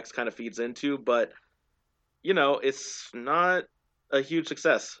F-Zero X kind of feeds into, but, it's not a huge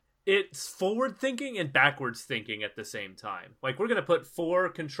success. It's forward-thinking and backwards-thinking at the same time. Like, we're going to put 4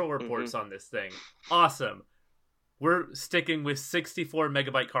 controller ports on this thing. Awesome. We're sticking with 64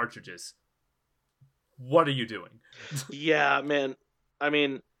 megabyte cartridges. What are you doing? Yeah, man. I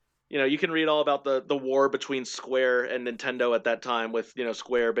mean, you can read all about the war between Square and Nintendo at that time with,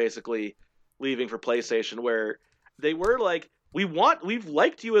 Square basically leaving for PlayStation, where they were, like, we've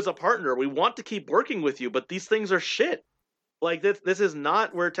liked you as a partner. We want to keep working with you, but these things are shit. Like this is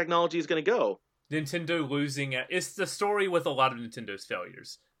not where technology is going to go. Nintendo losing it's the story with a lot of Nintendo's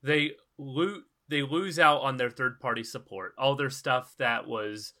failures. They lose out on their third party support. All their stuff that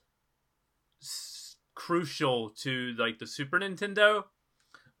was crucial to like the Super Nintendo,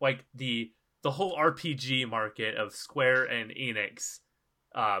 like the whole RPG market of Square and Enix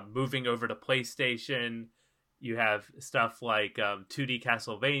moving over to PlayStation. You have stuff like 2D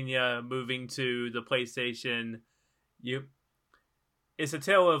Castlevania moving to the PlayStation. It's a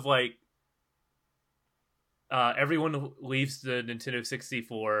tale of like everyone leaves the Nintendo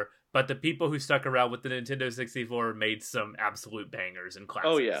 64, but the people who stuck around with the Nintendo 64 made some absolute bangers and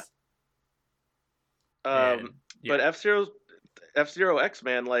classics. Oh yeah. But F-Zero X,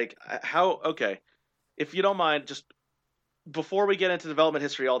 man, like how? Okay, if you don't mind, just before we get into development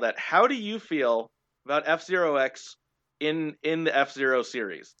history, all that, how do you feel about F-Zero X in the F-Zero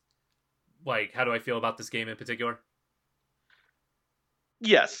series? Like, how do I feel about this game in particular?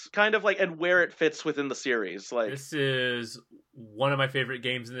 Yes, kind of like, and where it fits within the series. Like, this is one of my favorite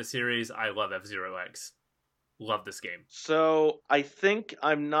games in the series. I love F-Zero X. Love this game. So I think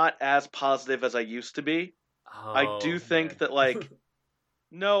I'm not as positive as I used to be. Oh, I do think that like,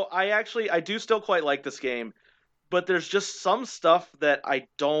 no, I do still quite like this game, but there's just some stuff that I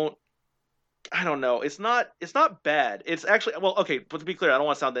don't know. It's not bad. It's actually, well, okay, but to be clear, I don't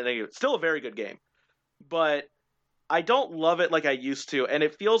want to sound that negative. It's still a very good game, but I don't love it like I used to, and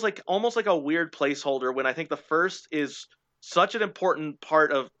it feels like almost like a weird placeholder when I think the first is such an important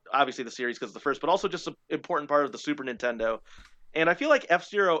part of obviously the series because it's the first, but also just an important part of the Super Nintendo. And I feel like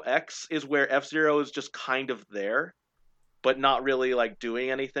F-Zero X is where F-Zero is just kind of there, but not really like doing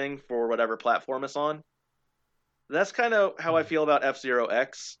anything for whatever platform it's on. That's kind of how I feel about F-Zero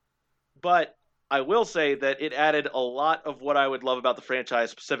X. But I will say that it added a lot of what I would love about the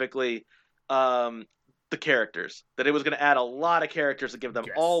franchise, specifically the characters. That it was going to add a lot of characters to give them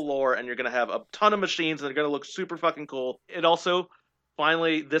all lore, and you're going to have a ton of machines, and they're going to look super fucking cool. It also,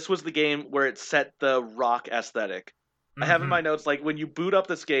 finally, this was the game where it set the rock aesthetic. I have in my notes, like, when you boot up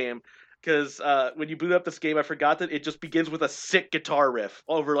this game, because when you boot up this game, I forgot that it just begins with a sick guitar riff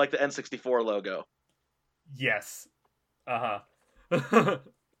over, like, the N64 logo. Yes. Uh-huh.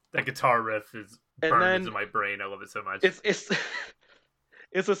 That guitar riff is burned into my brain. I love it so much.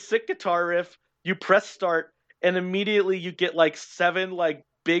 It's a sick guitar riff. You press start, and immediately you get, like, 7, like,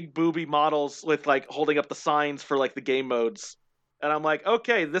 big booby models with, like, holding up the signs for, like, the game modes. And I'm like,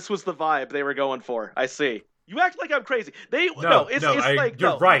 okay, this was the vibe they were going for. I see. You act like I'm crazy. You're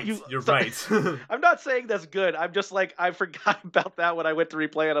right. You're right. I'm not saying that's good. I'm just like, I forgot about that when I went to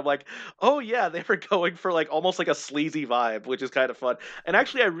replay it. I'm like, oh yeah, they were going for like almost like a sleazy vibe, which is kind of fun. And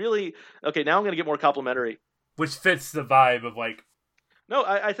actually, okay, now I'm going to get more complimentary. Which fits the vibe of like... No,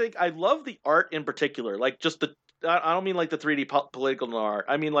 I think I love the art in particular. Like just I don't mean like the 3D political noir.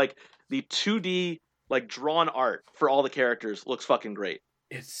 I mean like the 2D like drawn art for all the characters looks fucking great.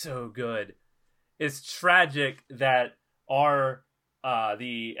 It's so good. It's tragic that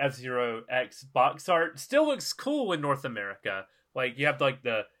the F-Zero X box art still looks cool in North America. Like you have like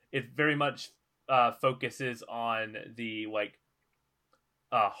it very much focuses on the like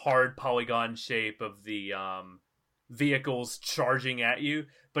hard polygon shape of the vehicles charging at you.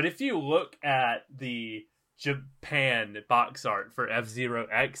 But if you look at the Japan box art for F-Zero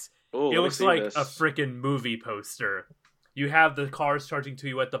X, it looks like a freaking movie poster. You have the cars charging to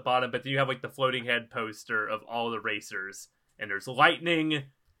you at the bottom, but then you have like the floating head poster of all the racers. And there's lightning.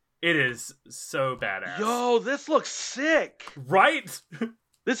 It is so badass. Yo, this looks sick. Right?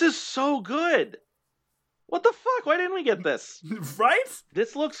 This is so good. What the fuck? Why didn't we get this? Right?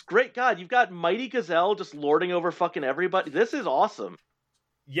 This looks great. God, you've got Mighty Gazelle just lording over fucking everybody. This is awesome.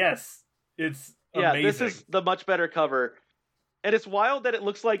 Yes. It's amazing. This is the much better cover. And it's wild that it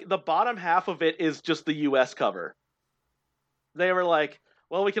looks like the bottom half of it is just the US cover. They were like,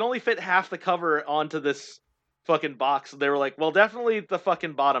 well, we can only fit half the cover onto this fucking box. They were like, well, definitely the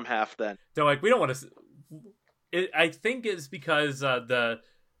fucking bottom half then. They're like, we don't want to... I think it's because the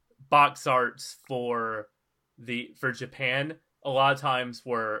box arts for Japan a lot of times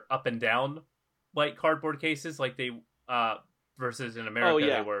were up and down like cardboard cases, like they versus in America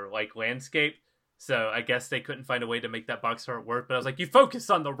they were like landscape. So I guess they couldn't find a way to make that box art work. But I was like, you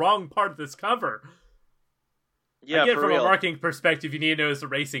focused on the wrong part of this cover. Yeah, I get from a marketing perspective, you need to know it's a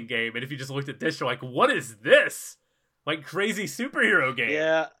racing game, and if you just looked at this, you're like, what is this? Like crazy superhero game.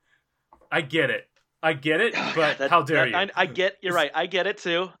 Yeah. I get it, but how dare you? You're right, I get it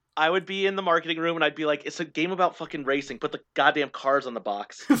too. I would be in the marketing room and I'd be like, it's a game about fucking racing, put the goddamn cars on the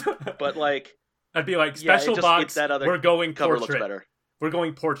box. But like, I'd be like, Yeah, special box, that other we're going cover looks portrait. better. We're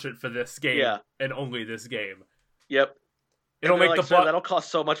going portrait for this game, Yeah. and only this game. Yep. It'll And they're make like, the sir, that'll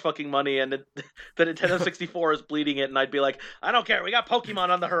cost so much fucking money, and the Nintendo 64 is bleeding it, and I'd be like, I don't care, we got Pokemon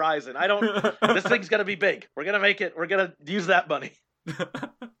on the horizon. This thing's gonna be big. We're gonna make it. We're gonna use that money.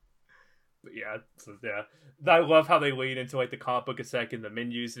 Yeah, I love how they lean into like the comic book aesthetic and the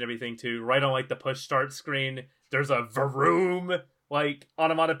menus and everything too. Right on like the push start screen, there's a vroom like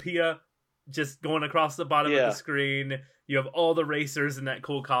onomatopoeia just going across the bottom of the screen. You have all the racers in that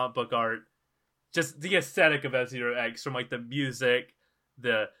cool comic book art. Just the aesthetic of F-Zero X, from like the music,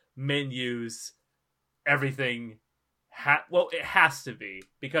 the menus, everything. Well, it has to be,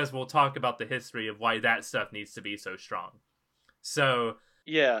 because we'll talk about the history of why that stuff needs to be so strong. So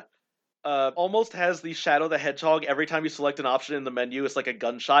yeah. Almost has the Shadow the Hedgehog. Every time you select an option in the menu, it's like a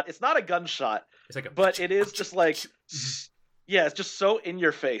gunshot. It's not a gunshot, it's like but it is just like, yeah, it's just so in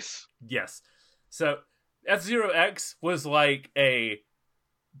your face. Yes. So F-Zero X was like a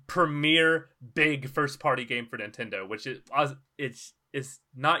premier big first party game for Nintendo, which it's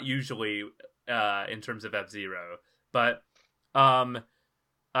not usually in terms of F-Zero, but Tadashi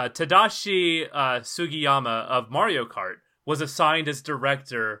Sugiyama of Mario Kart was assigned as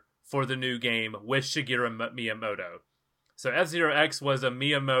director for the new game with Shigeru Miyamoto. So F-Zero X was a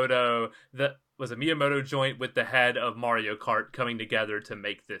Miyamoto joint with the head of Mario Kart coming together to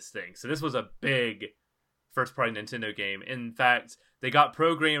make this thing. So this was a big first-party Nintendo game. In fact, they got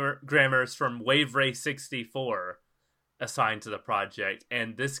programmers from Wave Race 64 assigned to the project,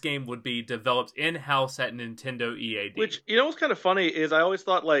 and this game would be developed in-house at Nintendo EAD. Which, you know what's kind of funny is I always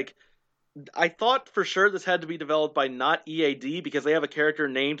thought, like, I thought for sure this had to be developed by not EAD, because they have a character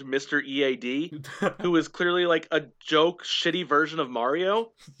named Mr. EAD who is clearly like a joke, shitty version of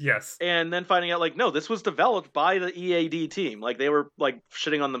Mario. Yes. And then finding out, like, no, this was developed by the EAD team. Like, they were like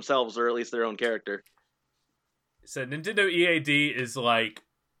shitting on themselves, or at least their own character. So Nintendo EAD is like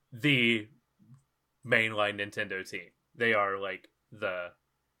the mainline Nintendo team. They are like the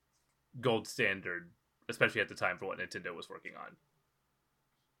gold standard, especially at the time, for what Nintendo was working on.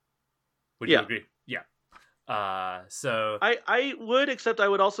 Would you agree? Yeah. So I would, except I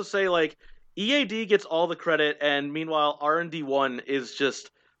would also say, like, EAD gets all the credit, and meanwhile R&D1 is just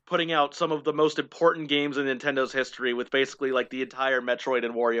putting out some of the most important games in Nintendo's history, with basically like the entire Metroid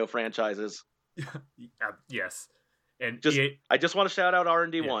and Wario franchises. Yes. And I just want to shout out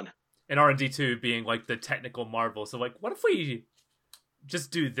R&D1. Yeah. And R&D2 being like the technical marvel. So like, what if we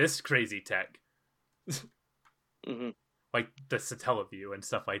just do this crazy tech? Mm-hmm. Like the Satellaview and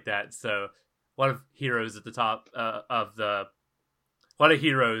stuff like that. So a lot of heroes at the top a lot of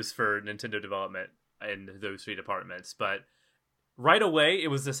heroes for Nintendo development in those three departments. But right away, it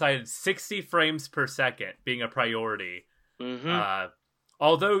was decided 60 frames per second being a priority. Mm-hmm.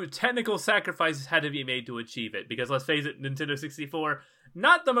 Although technical sacrifices had to be made to achieve it, because let's face it, Nintendo 64,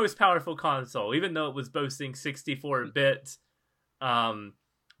 not the most powerful console, even though it was boasting 64-bit.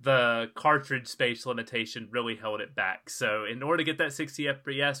 The cartridge space limitation really held it back. So in order to get that 60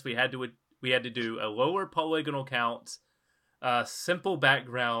 FPS, we had to do a lower polygonal count, simple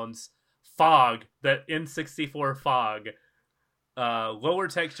backgrounds, fog, that N64 fog, lower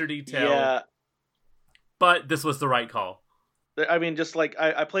texture detail. Yeah. But this was the right call. I mean, just like,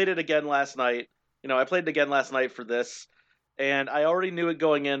 I played it again last night. You know, I played it again last night for this, and I already knew it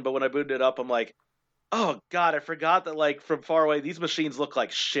going in, but when I booted it up, I'm like, oh god, I forgot that, like, from far away, these machines look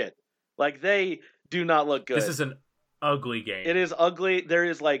like shit. Like, they do not look good. This is an ugly game. It is ugly. There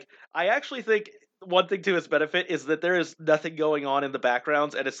is, like, I actually think one thing to its benefit is that there is nothing going on in the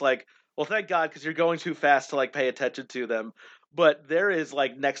backgrounds, and it's like, well, thank God, because you're going too fast to, like, pay attention to them. But there is,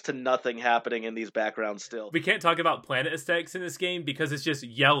 like, next to nothing happening in these backgrounds still. We can't talk about planet aesthetics in this game because it's just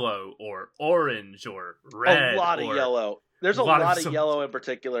yellow or orange or red. A lot of yellow. There's a lot of yellow in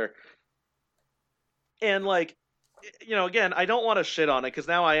particular. And, like, you know, again, I don't want to shit on it, because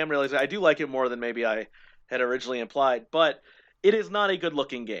now I am realizing I do like it more than maybe I had originally implied, but it is not a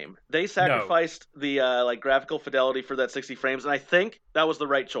good-looking game. They sacrificed the like graphical fidelity for that 60 frames, and I think that was the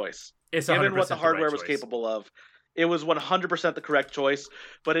right choice. It's given what the hardware was capable of. It was 100% the correct choice,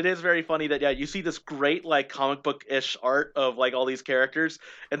 but it is very funny that, yeah, you see this great, like, comic book-ish art of, like, all these characters,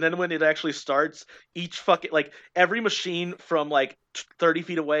 and then when it actually starts, each fucking, like, every machine from, like, 30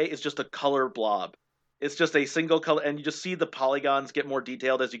 feet away is just a color blob. It's just a single color, and you just see the polygons get more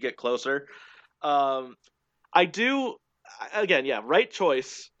detailed as you get closer. I do, again, yeah, right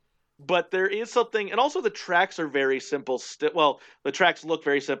choice, but there is something, and also the tracks are very simple. Well, the tracks look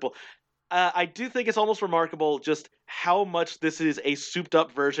very simple. I do think it's almost remarkable just how much this is a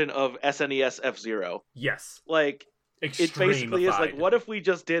souped-up version of SNES F-Zero. Yes. Like, it basically is like, what if we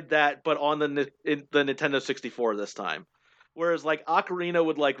just did that, but on the Nintendo 64 this time? Whereas like Ocarina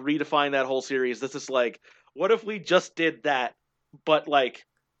would like redefine that whole series. This is like, what if we just did that, but like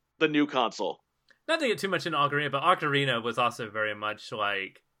the new console? Not to get too much into Ocarina, but Ocarina was also very much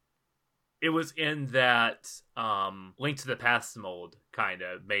like, it was in that Link to the Past mold, kind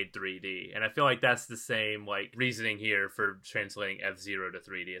of made 3D, and I feel like that's the same like reasoning here for translating F-Zero to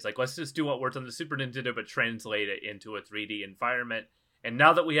 3D. It's like, let's just do what worked on the Super Nintendo, but translate it into a 3D environment. And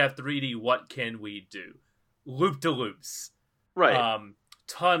now that we have 3D, what can we do? Loop-de-loops, right?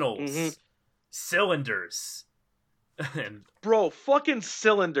 Tunnels, cylinders. And bro, fucking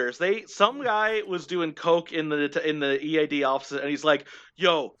cylinders. Some guy was doing coke in the EAD office, and he's like,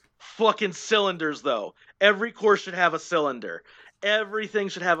 "Yo, fucking cylinders though. Every course should have a cylinder. Everything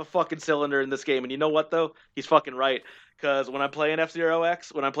should have a fucking cylinder in this game." And you know what though? He's fucking right. Because when I'm playing F-Zero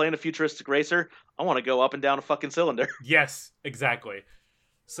X, when I'm playing a futuristic racer, I want to go up and down a fucking cylinder. Yes, exactly.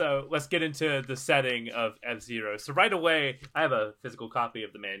 So let's get into the setting of F-Zero. So right away, I have a physical copy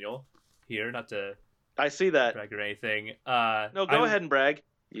of the manual here, not to I see that. brag or anything. No, go ahead and brag.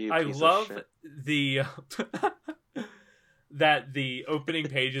 I love the that the opening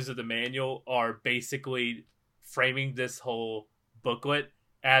pages of the manual are basically framing this whole booklet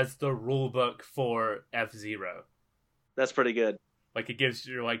as the rule book for F-Zero. That's pretty good. Like, it gives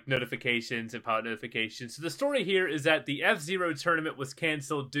you like notifications and pilot notifications. So the story here is that the F-Zero tournament was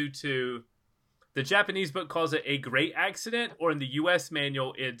canceled due to, the Japanese book calls it a great accident, or in the US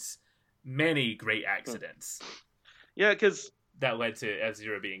manual it's many great accidents. Yeah, because that led to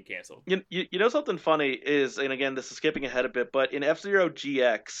F-Zero being canceled. You know something funny is, and again, this is skipping ahead a bit, but in F-Zero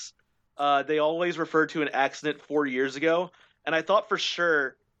GX, they always refer to an accident 4 years ago, and I thought for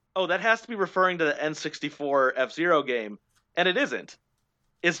sure, oh, that has to be referring to the N64 F-Zero game, and it isn't.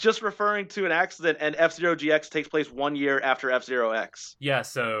 It's just referring to an accident, and F-Zero GX takes place 1 year after F-Zero X. Yeah,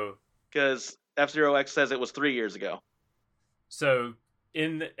 so... because F-Zero X says it was 3 years ago. So...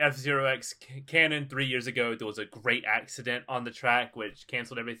 in F-Zero X canon 3 years ago, there was a great accident on the track, which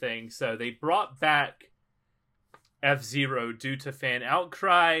canceled everything. So they brought back F-Zero due to fan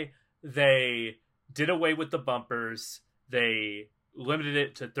outcry. They did away with the bumpers. They limited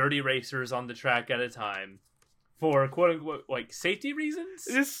it to 30 racers on the track at a time for quote-unquote, like, safety reasons.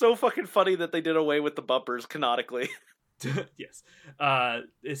 It is so fucking funny that they did away with the bumpers canonically. Yes.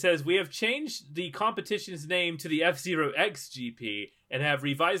 It says, we have changed the competition's name to the F-Zero X GP and have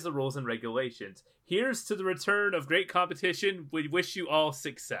revised the rules and regulations. Here's to the return of great competition. We wish you all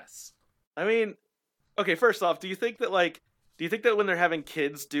success. I mean, okay, first off, do you think that when they're having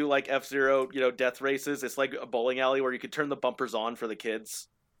kids do like F-Zero, death races, it's like a bowling alley where you could turn the bumpers on for the kids?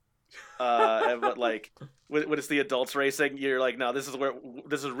 But like when it's the adults racing, you're like, no, this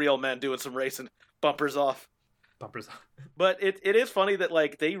is real men doing some racing. Bumpers off. But it is funny that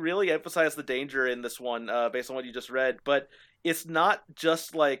like they really emphasize the danger in this one based on what you just read, but it's not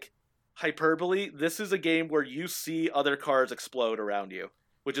just like hyperbole. This is a game where you see other cars explode around you,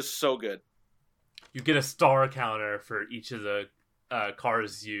 which is so good. You get a star counter for each of the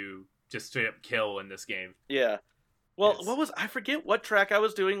cars you just straight up kill in this game. Yeah. Well, I forget what track I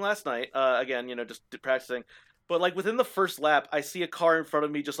was doing last night. Again, just practicing. But like within the first lap, I see a car in front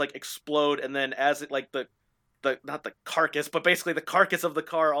of me just like explode, and then as it like not the carcass, but basically the carcass of the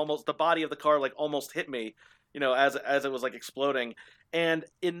car, almost the body of the car, like almost hit me, as it was like exploding. And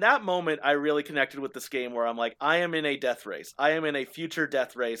in that moment, I really connected with this game where I'm like, I am in a death race. I am in a future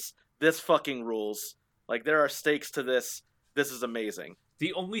death race. This fucking rules. Like, there are stakes to this. This is amazing.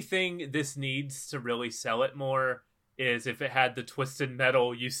 The only thing this needs to really sell it more is if it had the twisted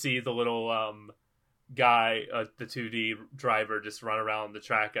metal, you see the little guy, the 2D driver, just run around the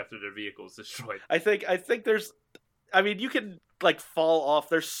track after their vehicle's destroyed. I think there's, you can like fall off.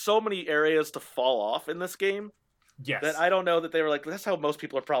 There's so many areas to fall off in this game. Yes. That I don't know that they were like, that's how most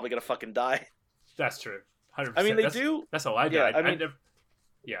people are probably gonna fucking die. That's true. 100%. They do. That's how I died.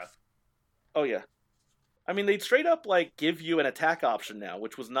 Yeah. Oh yeah. They straight up like give you an attack option now,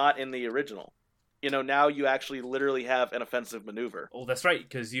 which was not in the original. Now you actually literally have an offensive maneuver. Oh, that's right,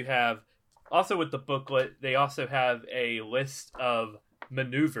 because you have... Also, with the booklet, they also have a list of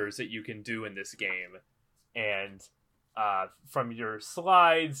maneuvers that you can do in this game. And from your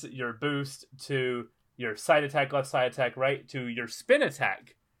slides, your boost, to your side attack, left side attack, right, to your spin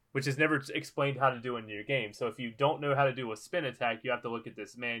attack, which is never explained how to do in your game. So if you don't know how to do a spin attack, you have to look at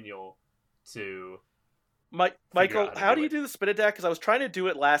this manual to... Michael, how do you do the spin attack? Because I was trying to do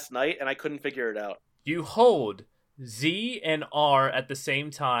it last night, and I couldn't figure it out. You hold Z and R at the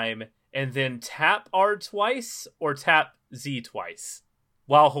same time, and then tap R twice or tap Z twice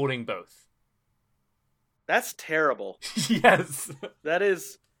while holding both. That's terrible. Yes. That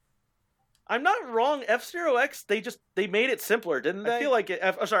is. I'm not wrong. F-Zero X, they made it simpler, didn't they? I feel like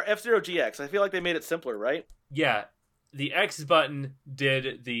F-Zero GX. I feel like they made it simpler, right? Yeah. The X button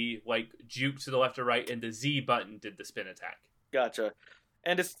did the like juke to the left or right, and the Z button did the spin attack. Gotcha.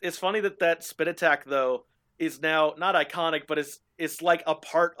 And it's funny that spin attack though is now not iconic, but it's like a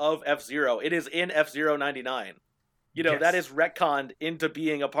part of F-Zero. It is in F-Zero 99. You know, that is retconned into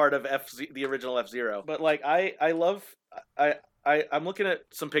being a part of the original F-Zero. But like I'm looking at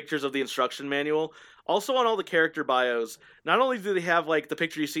some pictures of the instruction manual. Also on all the character bios, not only do they have like the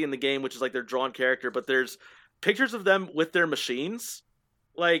picture you see in the game, which is like their drawn character, but there's pictures of them with their machines.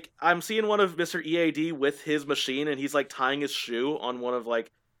 Like I'm seeing one of Mr. EAD with his machine, and he's like tying his shoe on one of like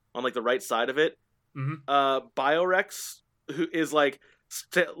on like the right side of it. Mm-hmm. Biorex, who is like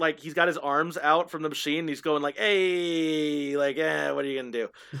he's got his arms out from the machine, and he's going like, "Hey, like, what are you gonna do?"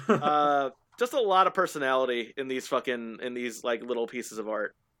 Just a lot of personality in these like little pieces of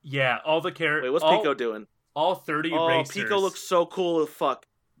art. Yeah, all the characters. Wait, what's Pico doing? All 30 racers. Pico looks so cool as fuck.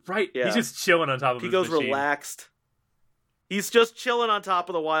 Right, yeah. He's just chilling on top of Pico's his machine. relaxed. He's just chilling on top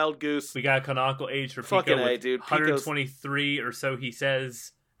of the wild goose. We got a canonical age for Pico Fucking with dude. 123 or so, he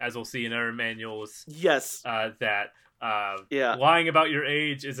says, as we'll see in our manuals. Yes. That yeah. lying about your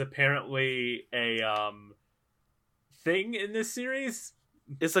age is apparently a thing in this series.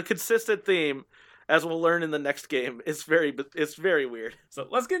 It's a consistent theme, as we'll learn in the next game. It's very weird. So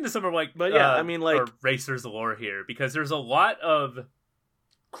let's get into some of like, but yeah, I mean like racers lore here, because there's a lot of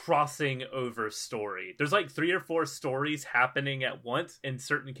crossing over story. There's like 3 or 4 stories happening at once, and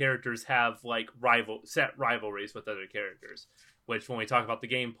certain characters have like set rivalries with other characters. Which, when we talk about the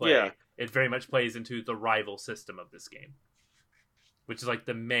gameplay, it very much plays into the rival system of this game, which is like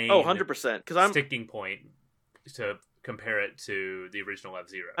the main 100% sticking point to compare it to the original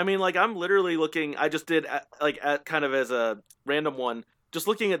F-Zero. I mean, like, I'm literally looking. I just did at kind of as a random one, just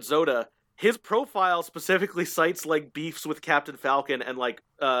looking at Zoda. His profile specifically cites like beefs with Captain Falcon and like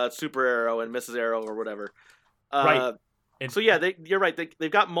Super Arrow and Mrs. Arrow or whatever. Right. And so yeah, you're right.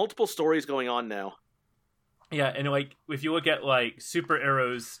 They've got multiple stories going on now. Yeah, and like if you look at like Super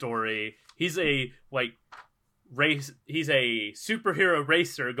Arrow's story, he's a superhero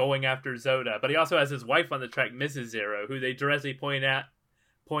racer going after Zoda, but he also has his wife on the track, Mrs. Arrow, who they directly point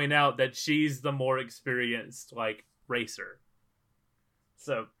out that she's the more experienced like racer.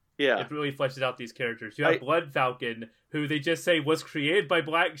 So yeah, it really fleshes out these characters. You have Blood Falcon, who they just say was created by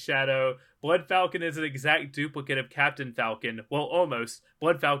Black Shadow. Blood Falcon is an exact duplicate of Captain Falcon. Well, almost.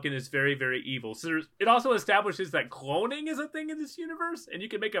 Blood Falcon is very, very evil. So it also establishes that cloning is a thing in this universe, and you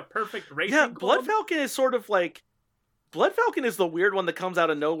can make a perfect racing clone. Blood Falcon is sort of like... Blood Falcon is the weird one that comes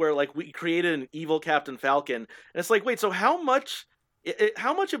out of nowhere. Like, we created an evil Captain Falcon. And it's like, wait, so how much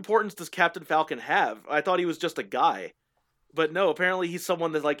importance does Captain Falcon have? I thought he was just a guy. But no, apparently he's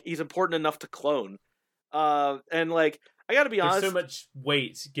someone that's like, he's important enough to clone. And like, I gotta be honest. There's so much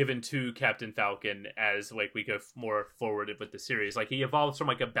weight given to Captain Falcon as like we go more forward with the series. Like he evolves from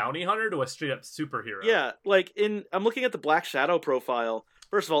like a bounty hunter to a straight up superhero. Yeah, like I'm looking at the Black Shadow profile.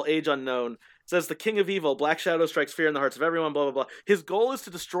 First of all, age unknown. It says the King of Evil, Black Shadow strikes fear in the hearts of everyone, blah, blah, blah. His goal is to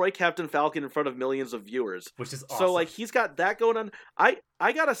destroy Captain Falcon in front of millions of viewers. Which is awesome. So, like, he's got that going on. I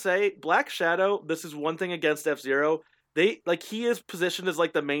gotta say, Black Shadow, this is one thing against F-Zero. He is positioned as,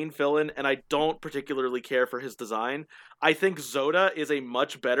 like, the main villain, and I don't particularly care for his design. I think Zoda is a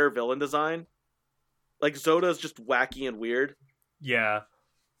much better villain design. Like, Zoda is just wacky and weird. Yeah.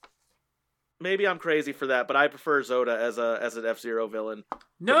 Maybe I'm crazy for that, but I prefer Zoda as an F-Zero villain.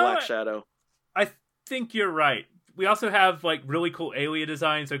 No, Black Shadow. I think you're right. We also have like really cool alien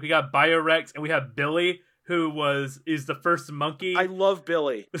designs. Like we got Biorex and we have Billy, who is the first monkey. I love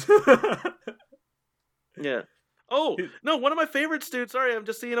Billy. Yeah. Oh no, one of my favorites, dude. Sorry, I'm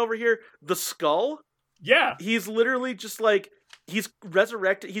just seeing over here the skull. Yeah. He's literally just like he's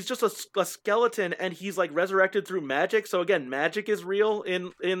resurrected. He's just a skeleton, and he's like resurrected through magic. So again, magic is real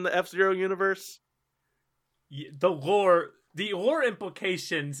in the F-Zero universe. The lore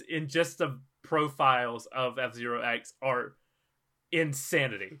implications in just the profiles of F-Zero X are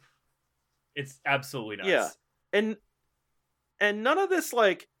insanity. It's absolutely nuts. Yeah. And none of this,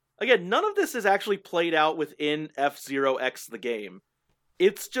 like, again, none of this is actually played out within F-Zero X the game.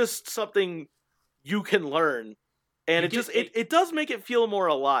 It's just something you can learn. And it does make it feel more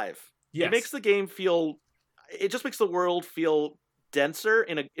alive. Yes. It makes the game feel, it just makes the world feel denser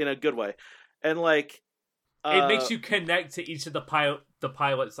in a good way. And like it makes you connect to each of the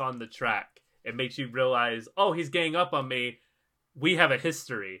pilots on the track. It makes you realize, oh, he's ganging up on me. We have a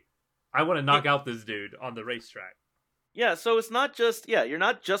history. I want to knock out this dude on the racetrack. Yeah, so it's not just you're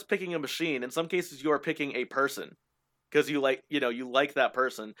not just picking a machine. In some cases, you are picking a person because you like that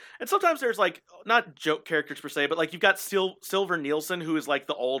person. And sometimes there's like not joke characters per se, but like you've got Silver Nielsen, who is like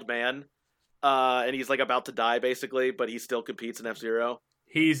the old man, and he's like about to die basically, but he still competes in F-Zero.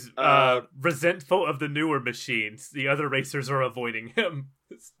 He's resentful of the newer machines. The other racers are avoiding him.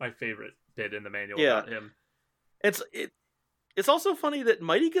 It's my favorite bit in the manual about him. It's also funny that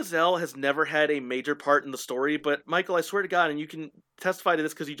Mighty Gazelle has never had a major part in the story, but Michael, I swear to God, and you can testify to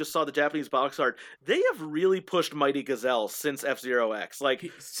this because you just saw the Japanese box art, they have really pushed Mighty Gazelle since F-Zero X. Like,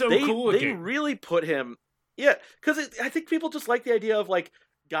 he's so cool looking. They really put him... Yeah, because I think people just like the idea of, like,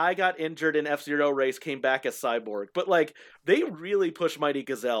 guy got injured in F-Zero race, came back as Cyborg. But, like, they really push Mighty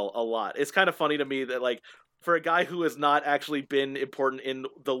Gazelle a lot. It's kind of funny to me that, like, for a guy who has not actually been important in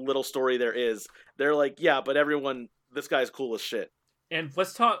the little story there is, they're like, yeah, but everyone... This guy's cool as shit. And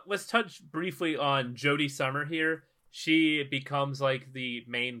let's touch briefly on Jodie Summer here. She becomes like the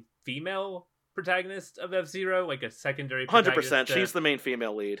main female protagonist of F-Zero, like a secondary protagonist. 100%. She's the main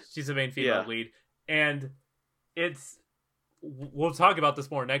female lead. She's the main female lead. And we'll talk about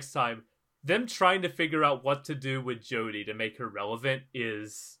this more next time. Them trying to figure out what to do with Jodie to make her relevant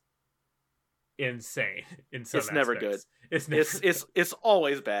is insane in some aspects. Never good. It's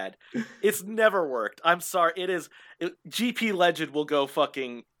always bad. It's never worked. I'm sorry. GP Legend will go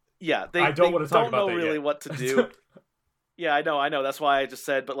fucking I don't want to talk about that really yet. What to do. Yeah, I know. That's why I just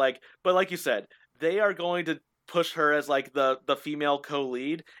said. But like you said, they are going to push her as like the female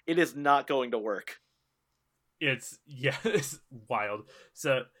co-lead. It is not going to work. It's wild.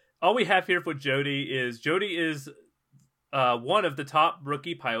 So all we have here for Jodie is one of the top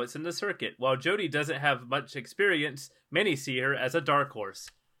rookie pilots in the circuit. While Jodie doesn't have much experience, many see her as a dark horse.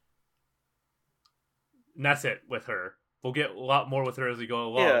 And that's it with her. We'll get a lot more with her as we go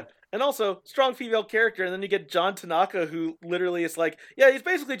along. Yeah, and also, strong female character, and then you get John Tanaka, who literally is like, he's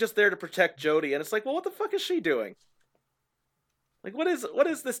basically just there to protect Jodie, and it's like, well, what the fuck is she doing? Like, what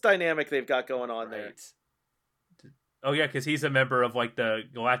is this dynamic they've got going on there? Oh yeah, because he's a member of, like, the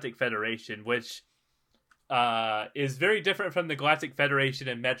Galactic Federation, which... is very different from the Galactic Federation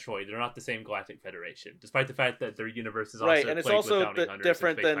and Metroid. They're not the same Galactic Federation, despite the fact that their universe is also right, and it's also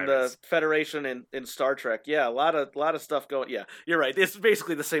different than the Federation in Star Trek. Yeah, a lot of stuff going. Yeah, you're right. It's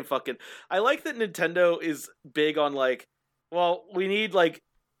basically the same fucking. I like that Nintendo is big on like, well, we need like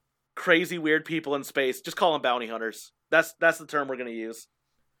crazy weird people in space. Just call them bounty hunters. That's the term we're gonna use.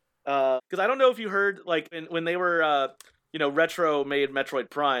 Because I don't know if you heard like when they were Retro made Metroid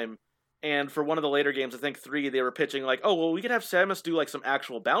Prime. And for one of the later games, I think 3, they were pitching like, oh, well, we could have Samus do like some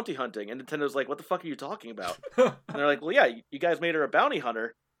actual bounty hunting. And Nintendo's like, what the fuck are you talking about? And they're like, well, yeah, you guys made her a bounty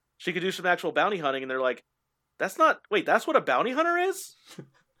hunter. She could do some actual bounty hunting. And they're like, that's what a bounty hunter is?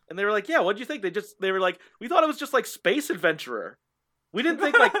 And they were like, yeah, what'd you think? They were like, we thought it was just like space adventurer. We didn't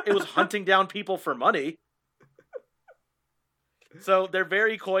think like it was hunting down people for money. So they're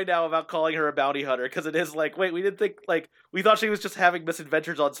very coy now about calling her a bounty hunter, because it is like, wait, we didn't think, like, we thought she was just having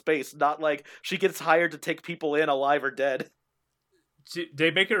misadventures on space, not like she gets hired to take people in alive or dead.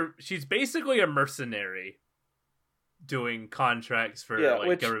 She's basically a mercenary doing contracts for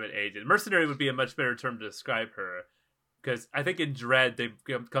government agents. Mercenary would be a much better term to describe her, because I think in Dread they've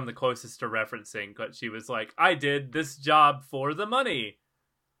come the closest to referencing, but she was like, I did this job for the money.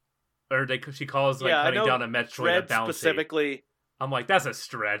 Or she calls like hunting down a Metroid Dread a bounty. Specifically... I'm like, that's a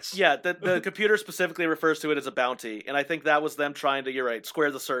stretch. Yeah, the computer specifically refers to it as a bounty, and I think that was them trying to, you're right, square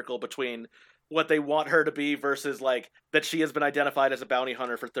the circle between what they want her to be versus, like, that she has been identified as a bounty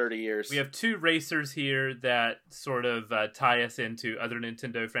hunter for 30 years. We have 2 racers here that sort of tie us into other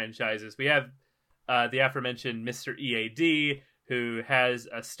Nintendo franchises. We have the aforementioned Mr. EAD, who has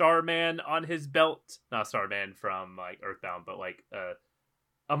a Starman on his belt. Not Starman from, like, Earthbound, but, like,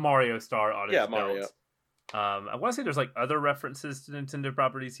 a Mario star on his belt. Mario. I want to say there's like other references to Nintendo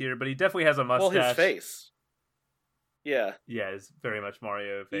properties here, but he definitely has a mustache. Well, his face. Yeah. Yeah, it's very much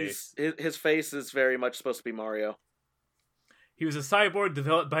Mario face. His face is very much supposed to be Mario. He was a cyborg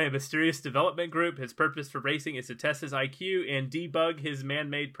developed by a mysterious development group. His purpose for racing is to test his IQ and debug his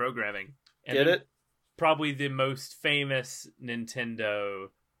man-made programming. And Get it? Probably the most famous Nintendo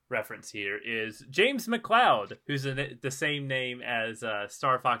reference here is James McCloud, who's the same name as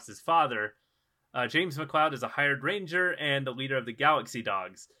Star Fox's father. James McCloud is a hired ranger and the leader of the Galaxy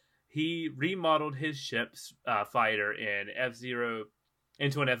Dogs. He remodeled his ship's fighter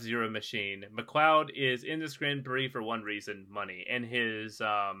into an F-Zero machine. McCloud is in this Grand Prix for one reason, money. And his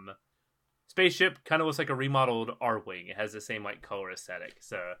spaceship kind of looks like a remodeled R-Wing. It has the same like color aesthetic.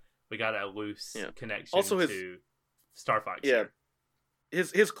 So we got a loose connection to Star Fox here.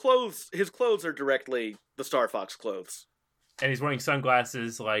 his clothes are directly the Star Fox clothes. And he's wearing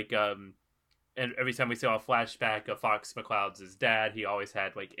sunglasses, like, and every time we saw a flashback of Fox McCloud's dad, he always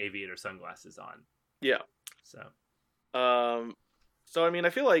had, like, aviator sunglasses on. Yeah. So I mean, I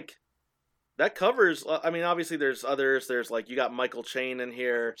feel like that covers, I mean, obviously there's others, there's, like, you got Michael Chane in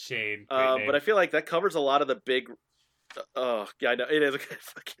here. Chane, but I feel like that covers a lot of the big, yeah, I know, it is,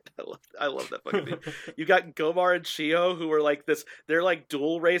 I love that fucking thing. You got Gomar and Shio, who are, like, they're, like,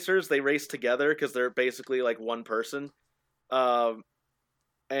 dual racers, they race together, because they're basically, like, one person. And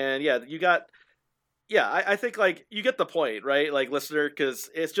yeah, you got, I think, like, you get the point, right? Like, listener, because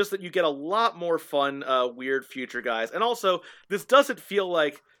it's just that you get a lot more fun, weird future guys. And also, this doesn't feel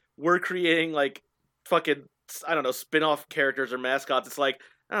like we're creating, like, fucking, I don't know, spin-off characters or mascots. It's like,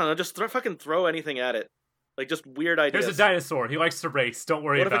 I don't know, just fucking throw anything at it. Like, just weird ideas. There's a dinosaur. He likes to race. Don't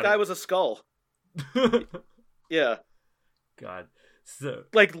worry about it. What if a guy was a skull? Yeah. God. So,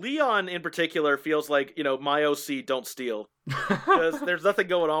 like, Leon in particular feels like, you know, my OC, don't steal. Because there's nothing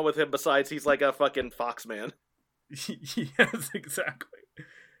going on with him besides he's like a fucking Foxman. Yes, exactly.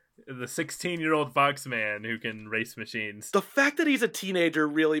 The 16-year-old Foxman who can race machines. The fact that he's a teenager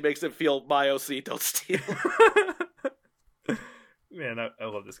really makes it feel my OC, don't steal. Man, I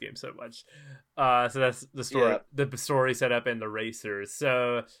love this game so much. So that's the story, the story setup and the racers.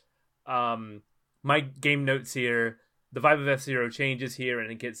 So, my game notes here. The vibe of F-Zero changes here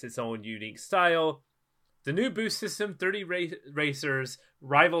and it gets its own unique style. The new boost system, 30 racers,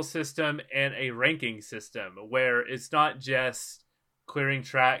 rival system, and a ranking system where it's not just clearing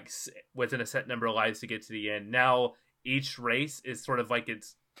tracks within a set number of lives to get to the end. Now, each race is sort of like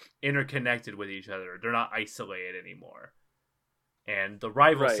it's interconnected with each other. They're not isolated anymore. And the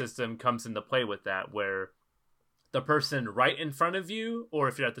rival system comes into play with that, where the person right in front of you, or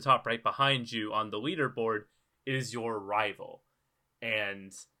if you're at the top right behind you on the leaderboard, is your rival.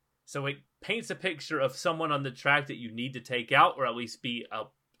 And so it paints a picture of someone on the track that you need to take out, or at least be a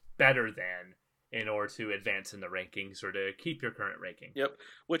better than, in order to advance in the rankings or to keep your current ranking. Yep.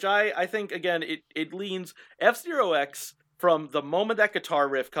 Which I think, again, it leans F-Zero X from the moment that guitar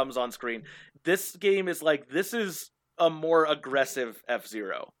riff comes on screen. This game is like, this is a more aggressive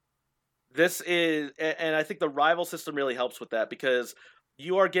F-Zero. This is, and I think the rival system really helps with that, because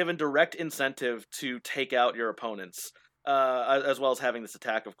you are given direct incentive to take out your opponents, as well as having this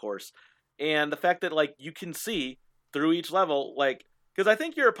attack, of course. And the fact that, like, you can see through each level, like, because I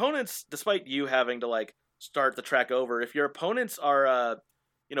think your opponents, despite you having to, like, start the track over, if your opponents are,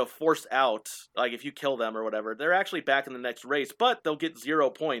 forced out, like, if you kill them or whatever, they're actually back in the next race, but they'll get 0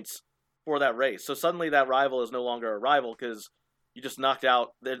 points for that race. So suddenly that rival is no longer a rival, because you just knocked out,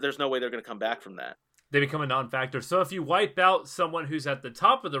 there's no way they're going to come back from that. They become a non-factor. So if you wipe out someone who's at the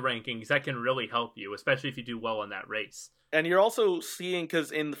top of the rankings, that can really help you, especially if you do well in that race. And you're also seeing,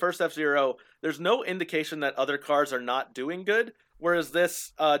 because in the first F-Zero, there's no indication that other cars are not doing good, whereas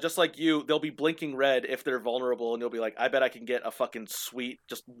this, just like you, they'll be blinking red if they're vulnerable, and you'll be like, I bet I can get a fucking sweet,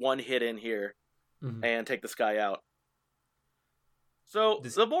 just one hit in here, and take this guy out. So,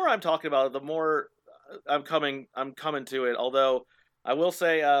 the more I'm talking about it, the more I'm coming to it, although I will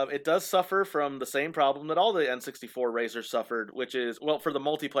say it does suffer from the same problem that all the N64 racers suffered, which is, well, for the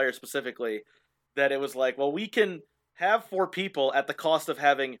multiplayer specifically, that it was like, well, we can have 4 people at the cost of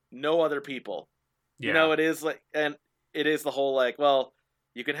having no other people. Yeah. You know, it is like, and it is the whole, like, well,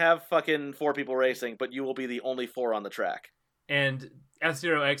 you can have fucking 4 people racing, but you will be the only 4 on the track. And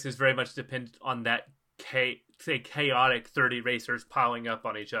F-Zero X is very much dependent on that chaotic 30 racers piling up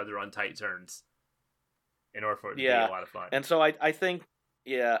on each other on tight turns in order for it to be a lot of fun. And so I think,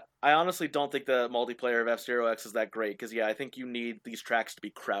 I honestly don't think the multiplayer of F-Zero X is that great, because, I think you need these tracks to be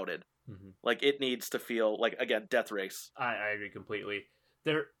crowded. Mm-hmm. Like, it needs to feel like, again, Death Race. I agree completely.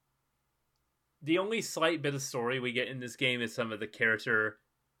 The only slight bit of story we get in this game is some of the character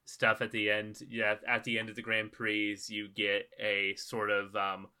stuff at the end. Yeah, at the end of the Grand Prix, you get a sort of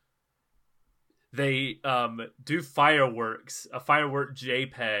they do a firework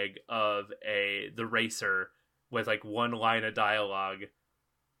JPEG of the racer with like one line of dialogue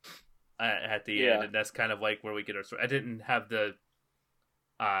at the end, and that's kind of like where we get our story. I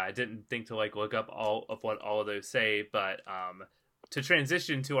didn't think to like look up all of what all of those say, but to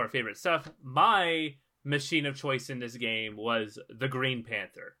transition to our favorite stuff, my machine of choice in this game was the Green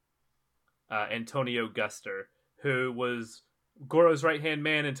Panther, Antonio Guster, who was Goro's right-hand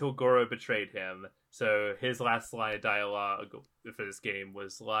man until Goro betrayed him. So his last line of dialogue for this game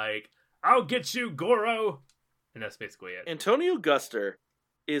was like, "I'll get you, Goro!" And that's basically it. Antonio Guster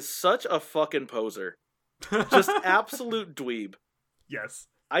is such a fucking poser. Just absolute dweeb. Yes.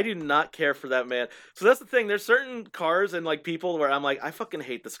 I do not care for that man. So that's the thing. There's certain cars and like people where I'm like, I fucking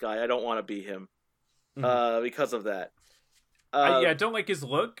hate this guy. I don't want to be him. Because of that. I don't like his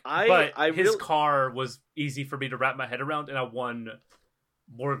look, but his car was easy for me to wrap my head around, and I won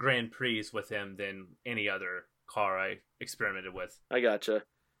more Grand Prix with him than any other car I experimented with. I gotcha.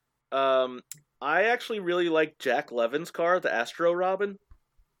 I actually really like Jack Levin's car, the Astro Robin.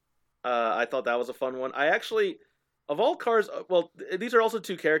 I thought that was a fun one. I actually, of all cars, well, these are also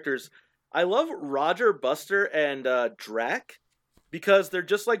two characters. I love Roger Buster and Drac because they're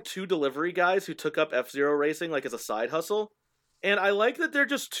just like two delivery guys who took up F-Zero racing like as a side hustle. And I like that they're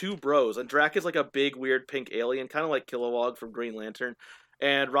just two bros. And Drac is like a big, weird pink alien, kind of like Kilowog from Green Lantern.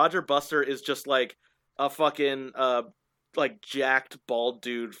 And Roger Buster is just like a fucking like jacked bald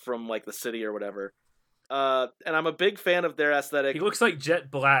dude from like the city or whatever. And I'm a big fan of their aesthetic. He looks like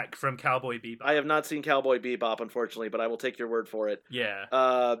Jet Black from Cowboy Bebop. I have not seen Cowboy Bebop, unfortunately, but I will take your word for it. Yeah.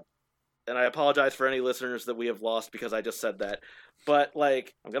 And I apologize for any listeners that we have lost because I just said that. But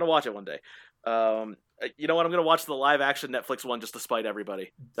like, I'm gonna watch it one day. You know what? I'm gonna watch the live action Netflix one just to spite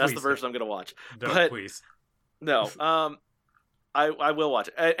everybody. That's the version I'm gonna watch. No, please. No. I will watch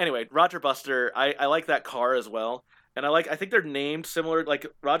it. Anyway, Roger Buster, I like that car as well. And I think they're named similar, like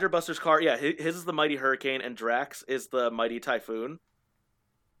Roger Buster's car, yeah, his is the Mighty Hurricane and Drax is the Mighty Typhoon.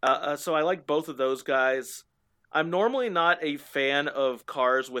 So I like both of those guys. I'm normally not a fan of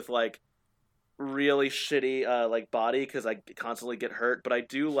cars with like really shitty like body because I constantly get hurt, but I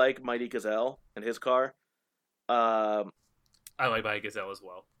do like Mighty Gazelle and his car. I like Mighty Gazelle as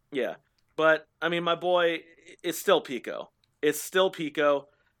well. Yeah, but I mean, my boy, it's still Pico. It's still Pico.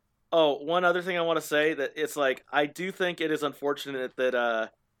 Oh, one other thing I want to say that it's like I do think it is unfortunate that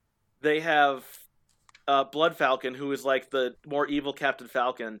they have Blood Falcon, who is like the more evil Captain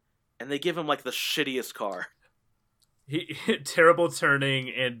Falcon, and they give him like the shittiest car. He terrible turning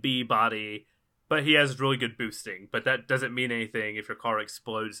and B body, but he has really good boosting. But that doesn't mean anything if your car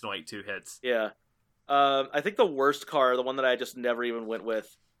explodes in like 2 hits. Yeah, I think the worst car, the one that I just never even went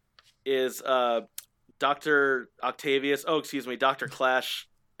with, is Dr. Octavius. Oh, excuse me, Dr. Clash.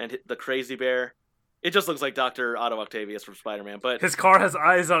 And the Crazy Bear. It just looks like Dr. Otto Octavius from Spider-Man. But his car has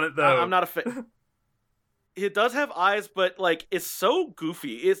eyes on it, though. I'm not a fan. It does have eyes, but like it's so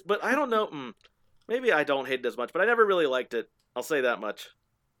goofy. But I don't know. Maybe I don't hate it as much, but I never really liked it. I'll say that much.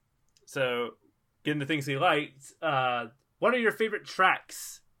 So, getting the things he liked, what are your favorite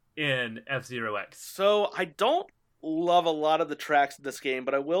tracks in F-Zero X? So, I don't love a lot of the tracks in this game,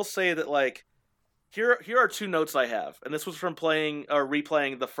 but I will say that like Here are 2 notes I have, and this was from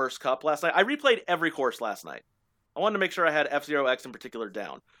replaying the first cup last night. I replayed every course last night. I wanted to make sure I had F-Zero X in particular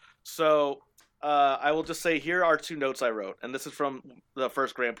down. So I will just say here are 2 notes I wrote, and this is from the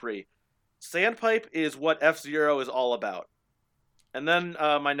first Grand Prix. Sandpipe is what F-Zero is all about. And then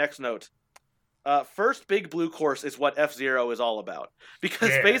my next note. First big blue course is what F-Zero is all about.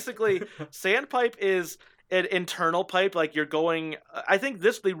 Because basically, Sandpipe is an internal pipe, like you're going. I think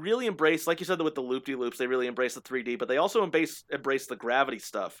they really embrace, like you said, with the loop-de-loops, they really embrace the 3D, but they also embrace the gravity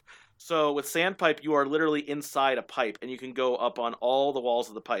stuff. So with Sandpipe, you are literally inside a pipe, and you can go up on all the walls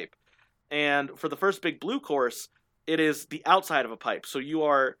of the pipe. And for the first big blue course, it is the outside of a pipe. So you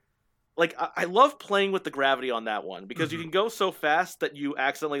are, like, I love playing with the gravity on that one, because you can go so fast that you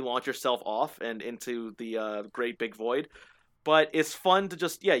accidentally launch yourself off and into the great big void. But it's fun to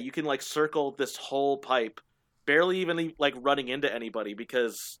just, you can like circle this whole pipe, barely even like running into anybody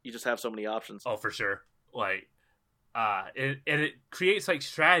because you just have so many options. Oh, for sure. Like, it creates like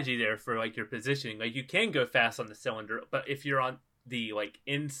strategy there for like your positioning. Like you can go fast on the cylinder, but if you're on the like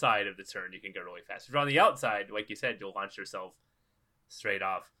inside of the turn, you can go really fast. If you're on the outside, like you said, you'll launch yourself straight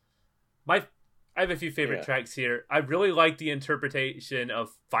off. I have a few favorite tracks here. I really like the interpretation of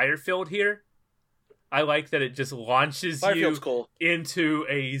Firefield here. I like that it just launches you into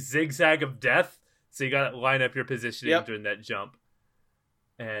a zigzag of death. So you gotta line up your positioning during that jump.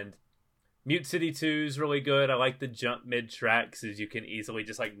 And Mute City 2 is really good. I like the jump mid-track, so you can easily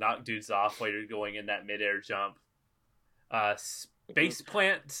just like knock dudes off while you're going in that mid-air jump. Space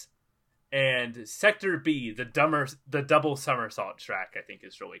Plant and Sector B, the double somersault track, I think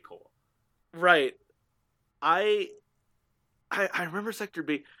is really cool. Right. I remember Sector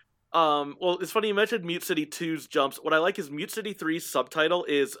B. Well, it's funny you mentioned Mute City 2's jumps. What I like is Mute City 3's subtitle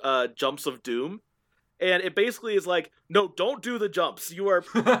is Jumps of Doom. And it basically is like, no, don't do the jumps. You are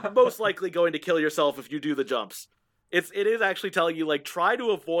most likely going to kill yourself if you do the jumps. It is actually telling you, like, try to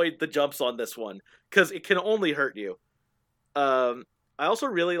avoid the jumps on this one, because it can only hurt you. I also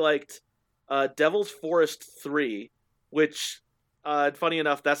really liked Devil's Forest 3, which Funny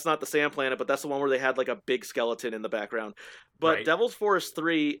enough, that's not the Sand Planet, but that's the one where they had like a big skeleton in the background. But Right. Devil's Forest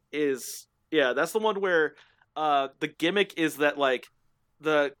 3 is, yeah, that's the one where the gimmick is that like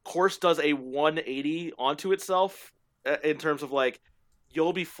the course does a 180 onto itself in terms of like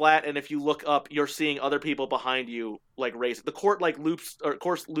you'll be flat, and if you look up, you're seeing other people behind you like race. The court like loops or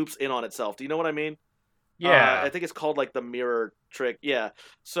course loops in on itself. Do you know what I mean? Yeah. I think it's called like the mirror trick. Yeah.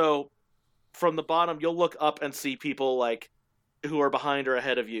 So from the bottom, you'll look up and see people like who are behind or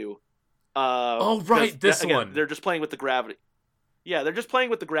ahead of you. Oh, right, this again, one. they're just playing with the gravity. Yeah, they're just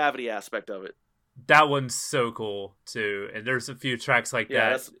playing with the gravity aspect of it. That one's so cool too, and there's a few tracks like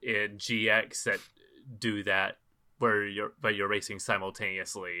Yeah, that in GX that do that, where you're racing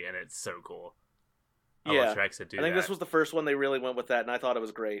simultaneously, and it's so cool. I love tracks that do that. I think this was the first one they really went with that, and I thought it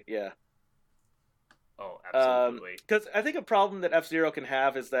was great. Yeah. Oh, absolutely. Because I think a problem that F-Zero can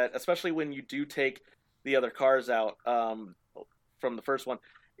have is that, especially when you do take the other cars out from the first one,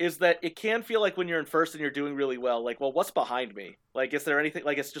 is that it can feel like when you're in first and you're doing really well, like, well, what's behind me? Like, is there anything?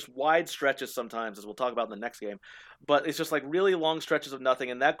 Like, it's just wide stretches sometimes, as we'll talk about in the next game. But it's just like really long stretches of nothing,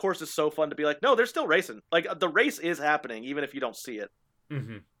 and that course is so fun to be like, no, they're still racing. Like, the race is happening, even if you don't see it.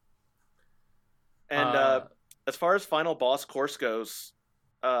 Mm-hmm. And as far as final boss course goes,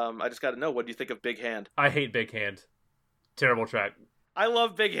 I just got to know, what do you think of Big Hand? I hate Big Hand. Terrible track. I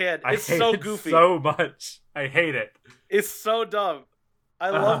love Big Hand. It's I hate so it goofy. so much. I hate it. It's so dumb. I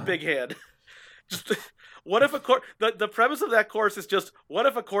love Big Hand. Just what if a course? The premise of that course is just what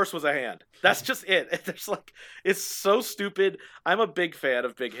if a course was a hand? That's just it. There's like it's so stupid. I'm a big fan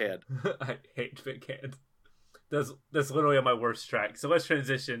of Big Hand. I hate Big Hand. That's literally on my worst track. So let's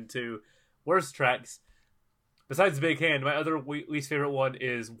transition to worst tracks. Besides Big Hand, my other least favorite one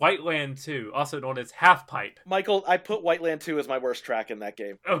is Whiteland 2, also known as Half Pipe. Michael, I put Whiteland 2 as my worst track in that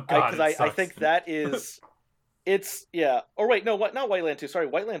game. Oh god, because I think that is. It's yeah. Or wait, no, what? Not Whiteland 2. Sorry,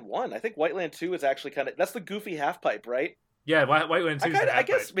 Whiteland 1. I think Whiteland 2 is actually kind of that's the goofy half pipe, right? Yeah, Whiteland 2 is the half I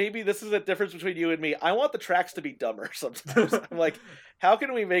guess pipe. maybe this is a difference between you and me. I want the tracks to be dumber sometimes. I'm like, how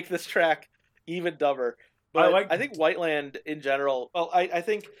can we make this track even dumber? But I think Whiteland in general. Well, I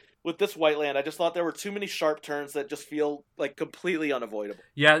think with this Whiteland, I just thought there were too many sharp turns that just feel like completely unavoidable.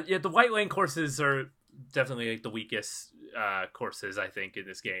 Yeah. The Whiteland courses are definitely like the weakest courses, I think, in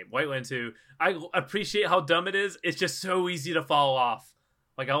this game. Whiteland 2, I appreciate how dumb it is. It's just so easy to fall off.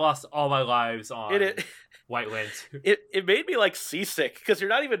 Like, I lost all my lives on Whiteland 2. It made me like seasick because you're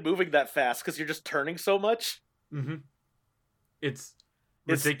not even moving that fast because you're just turning so much. Mm-hmm. It's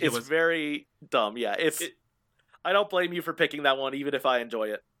ridiculous. It's very dumb. Yeah, I don't blame you for picking that one, even if I enjoy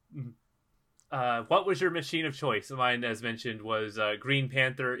it. What was your machine of choice? Mine, as mentioned, was Green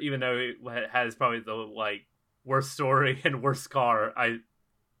Panther. Even though it has probably the worst story and worst car, I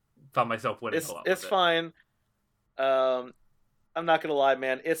found myself winning a lot. It's fine. I'm not gonna lie,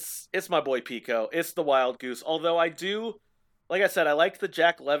 man. It's my boy Pico. It's the Wild Goose. Although I do, like I said, I liked the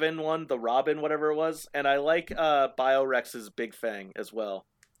Jack Levin one, the Robin, whatever it was, and I like Biorex's Big Fang as well.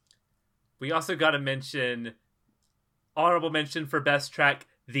 We also got to mention, honorable mention for best track,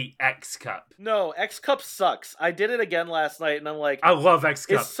 the X Cup. No, X Cup sucks. I did it again last night, and I'm like, I love X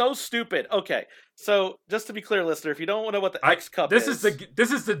Cup. It's so stupid. Okay, so just to be clear, listener, if you don't know what the X Cup is,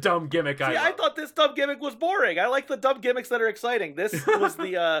 this is the dumb gimmick. I thought this dumb gimmick was boring. I like the dumb gimmicks that are exciting. This was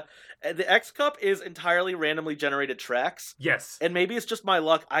the X Cup is entirely randomly generated tracks. Yes, and maybe it's just my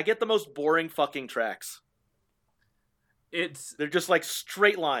luck. I get the most boring fucking tracks. They're just like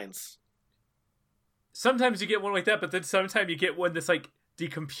straight lines. Sometimes you get one like that, but then sometimes you get one that's like, the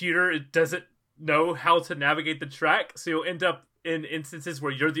computer doesn't know how to navigate the track, so you'll end up in instances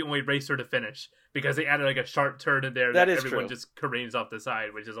where you're the only racer to finish because they added like a sharp turn in there that everyone just careens off the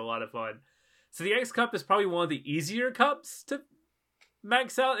side, which is a lot of fun. So the X Cup is probably one of the easier cups to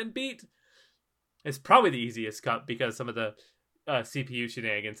max out and beat. It's probably the easiest cup because some of the CPU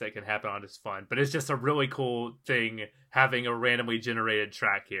shenanigans that can happen on it is fun, but it's just a really cool thing having a randomly generated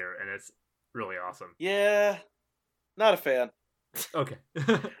track here, and it's really awesome. Yeah, not a fan. Okay.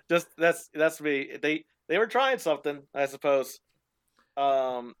 Just that's me. They were trying something, I suppose.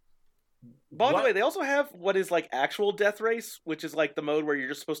 By the way, they also have what is like actual death race, which is like the mode where you're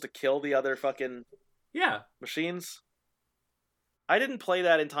just supposed to kill the other fucking machines. I didn't play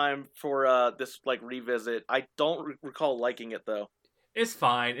that in time for this like revisit. I don't recall liking it though. It's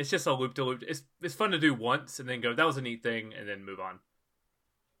fine. It's just a loop to loop. It's fun to do once and then go, that was a neat thing, and then move on.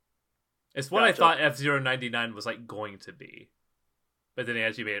 It's what I thought F-099 was like going to be. But then they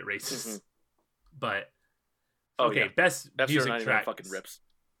actually made it racist. Mm-hmm. But best music track. Fucking rips.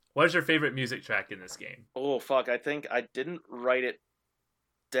 What is your favorite music track in this game? Oh fuck! I think I didn't write it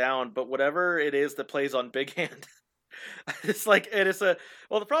down, but whatever it is that plays on Big Hand. It's like it is a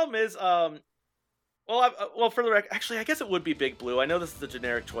well. The problem is, well, for the actually, I guess it would be Big Blue. I know this is a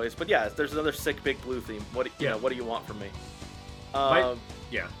generic choice, but yeah, there's another sick Big Blue theme. What do you want from me? My,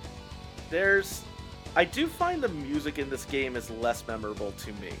 yeah. There's, I do find the music in this game is less memorable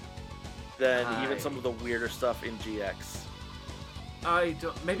to me than even some of the weirder stuff in GX. I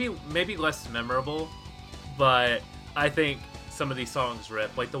don't, maybe less memorable, but I think some of these songs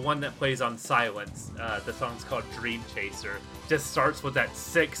rip. Like the one that plays on Silence, the song's called Dream Chaser, just starts with that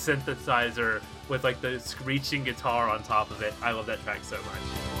sick synthesizer with like the screeching guitar on top of it. I love that track so much.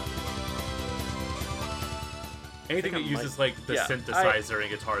 Anything that uses like the synthesizer and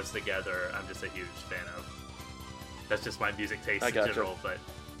guitars together, I'm just a huge fan of. That's just my music taste in general, but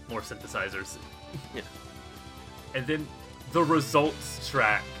more synthesizers. Yeah. And then the results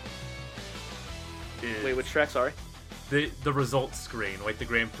track is... Wait, which track, sorry? The results screen, like the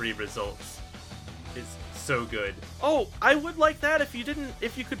Grand Prix results, is so good. Oh, I would like that if you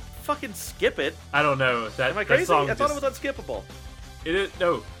could fucking skip it. I don't know. Am I crazy? I thought it was unskippable. It is,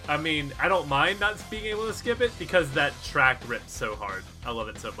 no, I mean, I don't mind not being able to skip it because that track rips so hard. I love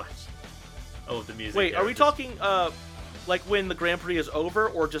it so much. I love the music. Wait, are we talking, like when the Grand Prix is over,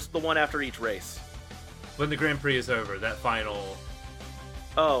 or just the one after each race? When the Grand Prix is over, that final...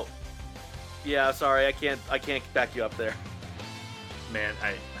 Oh. Yeah, sorry, I can't back you up there. Man, I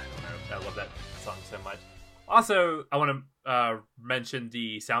don't know. I love that song so much. Also, I want to mention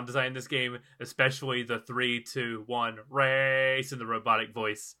the sound design in this game, especially the 3, 2, 1 race and the robotic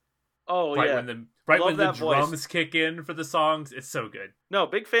voice. Oh, yeah. When the drums kick in for the songs, it's so good. No,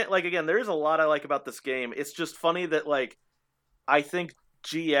 big fan. Like, again, there is a lot I like about this game. It's just funny that, like, I think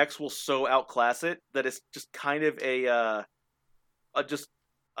GX will so outclass it that it's just kind of I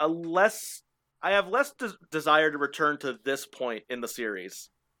have less desire to return to this point in the series.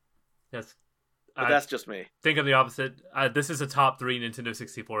 Yes. But that's just me. Think of the opposite. This is a top 3 Nintendo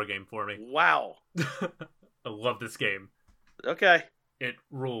 64 game for me. Wow. I love this game. Okay. It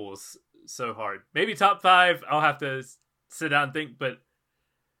rules so hard. Maybe top 5. I'll have to sit down and think, but...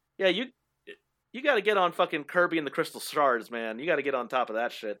 Yeah, you got to get on fucking Kirby and the Crystal Stars, man. You got to get on top of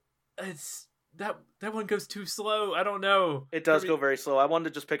that shit. It's... That one goes too slow. I don't know. It does go very slow. I wanted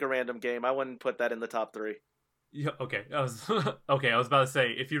to just pick a random game. I wouldn't put that in the top 3. Yeah, okay. I was about to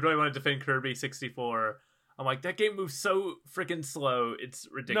say, if you really want to defend Kirby 64, I'm like, that game moves so freaking slow. It's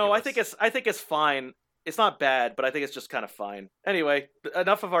ridiculous. No, I think it's fine. It's not bad, but I think it's just kind of fine. Anyway,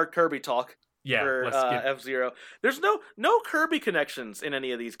 enough of our Kirby talk. Yeah, for F-Zero. There's no Kirby connections in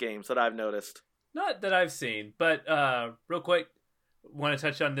any of these games that I've noticed. Not that I've seen, but real quick, want to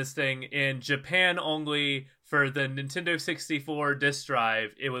touch on this thing. In Japan only, for the Nintendo 64 disc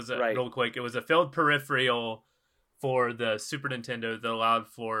drive, it was real quick. It was a failed peripheral for the Super Nintendo that allowed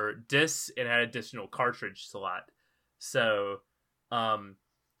for discs and had additional cartridge slot. So,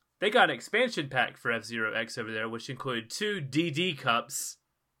 they got an expansion pack for F-Zero X over there, which included 2 DD cups.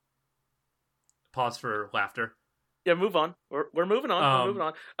 Pause for laughter. Yeah, move on. We're moving on. We're moving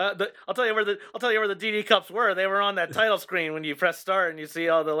on. I'll tell you where the DD cups were. They were on that title screen when you press start and you see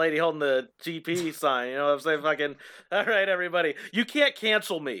all the lady holding the GP sign. You know what I'm saying? Fucking, all right, everybody. You can't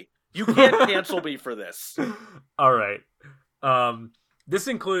cancel me. You can't cancel me for this. All right. This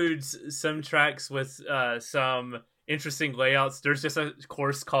includes some tracks with some interesting layouts. There's just a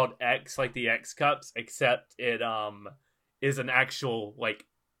course called X, like the X Cups, except it is an actual, like,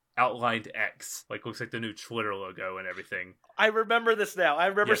 outlined X, like looks like the new Twitter logo and everything. I remember this now. I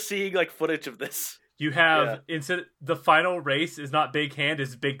remember seeing like footage of this. You have instead the final race is not Big Hand,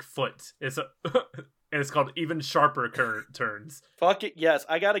 is Big Foot. It's and it's called Even Sharper Turns. Fuck it, yes.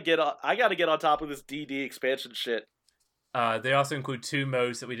 I gotta get on top of this DD expansion shit. They also include 2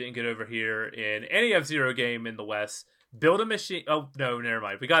 modes that we didn't get over here in any F-Zero game in the West. Build a machine. Oh no, never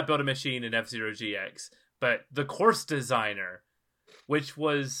mind. We got Build a Machine in F-Zero GX, but the Course Designer, which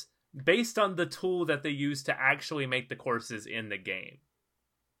was based on the tool that they used to actually make the courses in the game.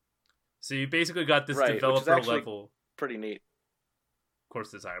 So you basically got this developer level, pretty neat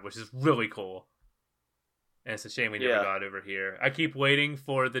course design, which is really cool. And it's a shame we never got over here. I keep waiting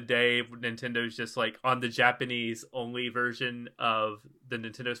for the day Nintendo's just like on the Japanese only version of the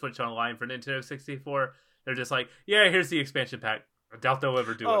Nintendo Switch Online for Nintendo 64. They're just like, yeah, here's the expansion pack. I doubt they'll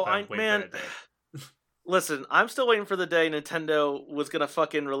ever do it. But I'm waiting for that day. Listen, I'm still waiting for the day Nintendo was gonna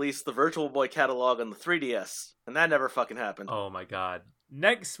fucking release the Virtual Boy catalog on the 3DS, and that never fucking happened. Oh my god.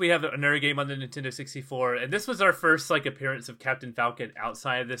 Next, we have another game on the Nintendo 64, and this was our first like appearance of Captain Falcon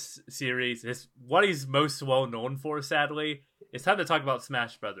outside of this series. It's what he's most well known for, sadly. It's time to talk about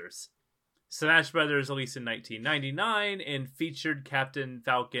Smash Brothers. Smash Brothers released in 1999 and featured Captain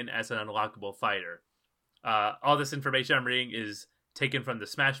Falcon as an unlockable fighter. All this information I'm reading is taken from the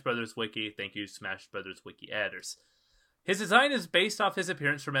Smash Brothers wiki. Thank you, Smash Brothers wiki editors. His design is based off his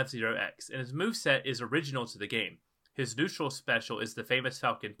appearance from F-Zero X, and his moveset is original to the game. His neutral special is the famous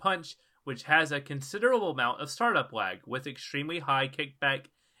Falcon Punch, which has a considerable amount of startup lag, with extremely high kickback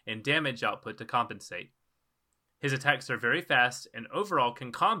and damage output to compensate. His attacks are very fast, and overall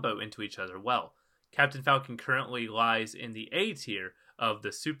can combo into each other well. Captain Falcon currently lies in the A tier of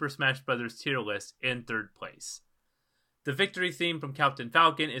the Super Smash Bros. Tier list in 3rd place. The victory theme from Captain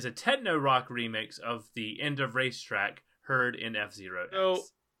Falcon is a techno rock remix of the End of Racetrack heard in F-Zero X. So,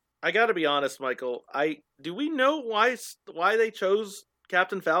 I gotta be honest, Michael. Do we know why they chose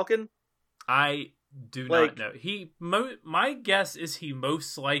Captain Falcon? I do not know. My guess is he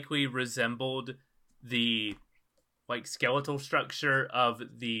most likely resembled the skeletal structure of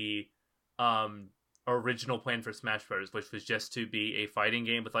the original plan for Smash Bros., which was just to be a fighting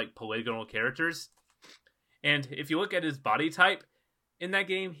game with polygonal characters. And if you look at his body type in that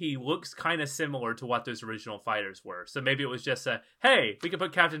game, he looks kind of similar to what those original fighters were. So maybe it was just hey, we can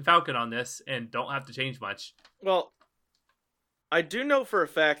put Captain Falcon on this and don't have to change much. Well, I do know for a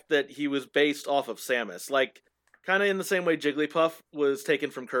fact that he was based off of Samus. Kind of in the same way Jigglypuff was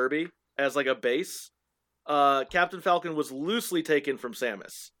taken from Kirby as a base. Captain Falcon was loosely taken from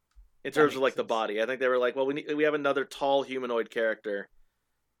Samus in terms of the body. I think they were well, we have another tall humanoid character.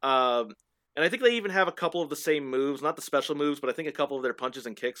 And I think they even have a couple of the same moves, not the special moves, but I think a couple of their punches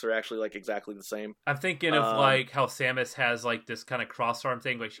and kicks are actually exactly the same. I'm thinking of how Samus has this kind of cross arm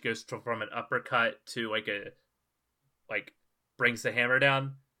thing, she goes from an uppercut to brings the hammer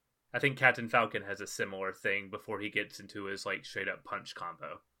down. I think Captain Falcon has a similar thing before he gets into his straight up punch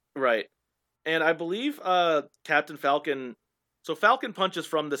combo. Right. And I believe Captain Falcon, so Falcon punches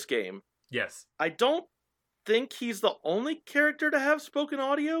from this game. Yes. I don't think he's the only character to have spoken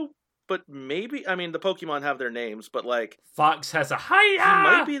audio. But maybe, the Pokemon have their names, but Fox has a hiya! He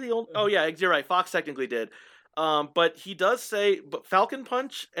might be the only... Oh yeah, you're right, Fox technically did. But he does say, but Falcon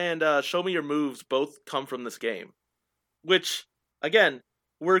Punch and Show Me Your Moves both come from this game. Which, again,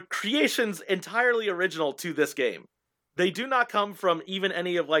 were creations entirely original to this game. They do not come from even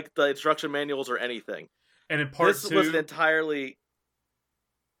any of the instruction manuals or anything. And in part this 2... was an entirely...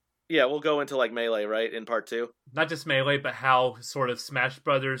 Yeah, we'll go into Melee, right, in part 2. Not just Melee, but how sort of Smash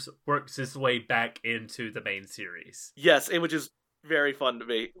Brothers works its way back into the main series. Yes, which is very fun to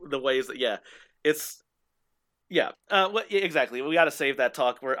me. The ways that, it's... Yeah, exactly. We got to save that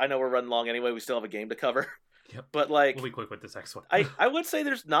talk. I know we're running long anyway. We still have a game to cover. Yep. But we'll be quick with this next one. I would say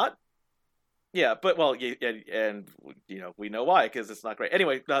there's not... Yeah, but, and we know why, because it's not great.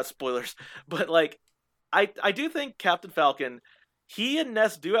 Anyway, spoilers. But, I do think Captain Falcon... He and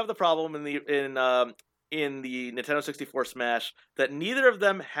Ness do have the problem in the Nintendo 64 Smash that neither of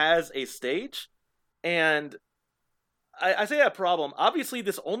them has a stage, and I say a problem. Obviously,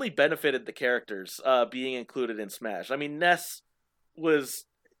 this only benefited the characters being included in Smash. Ness was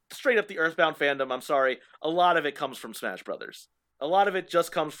straight up the Earthbound fandom. I'm sorry, a lot of it comes from Smash Brothers. A lot of it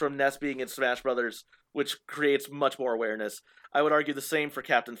just comes from Ness being in Smash Brothers, which creates much more awareness. I would argue the same for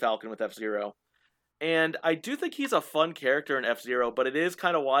Captain Falcon with F-Zero. And I do think he's a fun character in F-Zero, but it is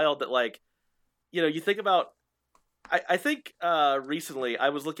kind of wild that, you think about... I think recently I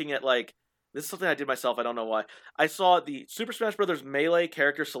was looking at, this is something I did myself, I don't know why. I saw the Super Smash Bros. Melee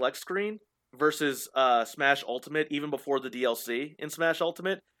character select screen versus Smash Ultimate, even before the DLC in Smash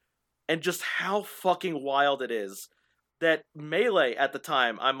Ultimate, and just how fucking wild it is that Melee at the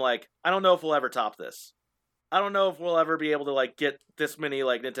time, I'm I don't know if we'll ever top this. I don't know if we'll ever be able to, get this many,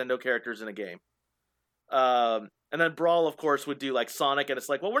 Nintendo characters in a game. And then Brawl, of course, would do Sonic, and it's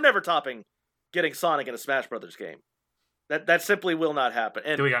well, we're never topping getting Sonic in a Smash Brothers game. That simply will not happen.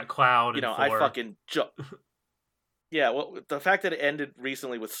 And we got Cloud. I fucking yeah. Well, the fact that it ended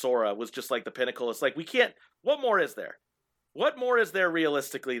recently with Sora was just the pinnacle. It's we can't. What more is there? What more is there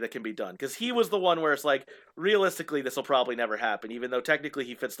realistically that can be done? Because he was the one where it's realistically this will probably never happen, even though technically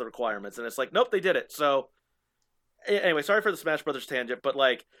he fits the requirements. And it's nope, they did it. So anyway, sorry for the Smash Brothers tangent, but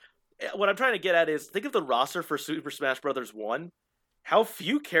what I'm trying to get at is, think of the roster for Super Smash Bros. 1. How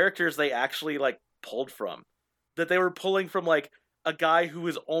few characters they actually, pulled from. That they were pulling from, a guy who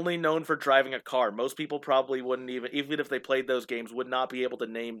is only known for driving a car. Most people probably wouldn't even if they played those games, would not be able to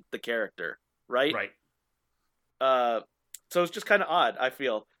name the character. Right? Right. So it's just kind of odd, I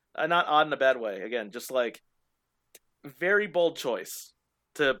feel. Not odd in a bad way. Again, just, very bold choice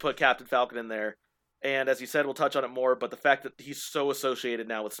to put Captain Falcon in there. And as you said, we'll touch on it more, but the fact that he's so associated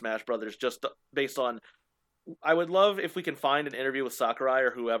now with Smash Brothers, just based on... I would love if we can find an interview with Sakurai or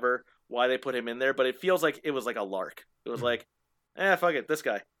whoever, why they put him in there, but it feels like it was a lark. It was fuck it, this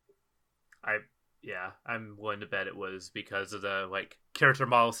guy. Yeah, I'm willing to bet it was because of the like character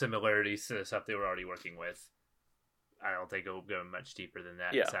model similarities to the stuff they were already working with. I don't think it will go much deeper than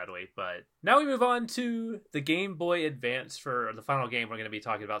that, Yeah. sadly. But now we move on to the Game Boy Advance for the final game we're going to be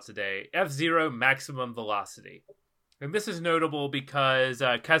talking about today, F-Zero Maximum Velocity. And this is notable because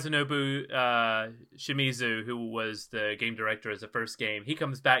Kazunobu Shimizu, who was the game director as the first game, he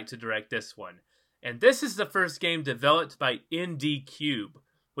comes back to direct this one. And this is the first game developed by ND Cube,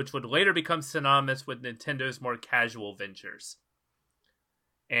 which would later become synonymous with Nintendo's more casual ventures.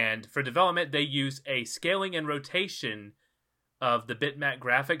 And for development, they use a scaling and rotation of the bitmap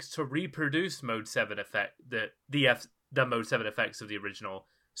graphics to reproduce Mode 7 effect, the Mode 7 effects of the original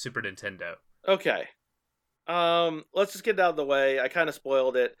Super Nintendo. Okay. Let's just get it out of the way. I kind of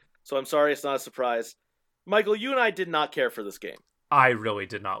spoiled it, so I'm sorry it's not a surprise. Michael, you and I did not care for this game. I really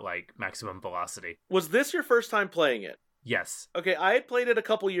did not like Maximum Velocity. Was this your first time playing it? Yes. Okay, I had played it a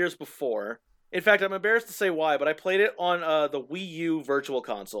couple years before. In fact, I'm embarrassed to say why, but I played it on the Wii U Virtual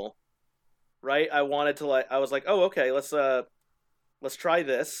Console. Right? I was like, oh, okay, let's try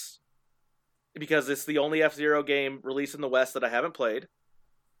this because it's the only F-Zero game released in the West that I haven't played,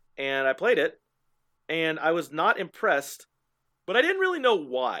 and I played it, and I was not impressed, but I didn't really know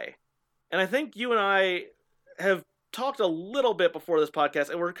why. And I think you and I have talked a little bit before this podcast,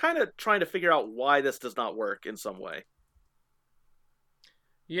 and we're kind of trying to figure out why this does not work in some way.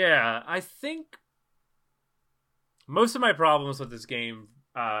 Yeah, I think most of my problems with this game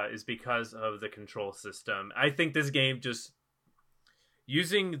is because of the control system. I think this game just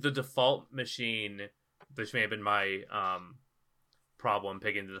using the default machine, which may have been my problem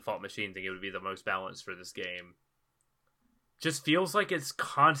picking the default machine, thinking it would be the most balanced for this game, just feels like it's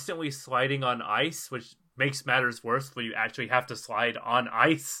constantly sliding on ice, which makes matters worse when you actually have to slide on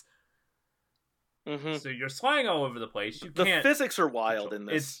ice. Mm-hmm. So you're sliding all over the place. The physics are wild in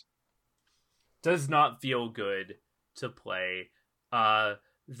this. It does not feel good to play.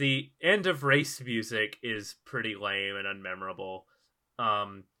 The end of race music is pretty lame and unmemorable.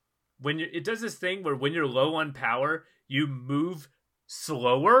 It does this thing where when you're low on power, you move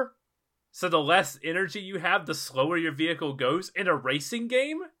slower. So the less energy you have, the slower your vehicle goes in a racing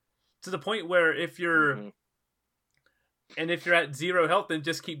game. To the point where if you're at 0 health and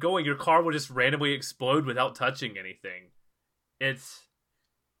just keep going, your car will just randomly explode without touching anything.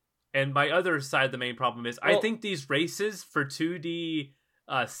 And my other side, the main problem is, I think these races for 2D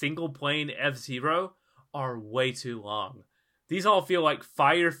single plane F-Zero are way too long. These all feel like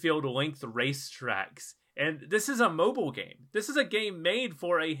Firefield length racetracks. And this is a mobile game. This is a game made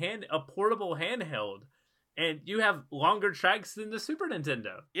for a portable handheld. And you have longer tracks than the Super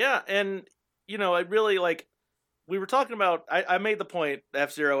Nintendo. Yeah, and, I really, we were talking about, I made the point,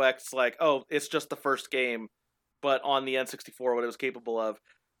 F-Zero X, it's just the first game, but on the N64, what it was capable of.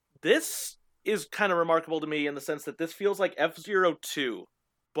 This is kind of remarkable to me in the sense that this feels like F-Zero 2,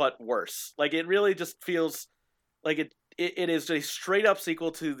 but worse. It really just feels like it is a straight-up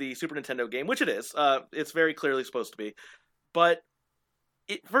sequel to the Super Nintendo game, which it is. It's very clearly supposed to be. But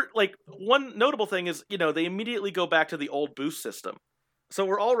one notable thing is, they immediately go back to the old boost system. So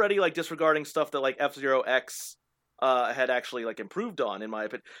we're already, disregarding stuff that, F-Zero X had actually, improved on, in my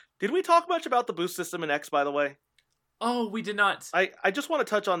opinion. Did we talk much about the boost system in X, by the way? Oh, we did not. I just want to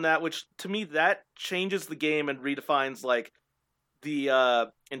touch on that, which, to me, that changes the game and redefines,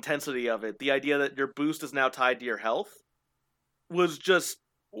 the intensity of it. The idea that your boost is now tied to your health was just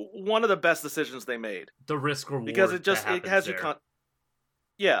one of the best decisions they made. The risk reward, because it has you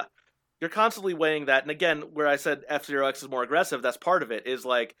yeah, you're constantly weighing that. And again, where I said F-Zero X is more aggressive, that's part of it, is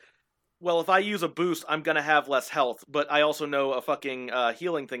well, if I use a boost, I'm gonna have less health, but I also know a fucking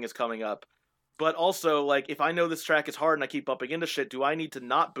healing thing is coming up. But also, if I know this track is hard and I keep bumping into shit, do I need to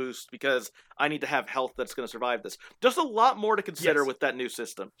not boost because I need to have health that's going to survive this? Just a lot more to consider with that new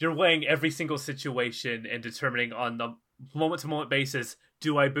system. You're weighing every single situation and determining on the moment-to-moment basis,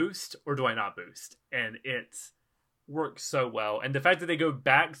 do I boost or do I not boost? And it works so well. And the fact that they go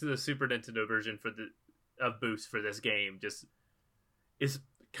back to the Super Nintendo version of boost for this game just is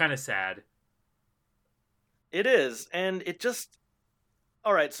kind of sad. It is, and it just...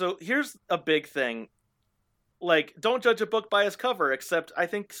 Alright, so here's a big thing. Don't judge a book by its cover, except I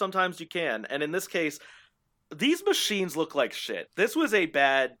think sometimes you can. And in this case, these machines look like shit. This was a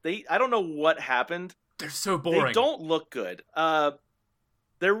bad... I don't know what happened. They're so boring. They don't look good.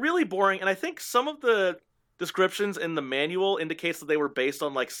 They're really boring, and I think some of the descriptions in the manual indicates that they were based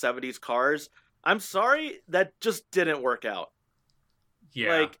on, 70s cars. I'm sorry, that just didn't work out.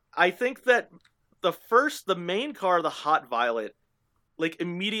 Yeah. I think that the main car, the Hot Violet,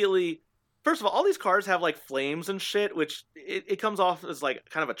 immediately first of all these cars have like flames and shit, which it comes off as like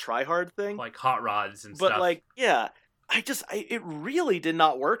kind of a try-hard thing. Like hot rods and but stuff. like, yeah, it really did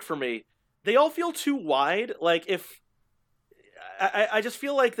not work for me. They all feel too wide. Like if I just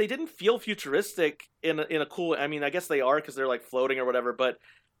feel like they didn't feel futuristic in a cool. I mean, I guess they are because they're like floating or whatever. But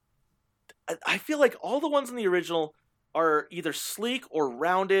I feel like all the ones in the original are either sleek or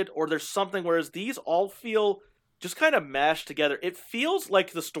rounded, or there's something. Whereas these all feel just kind of mashed together. It feels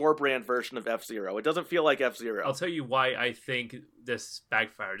like the store brand version of F-Zero. It doesn't feel like F-Zero. I'll tell you why I think this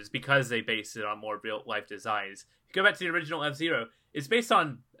backfired is because they based it on more real life designs. If you go back to the original F-Zero, it's based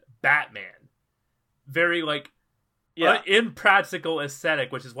on Batman. Very like impractical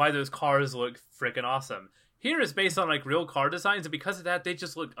aesthetic, which is why those cars look freaking awesome. Here is based on like real car designs, and because of that, they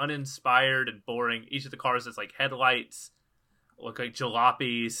just look uninspired and boring. Each of the cars has like headlights, look like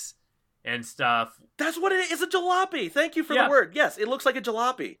jalopies and stuff. That's what it is. It's a jalopy. Thank you for the word. Yes, it looks like a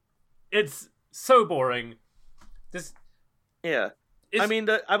jalopy. It's so boring. I mean,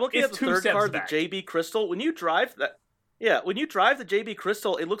 I'm looking at the third car, the JB Crystal. When you drive the JB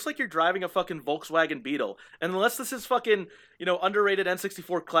Crystal, it looks like you're driving a fucking Volkswagen Beetle. And unless this is fucking, underrated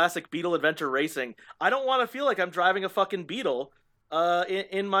N64 classic Beetle Adventure Racing, I don't want to feel like I'm driving a fucking Beetle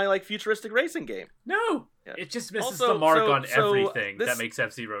in my like futuristic racing game. No, it just misses the mark on everything that makes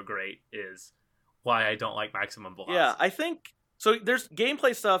F-Zero great. Is why I don't like Maximum Velocity. Yeah, I think so. There's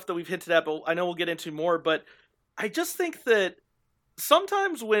gameplay stuff that we've hinted at, but I know we'll get into more. But I just think that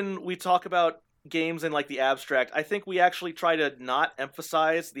sometimes when we talk about games in like the abstract, I think we actually try to not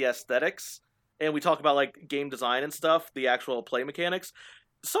emphasize the aesthetics, and we talk about like game design and stuff, the actual play mechanics.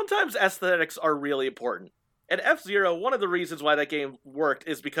 Sometimes aesthetics are really important. And F-Zero, one of the reasons why that game worked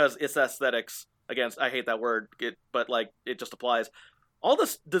is because its aesthetics, again, I hate that word, but like it just applies. All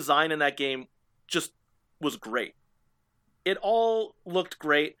this design in that game just was great. It all looked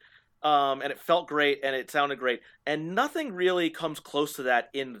great, and it felt great, and it sounded great, and nothing really comes close to that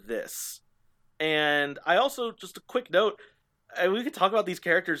in this. And I also, just a quick note, we could talk about these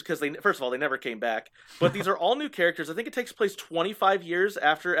characters because first of all, they never came back. But these are all new characters. I think it takes place 25 years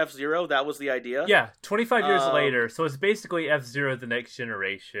after F-Zero. That was the idea. Yeah, 25 years later. So it's basically F-Zero the Next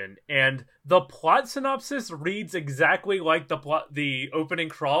Generation. And the plot synopsis reads exactly like the opening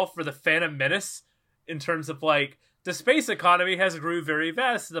crawl for the Phantom Menace in terms of like, the space economy has grew very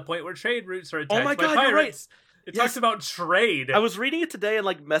fast to the point where trade routes are attacked by pirates. You're right. It talks about trade. I was reading it today and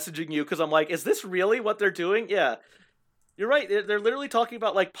like messaging you because I'm like, is this really what they're doing? Yeah. You're right. They're literally talking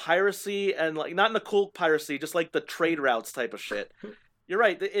about like piracy and like not in the cool piracy, just like the trade routes type of shit. You're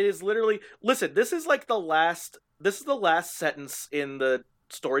right. It is literally. Listen, this is the last sentence in the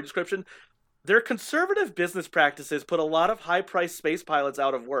story description. Their conservative business practices put a lot of high-priced space pilots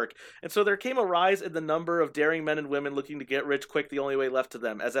out of work, and so there came a rise in the number of daring men and women looking to get rich quick the only way left to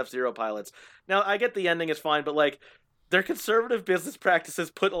them as F-Zero pilots. Now, I get the ending is fine, but like, their conservative business practices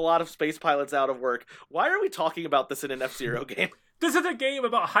put a lot of space pilots out of work. Why are we talking about this in an F-Zero game? This is a game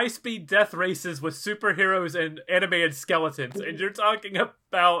about high-speed death races with superheroes and animated skeletons, and you're talking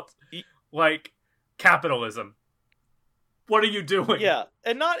about, like, capitalism. What are you doing? Yeah,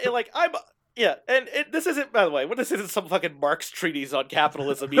 and not, like, Yeah, and this isn't, by the way, this isn't some fucking Marx treatise on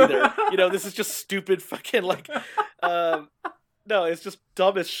capitalism either. This is just stupid fucking, like, no, it's just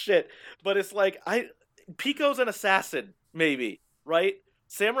dumb as shit. But it's like, Pico's an assassin, maybe, right?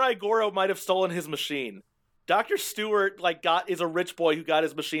 Samurai Goro might have stolen his machine. Dr. Stewart, like, is a rich boy who got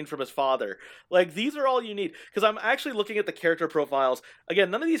his machine from his father. Like, these are all you need. Because I'm actually looking at the character profiles. Again,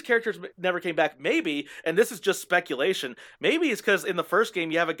 none of these characters never came back. Maybe, and this is just speculation, maybe it's because in the first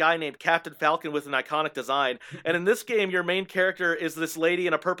game you have a guy named Captain Falcon with an iconic design. And in this game, your main character is this lady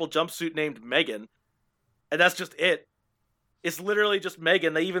in a purple jumpsuit named Megan. And that's just it. It's literally just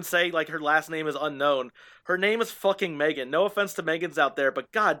Megan. They even say, like, her last name is unknown. Her name is fucking Megan. No offense to Megans out there,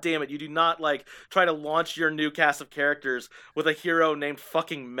 but god damn it, you do not, like, try to launch your new cast of characters with a hero named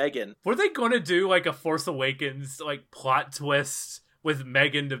fucking Megan. Were they going to do, like, a Force Awakens, like, plot twist with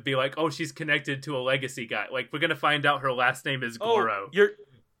Megan to be like, oh, she's connected to a legacy guy? Like, we're going to find out her last name is Goro.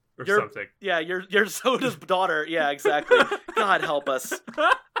 Or something. Yeah, your Zoda's daughter. Yeah, exactly. God help us.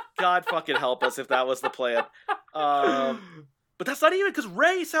 God fucking help us if that was the plan. But that's not even because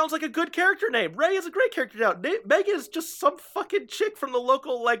Ray sounds like a good character name. Ray is a great character now. Megan is just some fucking chick from the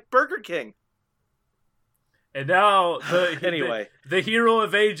local, like, Burger King. And now, anyway, the hero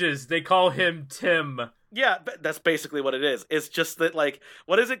of ages, they call him Tim. Yeah, that's basically what it is. It's just that, like,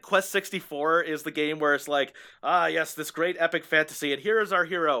 what is it? Quest 64 is the game where it's like, yes, this great epic fantasy, and here is our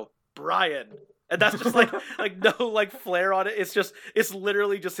hero, Brian. And that's just like no like flair on it. It's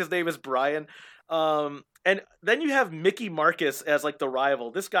literally just his name is Brian. And then you have Mickey Marcus as like the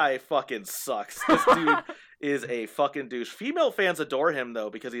rival. This guy fucking sucks. This dude is a fucking douche. Female fans adore him though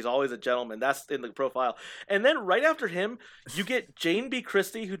because he's always a gentleman. That's in the profile. And then right after him, you get Jane B.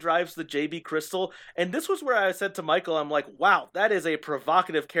 Christie who drives the JB Crystal. And this was where I said to Michael, I'm like, wow, that is a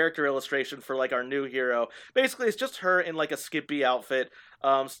provocative character illustration for like our new hero. Basically, it's just her in like a Skippy outfit,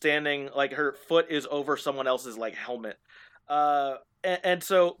 standing like her foot is over someone else's like helmet. And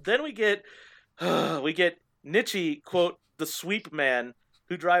so then we get Nietzsche, quote, the sweep man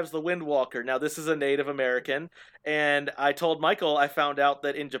who drives the Windwalker. Now, this is a Native American, and I told Michael I found out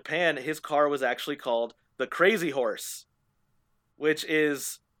that in Japan, his car was actually called the Crazy Horse, which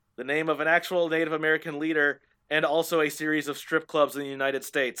is the name of an actual Native American leader and also a series of strip clubs in the United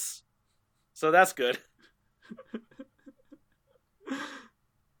States. So that's good.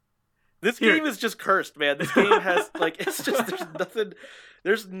 This game is just cursed, man. This game has, like, it's just,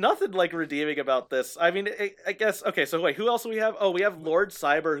 there's nothing, like, redeeming about this. I mean, I guess, okay, so wait, who else do we have? Oh, we have Lord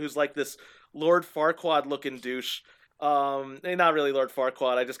Cyber, who's, like, this Lord Farquaad-looking douche. Not really Lord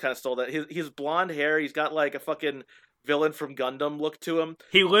Farquaad, I just kind of stole that. He's blonde hair, he's got, like, a fucking villain from Gundam look to him.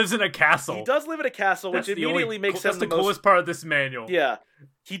 He lives in a castle. He does live in a castle, which immediately makes him the coolest part of this manual. Yeah.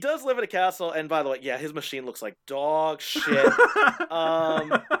 He does live in a castle, and by the way, yeah, his machine looks like dog shit.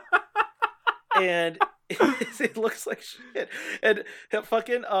 And it looks like shit. And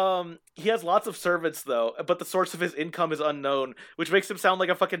fucking he has lots of servants though, but the source of his income is unknown, which makes him sound like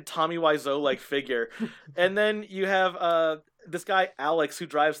a fucking Tommy Wiseau like figure. And then you have this guy Alex who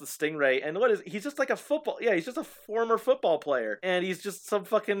drives the Stingray, and he's just like he's just a former football player, and he's just some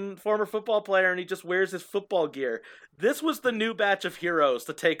fucking former football player, and he just wears his football gear. This was the new batch of heroes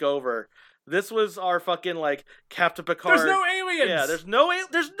to take over. This was our fucking like Captain Picard. There's no aliens. Yeah, there's no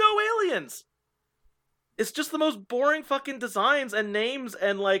aliens. It's just the most boring fucking designs and names,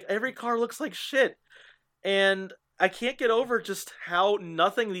 and like every car looks like shit. And I can't get over just how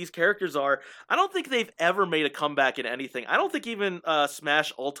nothing these characters are. I don't think they've ever made a comeback in anything. I don't think even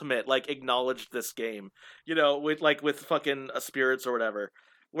Smash Ultimate like acknowledged this game, with fucking spirits or whatever,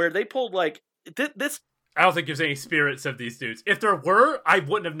 where they pulled like this. I don't think there's any spirits of these dudes. If there were, I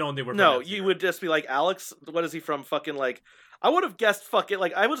wouldn't have known they were. No, you would just be like, Alex, what is he from? Fucking like, I would have guessed fucking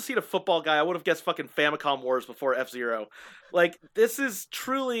like I would have seen a football guy. I would have guessed fucking Famicom Wars before F-Zero. Like this is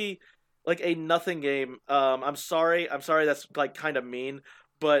truly like a nothing game. I'm sorry that's like kind of mean,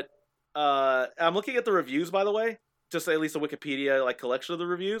 but I'm looking at the reviews, by the way, just at least a Wikipedia like collection of the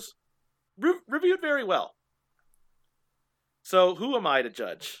reviews. Reviewed very well. So who am I to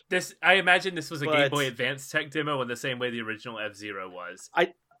judge? I imagine this was a Game Boy Advance tech demo in the same way the original F-Zero was.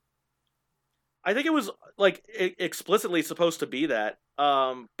 I think it was like explicitly supposed to be that,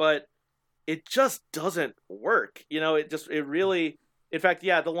 but it just doesn't work. It really. In fact,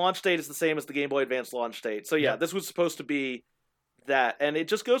 yeah, the launch date is the same as the Game Boy Advance launch date. So yeah, this was supposed to be that, and it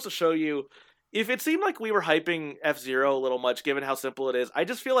just goes to show you. If it seemed like we were hyping F-Zero a little much, given how simple it is, I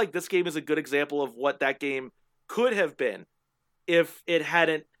just feel like this game is a good example of what that game could have been if it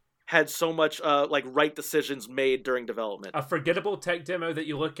hadn't had so much like right decisions made during development. A forgettable tech demo that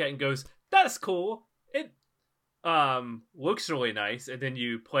you look at and goes, that's cool. It looks really nice, and then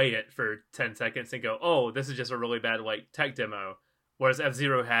you play it for 10 seconds and go, oh, this is just a really bad like tech demo. Whereas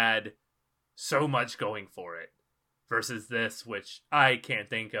F-Zero had so much going for it versus this, which I can't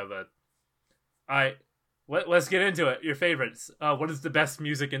think of let's get into it. Your favorites. What is the best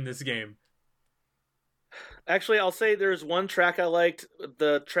music in this game? Actually, I'll say there's one track I liked.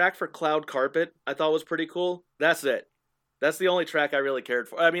 The track for Cloud Carpet I thought was pretty cool. That's it. That's the only track I really cared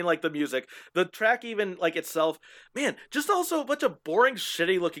for. I mean, like, the music. The track even, like, itself, man, just also a bunch of boring,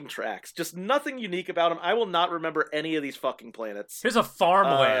 shitty-looking tracks. Just nothing unique about them. I will not remember any of these fucking planets. Here's a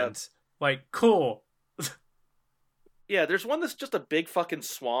farmland. Cool. Yeah, there's one that's just a big fucking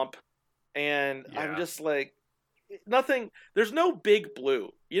swamp. And I'm just like, nothing. There's no Big Blue.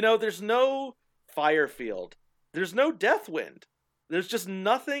 There's no Firefield. There's no Deathwind. There's just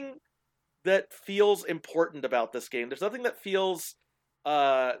nothing that feels important about this game. There's nothing that feels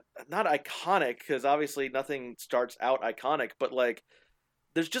not iconic, because obviously nothing starts out iconic, but like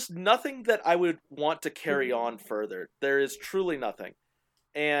there's just nothing that I would want to carry on further. There is truly nothing.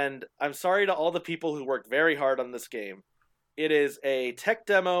 And I'm sorry to all the people who worked very hard on this game. It is a tech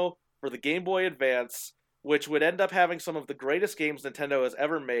demo for the Game Boy Advance, which would end up having some of the greatest games Nintendo has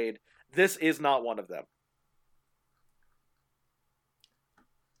ever made. This is not one of them.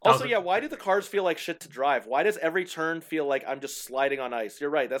 Also, yeah, why do the cars feel like shit to drive? Why does every turn feel like I'm just sliding on ice?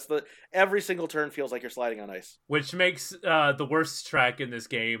 You're right. Every single turn feels like you're sliding on ice. Which makes the worst track in this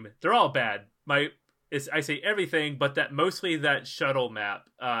game. They're all bad. I say everything, but that mostly that shuttle map,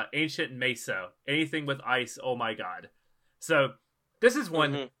 Ancient Mesa, anything with ice, oh my god. So this is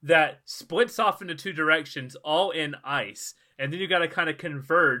one that splits off into two directions, all in ice, and then you got to kind of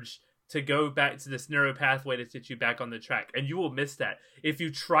converge to go back to this narrow pathway to get you back on the track, and you will miss that. If you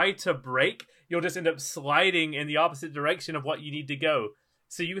try to brake, you'll just end up sliding in the opposite direction of what you need to go.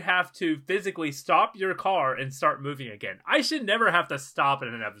 So you have to physically stop your car and start moving again. I should never have to stop in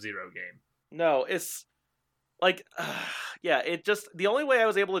an F-Zero game. No, it's like, yeah, it just, the only way I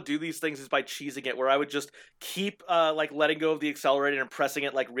was able to do these things is by cheesing it, where I would just keep, like, letting go of the accelerator and pressing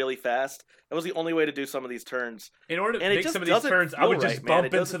it, like, really fast. That was the only way to do some of these turns. In order to make some of these turns, I would just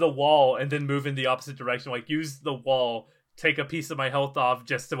bump into the wall and then move in the opposite direction. Like, use the wall, take a piece of my health off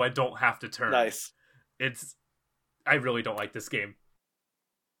just so I don't have to turn. Nice. I really don't like this game.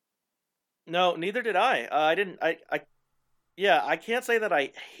 No, neither did I. I can't say that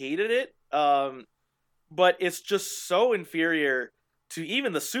I hated it. But it's just so inferior to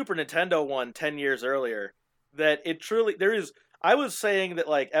even the Super Nintendo one 10 years earlier that it truly, I was saying that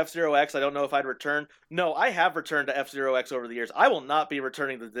like F-Zero X, I don't know if I'd return. No, I have returned to F-Zero X over the years. I will not be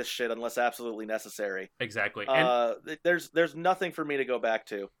returning to this shit unless absolutely necessary. Exactly. There's nothing for me to go back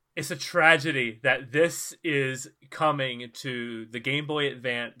to. It's a tragedy that this is coming to the Game Boy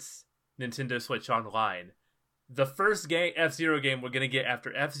Advance Nintendo Switch Online. The first game, F-Zero game we're going to get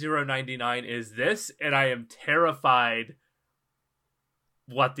after F-Zero 99 is this, and I am terrified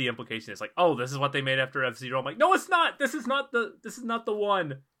what the implication is. Like, oh, this is what they made after F-Zero. I'm like, no, it's not. This is not the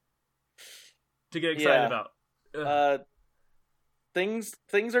one to get excited about. Things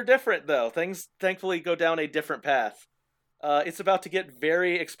are different though. Things thankfully go down a different path. It's about to get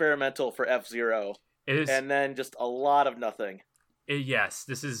very experimental for F-Zero. It is, and then just a lot of nothing. Yes,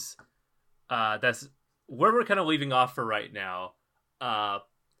 this is that's where we're kind of leaving off for right now.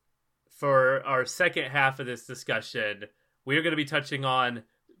 For our second half of this discussion, we are going to be touching on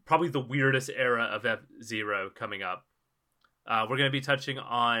probably the weirdest era of F-Zero coming up. We're going to be touching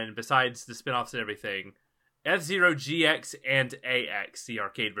on, besides the spin-offs and everything, F-Zero GX and AX, the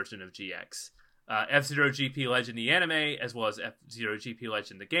arcade version of GX. F-Zero GP Legend, the anime, as well as F-Zero GP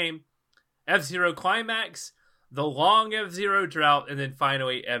Legend, the game. F-Zero Climax, the long F-Zero drought, and then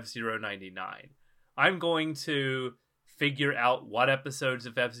finally F-Zero 99. I'm going to figure out what episodes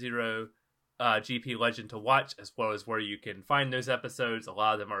of F-Zero GP Legend to watch, as well as where you can find those episodes. A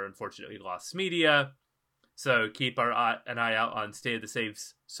lot of them are unfortunately lost media. So keep an eye out on State of the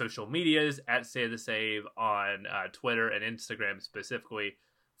Save's social medias, at State of the Save on Twitter and Instagram specifically,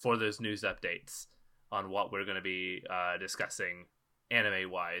 for those news updates on what we're going to be discussing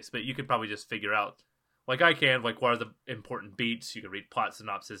anime-wise. But you could probably just figure out, like I can, like what are the important beats. You can read plot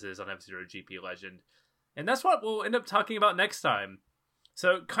synopsises on F-Zero GP Legend. And that's what we'll end up talking about next time.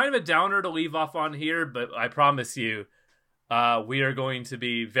 So kind of a downer to leave off on here, but I promise you, we are going to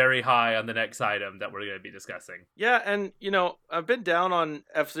be very high on the next item that we're going to be discussing. Yeah, and, you know, I've been down on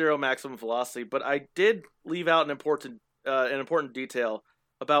F-Zero Maximum Velocity, but I did leave out an important detail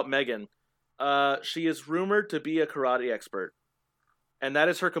about Megan. She is rumored to be a karate expert. And that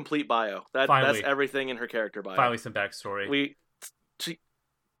is her complete bio. That's everything in her character bio. Finally, some backstory.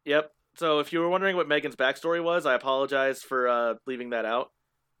 Yep. So if you were wondering what Megan's backstory was, I apologize for leaving that out.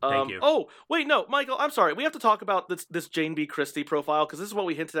 Thank you. Oh, wait, no, Michael, I'm sorry. We have to talk about this Jane B. Christie profile, because this is what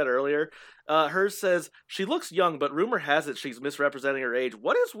we hinted at earlier. Hers says, she looks young, but rumor has it she's misrepresenting her age.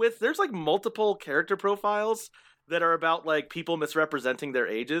 What is with, there's like multiple character profiles that are about like people misrepresenting their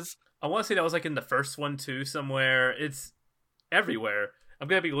ages. I want to say that was like in the first one too, somewhere. It's everywhere. I'm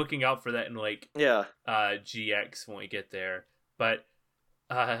going to be looking out for that in like GX when we get there. But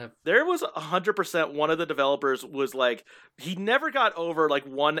there was 100% one of the developers was like, he never got over like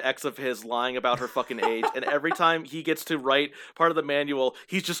one ex of his lying about her fucking age, and every time he gets to write part of the manual,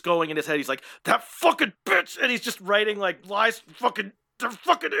 he's just going in his head, he's like, that fucking bitch, and he's just writing like lies, fucking their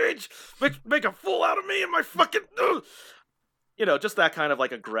fucking age, make a fool out of me and my fucking you know, just that kind of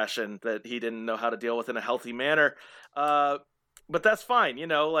like aggression that he didn't know how to deal with in a healthy manner. But that's fine, you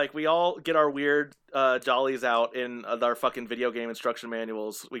know, like we all get our weird jollies out in our fucking video game instruction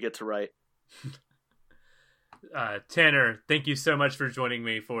manuals we get to write. Tanner, thank you so much for joining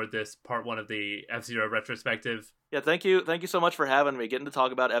me for this part one of the F-Zero retrospective. Yeah, thank you so much for having me. Getting to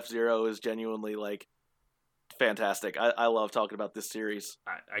talk about F-Zero is genuinely like fantastic. I love talking about this series.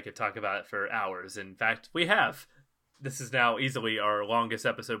 I could talk about it for hours. In fact, we have. This is now easily our longest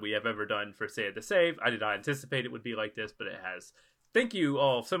episode we have ever done for Stay at the Save. I did not anticipate it would be like this, but it has. Thank you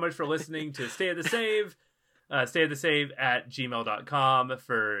all so much for listening to Stay at the Save. stayatthesave@gmail.com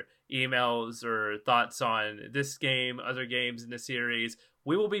for emails or thoughts on this game, other games in the series.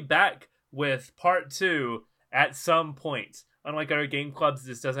 We will be back with part 2 at some point. Unlike other game clubs,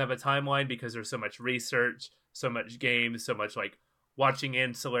 this doesn't have a timeline because there's so much research, so much games, so much like watching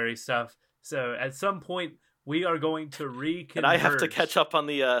ancillary stuff. So at some point, we are going to reconverge. And I have to catch up on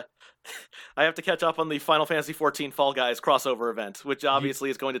the Final Fantasy XIV Fall Guys crossover event, which obviously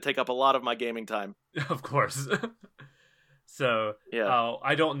is going to take up a lot of my gaming time. Of course. So yeah,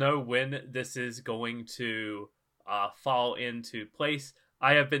 I don't know when this is going to fall into place.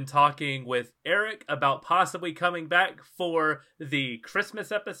 I have been talking with Eric about possibly coming back for the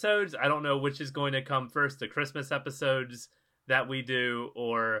Christmas episodes. I don't know which is going to come first, the Christmas episodes that we do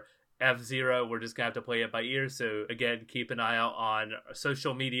or F-Zero. We're just going to have to play it by ear. So again, keep an eye out on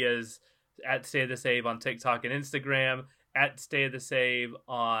social medias at Stay of the Save on TikTok and Instagram, at Stay of the Save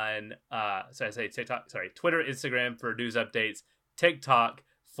on Twitter, Instagram for news updates, TikTok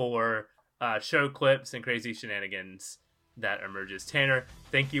for show clips and crazy shenanigans that emerges. Tanner,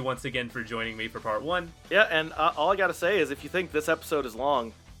 thank you once again for joining me for part 1. Yeah, and all I gotta say is if you think this episode is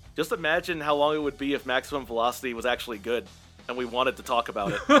long, just imagine how long it would be if Maximum Velocity was actually good and we wanted to talk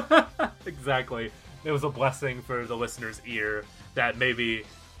about it. Exactly. It was a blessing for the listener's ear that maybe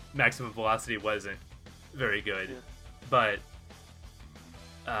Maximum Velocity wasn't very good. Yeah. But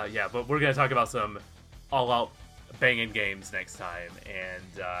but we're going to talk about some all-out banging games next time.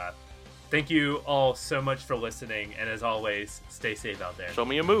 And thank you all so much for listening. And as always, stay safe out there. Show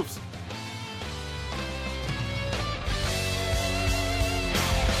me your moves.